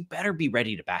this, you better be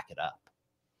ready to back it up.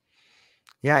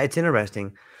 Yeah, it's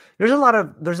interesting. There's a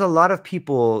lot of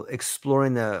people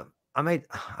exploring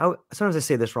sometimes I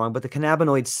say this wrong, but the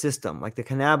cannabinoid system, like the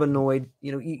cannabinoid,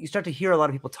 you know, you start to hear a lot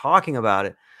of people talking about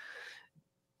it,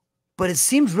 but it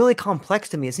seems really complex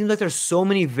to me. It seems like there's so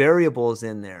many variables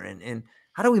in there, and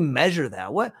how do we measure that?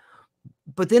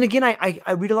 But then again,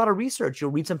 I read a lot of research.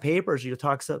 You'll read some papers, you'll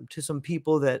talk to some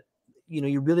people that, you know,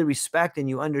 you really respect, and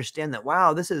you understand that,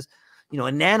 wow, this is, you know,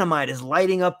 a nanamide is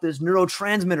lighting up this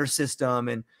neurotransmitter system.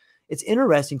 And it's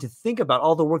interesting to think about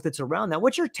all the work that's around that.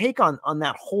 What's your take on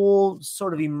that whole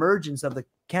sort of emergence of the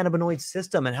cannabinoid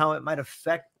system and how it might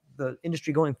affect the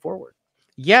industry going forward?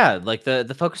 Yeah, like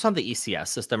the focus on the ECS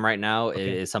system right now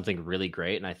is something really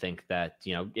great. And I think that,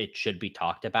 you know, it should be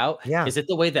talked about. Yeah. Is it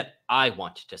the way that I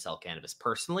want to sell cannabis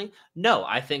personally? No,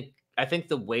 I think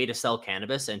the way to sell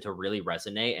cannabis and to really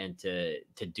resonate and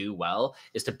to do well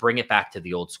is to bring it back to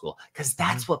the old school, because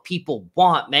that's what people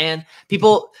want, man.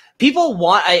 People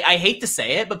want, I hate to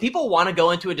say it, but people want to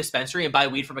go into a dispensary and buy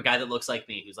weed from a guy that looks like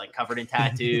me, who's like covered in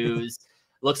tattoos,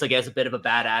 looks like he has a bit of a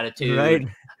bad attitude, right?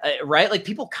 Right? Like,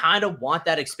 people kind of want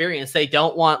that experience. They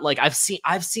don't want, like,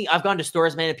 I've gone to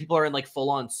stores, man, and people are in like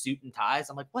full on suit and ties.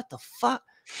 I'm like, what the fuck?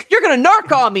 You're gonna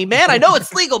narc on me, man. I know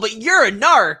it's legal, but you're a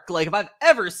narc. Like, if I've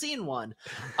ever seen one,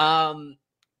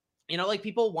 you know, like,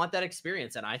 people want that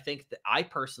experience. And I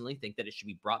personally think that it should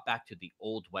be brought back to the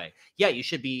old way. Yeah, you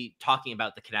should be talking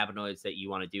about the cannabinoids that you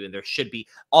want to do. And there should be,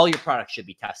 all your products should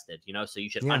be tested, you know, so you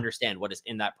should understand what is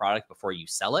in that product before you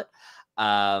sell it.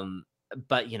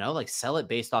 But, you know, like, sell it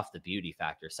based off the beauty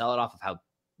factor, sell it off of how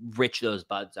rich those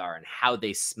buds are and how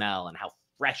they smell and how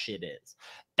fresh it is.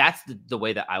 That's the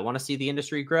way that I want to see the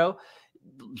industry grow.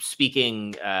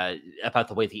 Speaking about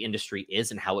the way the industry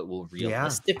is and how it will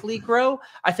realistically grow,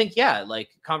 I think, like,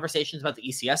 conversations about the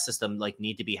ECS system, like,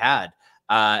 need to be had.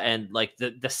 And like,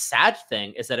 the sad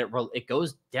thing is that it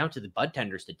goes down to the bud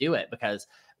tenders to do it, because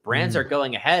brands are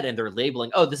going ahead and they're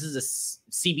labeling, oh, this is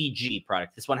a CBG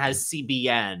product. This one has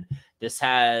CBN. This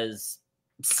has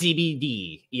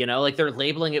CBD, you know, like, they're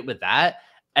labeling it with that.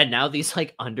 And now these,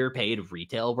 like, underpaid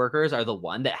retail workers are the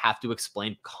one that have to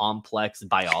explain complex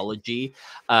biology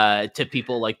to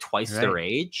people like twice their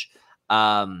age.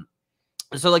 So,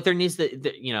 like, there needs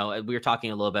to, you know, we were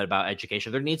talking a little bit about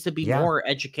education. There needs to be more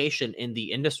education in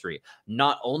the industry,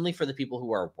 not only for the people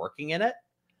who are working in it,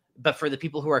 but for the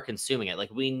people who are consuming it,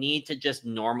 like, we need to just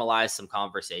normalize some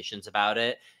conversations about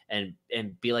it and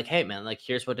be like, hey man, like,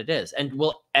 here's what it is. And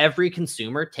will every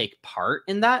consumer take part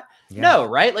in that? Yeah. No,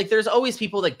 right? Like, there's always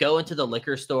people that go into the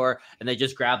liquor store and they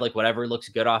just grab like whatever looks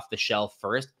good off the shelf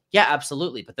first. Yeah,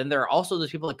 absolutely. But then there are also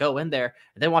those people that go in there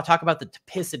and they want to talk about the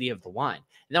typicity of the wine.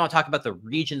 And they want to talk about the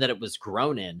region that it was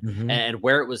grown in and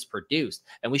where it was produced.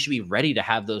 And we should be ready to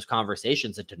have those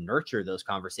conversations and to nurture those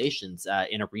conversations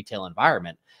in a retail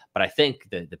environment. But I think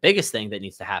the biggest thing that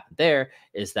needs to happen there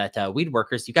is that weed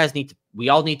workers, we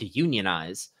all need to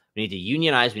unionize. We need to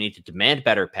unionize. We need to demand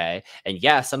better pay. And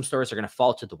yeah, some stores are going to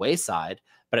fall to the wayside.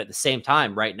 But at the same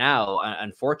time, right now,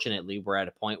 unfortunately, we're at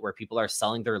a point where people are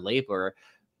selling their labor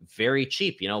very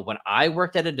cheap. You know, when I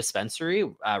worked at a dispensary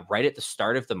right at the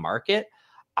start of the market,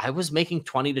 I was making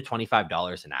 $20 to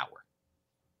 $25 an hour.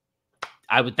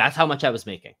 That's how much I was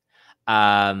making.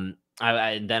 And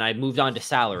then I moved on to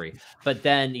salary. But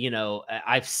then, you know,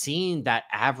 I've seen that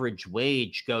average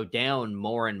wage go down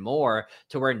more and more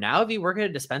to where now if you work at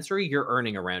a dispensary, you're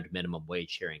earning around minimum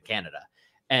wage here in Canada.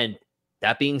 And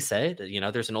that being said, you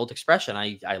know, there's an old expression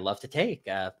I love to take.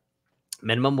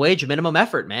 Minimum wage, minimum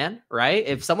effort, man, right?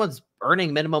 If someone's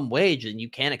earning minimum wage and you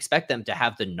can't expect them to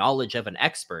have the knowledge of an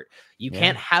expert, you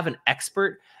can't have an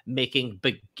expert making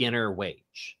beginner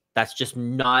wage. That's just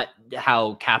not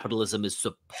how capitalism is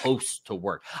supposed to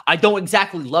work. I don't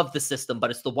exactly love the system, but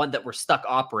it's the one that we're stuck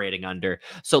operating under.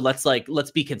 So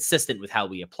let's be consistent with how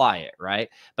we apply it, right?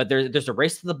 But there's a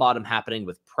race to the bottom happening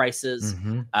with prices,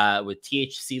 with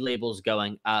THC labels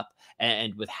going up,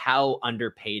 and with how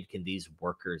underpaid can these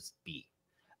workers be.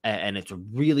 And it's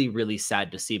really, really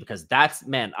sad to see, because as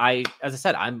I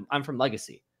said, I'm from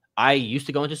Legacy. I used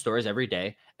to go into stores every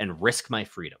day and risk my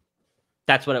freedom.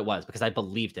 That's what it was, because I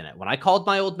believed in it. When I called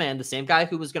my old man, the same guy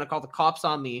who was going to call the cops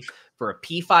on me for a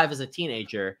P5 as a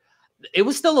teenager, it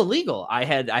was still illegal. I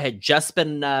had just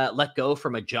been let go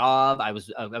from a job. I was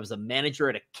a manager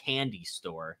at a candy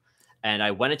store. And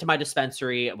I went into my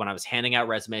dispensary when I was handing out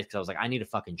resumes, because I was like, I need a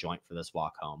fucking joint for this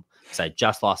walk home, because I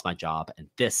just lost my job and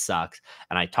this sucks.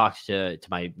 And I talked to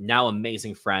my now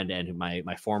amazing friend and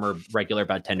my former regular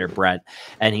bud tender, Brett.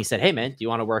 And he said, hey man, do you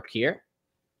want to work here?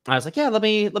 I was like, yeah, let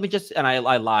me just, and I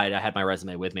lied. I had my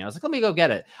resume with me. I was like, let me go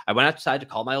get it. I went outside to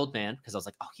call my old man, because I was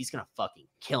like, oh, he's going to fucking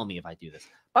kill me if I do this.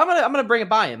 But I'm going to bring it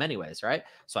by him anyways, right?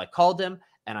 So I called him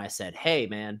and I said, hey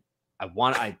man,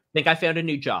 I think I found a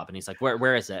new job. And he's like,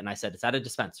 where is it? And I said, it's at a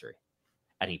dispensary.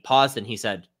 And he paused and he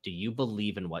said, do you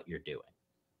believe in what you're doing?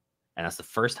 And that's the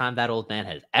first time that old man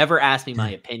has ever asked me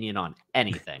my opinion on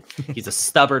anything. He's a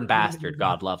stubborn bastard.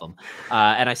 God love him.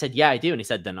 And I said, yeah, I do. And he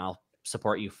said, then I'll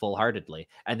support you full-heartedly.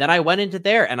 And then I went into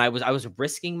there and I was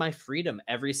risking my freedom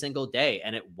every single day.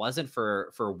 And it wasn't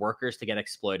for workers to get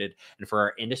exploited and for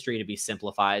our industry to be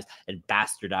simplified and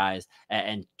bastardized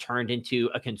and turned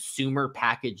into a consumer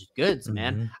packaged goods,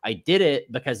 man. I did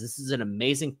it because this is an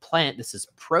amazing plant. This is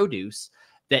produce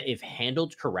that, if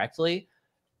handled correctly,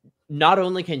 not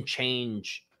only can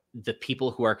change the people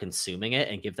who are consuming it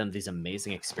and give them these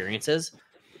amazing experiences,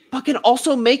 but can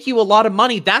also make you a lot of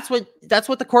money. That's what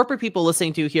the corporate people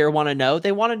listening to here want to know.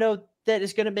 They want to know that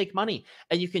it's going to make money.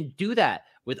 And you can do that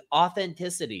with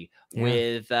authenticity,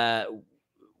 with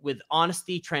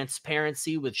honesty,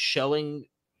 transparency, with showing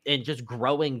and just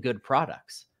growing good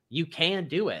products. You can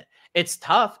do it. It's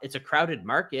tough. It's a crowded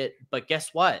market, but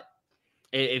guess what?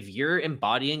 If you're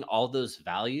embodying all those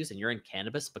values and you're in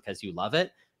cannabis because you love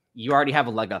it, you already have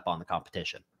a leg up on the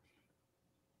competition.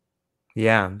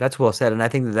 Yeah, that's well said. And I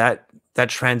think that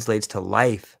translates to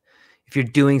life. If you're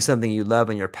doing something you love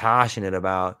and you're passionate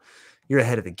about, you're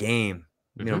ahead of the game.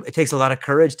 You know, it takes a lot of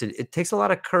courage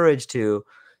to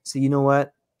say, you know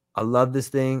what? I love this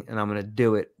thing and I'm going to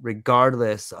do it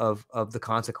regardless of the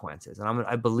consequences. And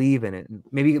I believe in it. And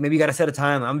maybe you got to set a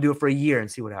time. I'm going to do it for a year and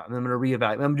see what happens. I'm going to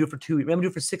reevaluate. I'm going to do it for 2 weeks. I'm going to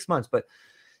do it for 6 months. But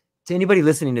to anybody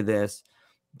listening to this,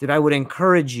 that I would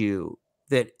encourage you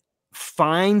that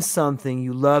find something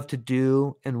you love to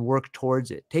do and work towards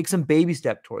it. Take some baby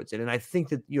step towards it. And I think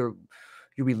that your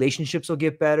relationships will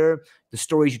get better. The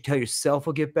stories you tell yourself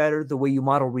will get better. The way you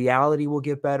model reality will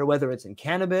get better, whether it's in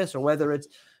cannabis or whether it's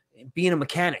being a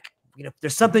mechanic. You know, if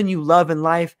there's something you love in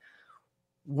life,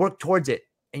 work towards it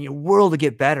and your world will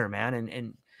get better, man.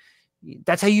 And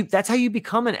that's how you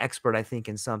become an expert, I think,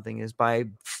 in something, is by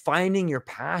finding your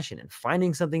passion and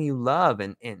finding something you love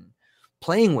and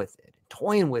playing with it,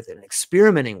 toying with it, and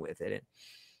experimenting with it. And,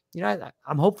 you know,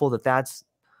 I'm hopeful that that's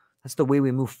the way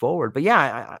we move forward. But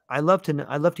yeah, I love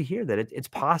to hear that it's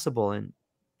possible, and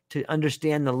to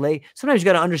understand sometimes you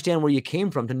got to understand where you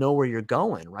came from to know where you're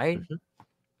going, right?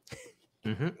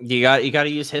 You got to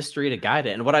use history to guide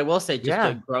it. And what I will say,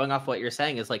 just growing off what you're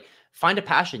saying, is like, find a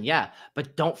passion,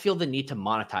 but don't feel the need to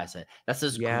monetize it. That's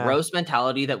this gross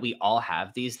mentality that we all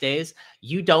have these days.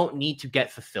 You don't need to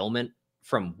get fulfillment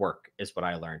from work, is what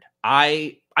I learned.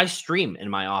 I stream in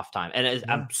my off time, and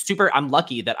I'm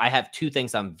lucky that I have two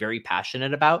things I'm very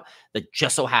passionate about that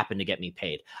just so happen to get me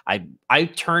paid. I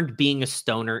turned being a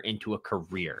stoner into a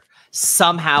career.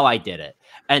 Somehow I did it.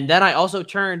 And then I also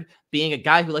turned being a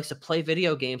guy who likes to play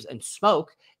video games and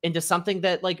smoke into something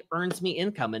that like earns me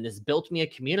income and has built me a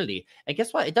community. And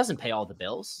guess what? It doesn't pay all the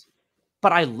bills,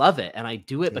 but I love it. And I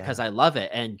do it because I love it.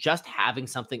 And just having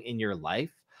something in your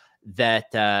life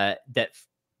that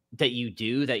you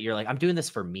do, that you're like, I'm doing this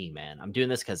for me, man. I'm doing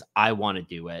this because I want to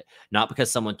do it. Not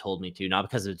because someone told me to, not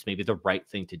because it's maybe the right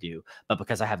thing to do, but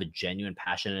because I have a genuine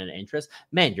passion and interest.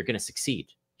 Man, you're going to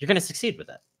succeed. You're going to succeed with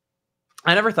it.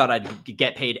 I never thought I'd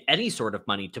get paid any sort of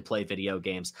money to play video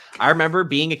games. I remember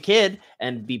being a kid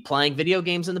and be playing video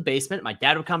games in the basement. My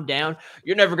dad would come down.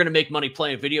 You're never going to make money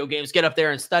playing video games. Get up there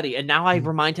and study. And now I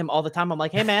remind him all the time. I'm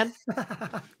like, hey, man,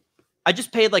 I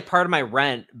just paid like part of my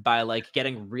rent by like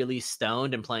getting really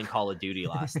stoned and playing Call of Duty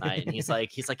last night. And he's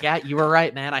like, yeah, you were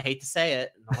right, man. I hate to say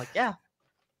it. And I'm like, yeah,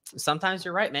 sometimes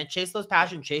you're right, man. Chase those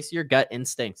passions, chase your gut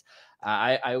instincts.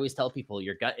 I always tell people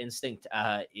your gut instinct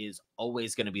is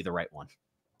always going to be the right one.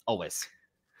 Always.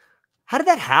 How did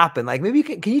that happen? Like, maybe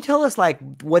can you tell us like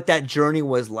what that journey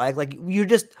was like? Like, you're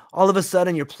just all of a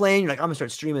sudden you're playing, you're like, I'm gonna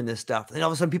start streaming this stuff. And then all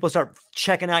of a sudden people start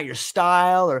checking out your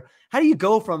style, or how do you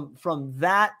go from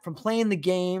playing the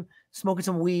game, smoking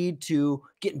some weed, to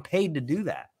getting paid to do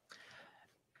that?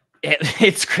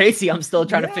 It's crazy. I'm still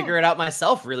trying to figure it out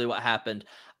myself, really, what happened.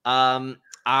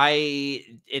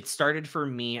 It started for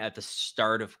me at the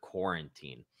start of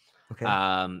quarantine. Okay.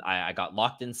 I got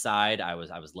locked inside. I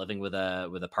was living with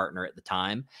a partner at the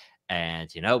time, and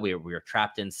we were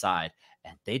trapped inside,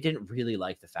 and they didn't really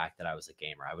like the fact that I was a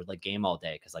gamer. I would like game all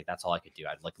day because like that's all I could do.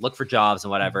 I'd like look for jobs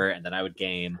and whatever, and then I would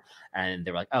game, and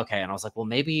they were like, okay. And I was like, well,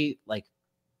 maybe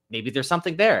there's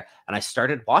something there. And I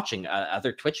started watching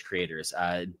other Twitch creators,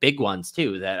 big ones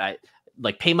too, that I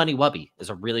like. Pay Money Wubby is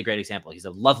a really great example. He's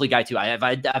a lovely guy too. I've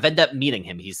ended up meeting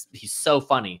him. He's so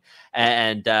funny.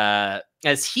 And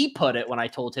as he put it, when I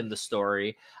told him the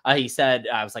story, he said,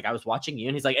 I was watching you,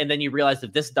 and he's like, and then you realized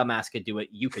if this dumbass could do it,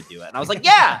 you could do it. And I was like,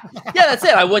 yeah, that's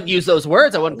it. I wouldn't use those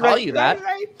words. I wouldn't call you that.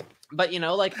 Right. But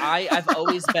like I've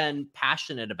always been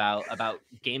passionate about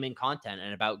gaming content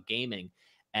and about gaming.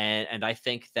 And I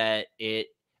think that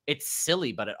it's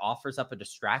silly, but it offers up a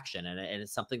distraction, and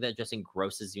it's something that just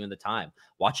engrosses you in the time.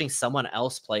 Watching someone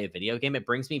else play a video game, it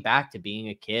brings me back to being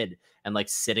a kid and like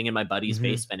sitting in my buddy's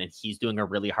basement, and he's doing a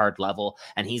really hard level,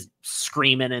 and he's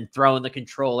screaming and throwing the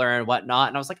controller and whatnot.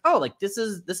 And I was like, oh, like this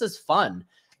is fun.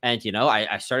 And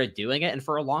I started doing it, and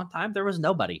for a long time there was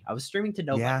nobody. I was streaming to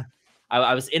nobody. Yeah.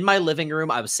 I was in my living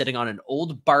room. I was sitting on an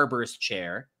old barber's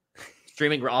chair,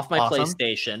 streaming off my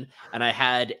PlayStation, and I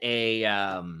had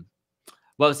a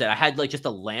what was it? I had like just a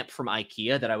lamp from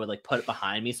IKEA that I would like put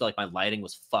behind me, so like my lighting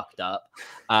was fucked up.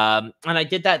 And I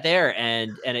did that there,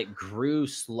 and it grew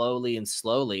slowly,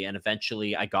 and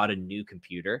eventually I got a new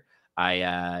computer.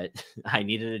 I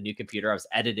needed a new computer. I was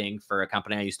editing for a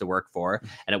company I used to work for,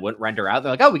 and it wouldn't render out.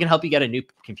 They're like, oh, we can help you get a new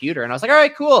computer. And I was like, all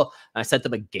right, cool. And I sent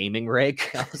them a gaming rig.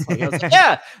 I was like,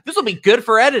 yeah, this will be good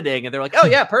for editing. And they're like, oh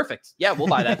yeah, perfect. Yeah, we'll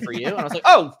buy that for you. And I was like,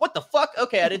 oh, what the fuck?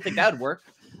 Okay, I didn't think that would work.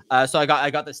 So I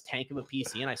got this tank of a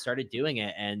PC, and I started doing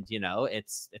it. And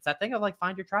it's that thing of like,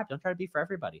 find your tribe. Don't try to be for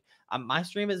everybody. My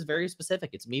stream is very specific.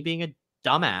 It's me being a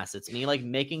dumbass. It's me like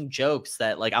making jokes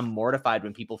that like I'm mortified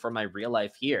when people from my real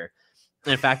life hear.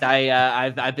 In fact,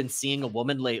 I've been seeing a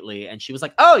woman lately, and she was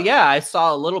like, oh yeah, I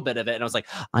saw a little bit of it. And I was like,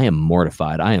 I am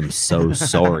mortified. I am so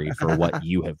sorry for what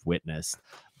you have witnessed.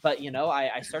 But,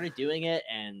 I started doing it,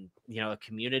 and, a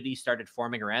community started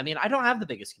forming around me. And I don't have the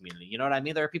biggest community. You know what I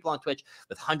mean? There are people on Twitch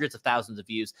with hundreds of thousands of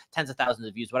views, tens of thousands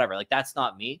of views, whatever. Like, that's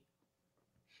not me.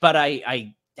 But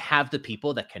I have the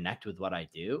people that connect with what I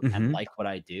do and like what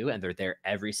I do. And they're there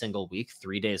every single week,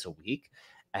 3 days a week.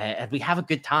 And we have a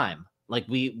good time. Like,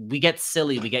 we get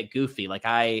silly, we get goofy. Like,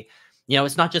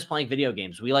 it's not just playing video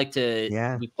games. We like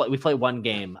to, we play one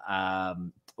game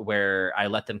where I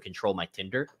let them control my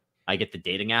Tinder. I get the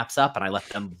dating apps up, and I let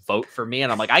them vote for me.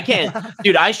 And I'm like, I can't,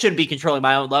 dude, I shouldn't be controlling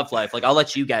my own love life. Like, I'll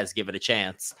let you guys give it a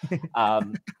chance.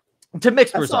 To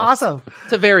mixed results. Awesome.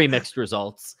 To very mixed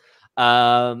results.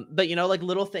 But like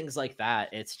little things like that,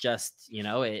 it's just,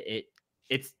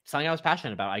 it's something I was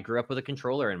passionate about. I grew up with a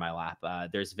controller in my lap.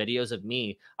 There's videos of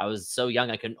me. I was so young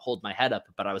I couldn't hold my head up,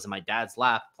 but I was in my dad's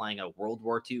lap playing a World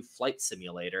War II flight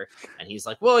simulator, and he's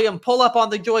like, "William, pull up on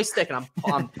the joystick," and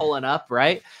I'm pulling up,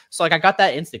 right? So like I got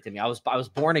that instinct in me. I was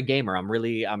born a gamer. I'm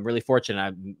really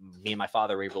fortunate. Me and my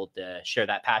father were able to share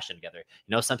that passion together.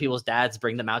 You know, some people's dads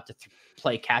bring them out to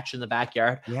play catch in the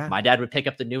backyard. Yeah. My dad would pick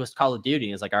up the newest Call of Duty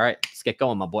and he's like, "All right, let's get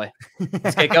going, my boy.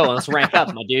 Let's get going. Let's rank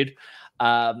up, my dude."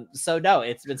 So no,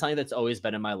 it's been something that's always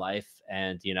been in my life.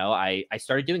 And, you know, I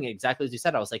started doing it exactly as you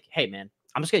said. I was like, hey man,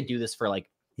 I'm just going to do this for like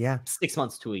 6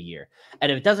 months to a year.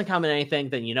 And if it doesn't come in anything,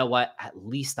 then you know what? At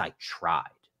least I tried.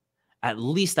 At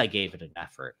least I gave it an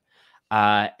effort.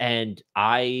 And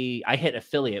I hit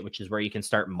affiliate, which is where you can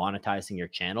start monetizing your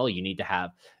channel. You need to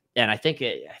have, and I think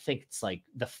it's like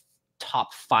the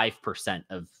top 5%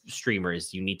 of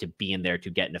streamers, you need to be in there to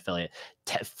get an affiliate.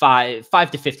 5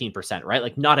 to 15%, right?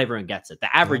 Like not everyone gets it.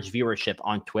 The average viewership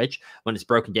on Twitch, when it's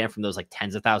broken down from those like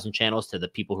tens of thousand channels to the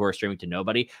people who are streaming to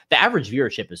nobody, the average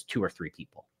viewership is 2 or 3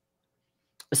 people.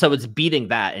 So it's beating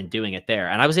that and doing it there.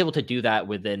 And I was able to do that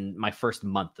within my first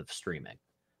month of streaming,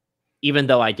 even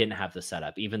though I didn't have the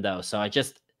setup, so I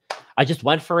just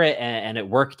went for it and it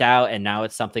worked out. And now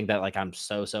it's something that like I'm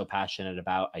so passionate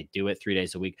about. I do it 3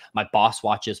 days a week. My boss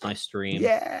watches my stream.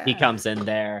 Yeah. He comes in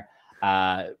there.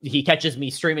 He catches me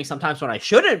streaming sometimes when I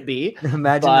shouldn't be.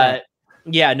 Imagine that.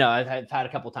 Yeah, no, I've had a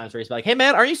couple times where he's like, "Hey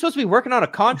man, aren't you supposed to be working on a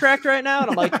contract right now?" And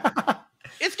I'm like,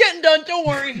 "It's getting done. Don't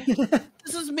worry.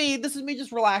 This is me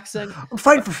just relaxing. I'm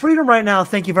fighting for freedom right now.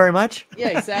 Thank you very much."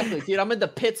 Yeah, exactly, dude. I'm in the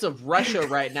pits of Russia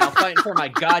right now fighting for my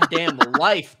goddamn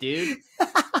life, dude.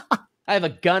 I have a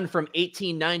gun from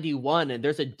 1891 and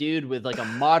there's a dude with like a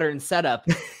modern setup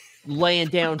laying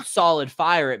down solid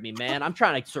fire at me, man. I'm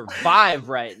trying to survive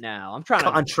right now. I'm trying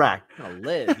to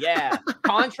live. Yeah.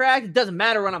 Contract. It doesn't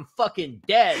matter when I'm fucking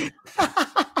dead.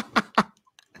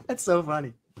 That's so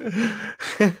funny.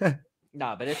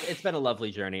 No, but it's been a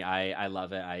lovely journey. I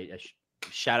love it.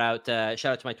 Shout out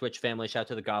to my Twitch family. Shout out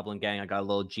to the Goblin Gang. I got a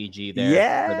little GG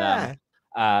there for them.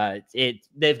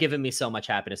 They've given me so much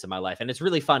happiness in my life, and it's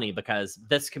really funny because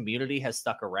this community has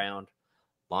stuck around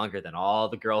longer than all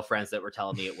the girlfriends that were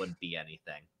telling me it wouldn't be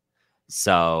anything.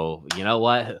 So you know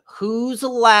what? Who's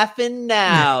laughing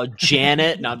now?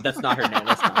 Janet? No, that's not her name.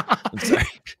 That's not. I'm sorry.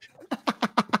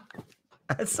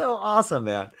 That's so awesome,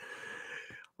 man.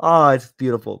 Oh, it's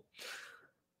beautiful.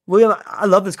 William, I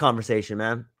love this conversation,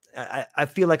 man. I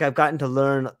feel like I've gotten to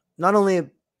learn not only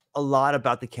a lot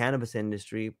about the cannabis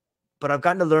industry, but I've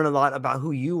gotten to learn a lot about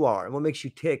who you are and what makes you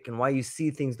tick and why you see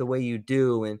things the way you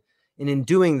do. And in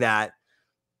doing that,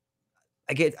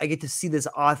 I get to see this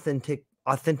authentic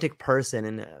person.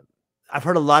 And I've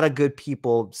heard a lot of good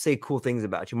people say cool things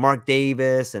about you. Mark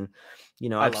Davis, and you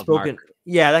know, I've spoken. Mark.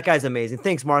 Yeah, that guy's amazing.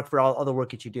 Thanks, Mark, for all the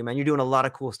work that you do, man. You're doing a lot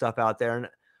of cool stuff out there. And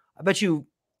I bet you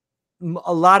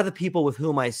a lot of the people with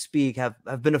whom I speak have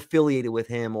been affiliated with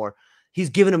him, or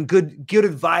he's given them good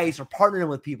advice, or partnering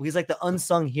with people. He's like the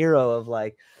unsung hero of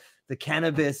like the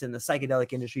cannabis and the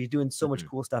psychedelic industry. He's doing so much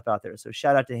cool stuff out there. So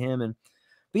shout out to him.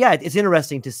 But yeah, it's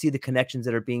interesting to see the connections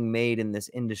that are being made in this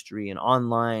industry and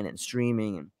online and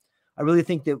streaming. And I really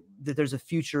think that there's a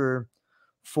future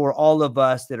for all of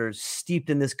us that are steeped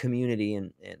in this community.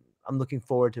 And I'm looking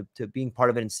forward to being part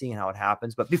of it and seeing how it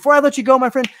happens. But before I let you go, my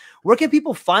friend, where can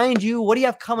people find you? What do you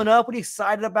have coming up? What are you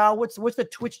excited about? What's the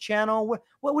Twitch channel?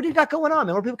 What do you got going on,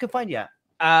 man? Where people can find you at?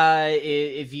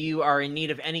 If you are in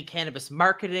need of any cannabis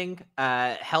marketing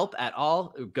help at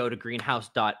all, go to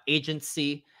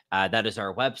grnhouse.agency. That is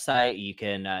our website. You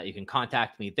can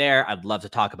contact me there. I'd love to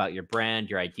talk about your brand,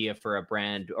 your idea for a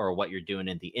brand, or what you're doing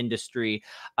in the industry.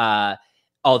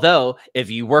 Although, if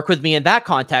you work with me in that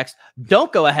context,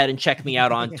 don't go ahead and check me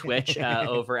out on Twitch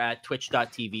over at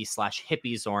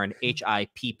twitch.tv/hippiezorn,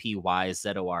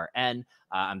 HIPPYZORN.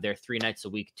 I'm there 3 nights a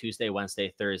week, Tuesday,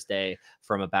 Wednesday, Thursday,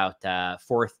 from about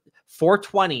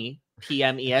 4:20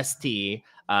 p.m. EST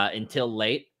until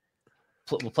late.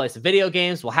 We'll play some video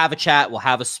games. We'll have a chat. We'll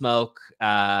have a smoke.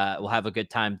 We'll have a good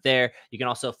time there. You can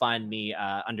also find me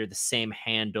under the same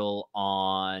handle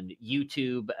on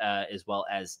YouTube, as well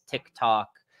as TikTok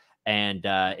and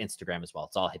Instagram as well.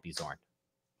 It's all Hippie Zorn.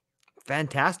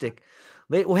 Fantastic.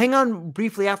 We'll hang on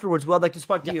briefly afterwards. Well, I'd like to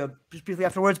speak to you just briefly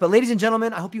afterwards. But ladies and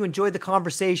gentlemen, I hope you enjoyed the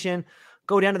conversation.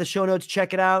 Go down to the show notes.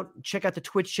 Check it out. Check out the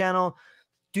Twitch channel.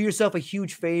 Do yourself a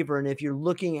huge favor. And if you're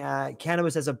looking at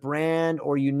cannabis as a brand,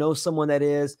 or you know someone that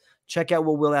is, check out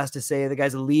what Will has to say. The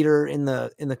guy's a leader in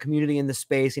the community, in the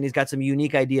space, and he's got some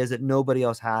unique ideas that nobody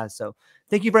else has. So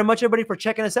thank you very much, everybody, for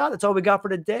checking us out. That's all we got for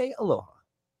today. Aloha.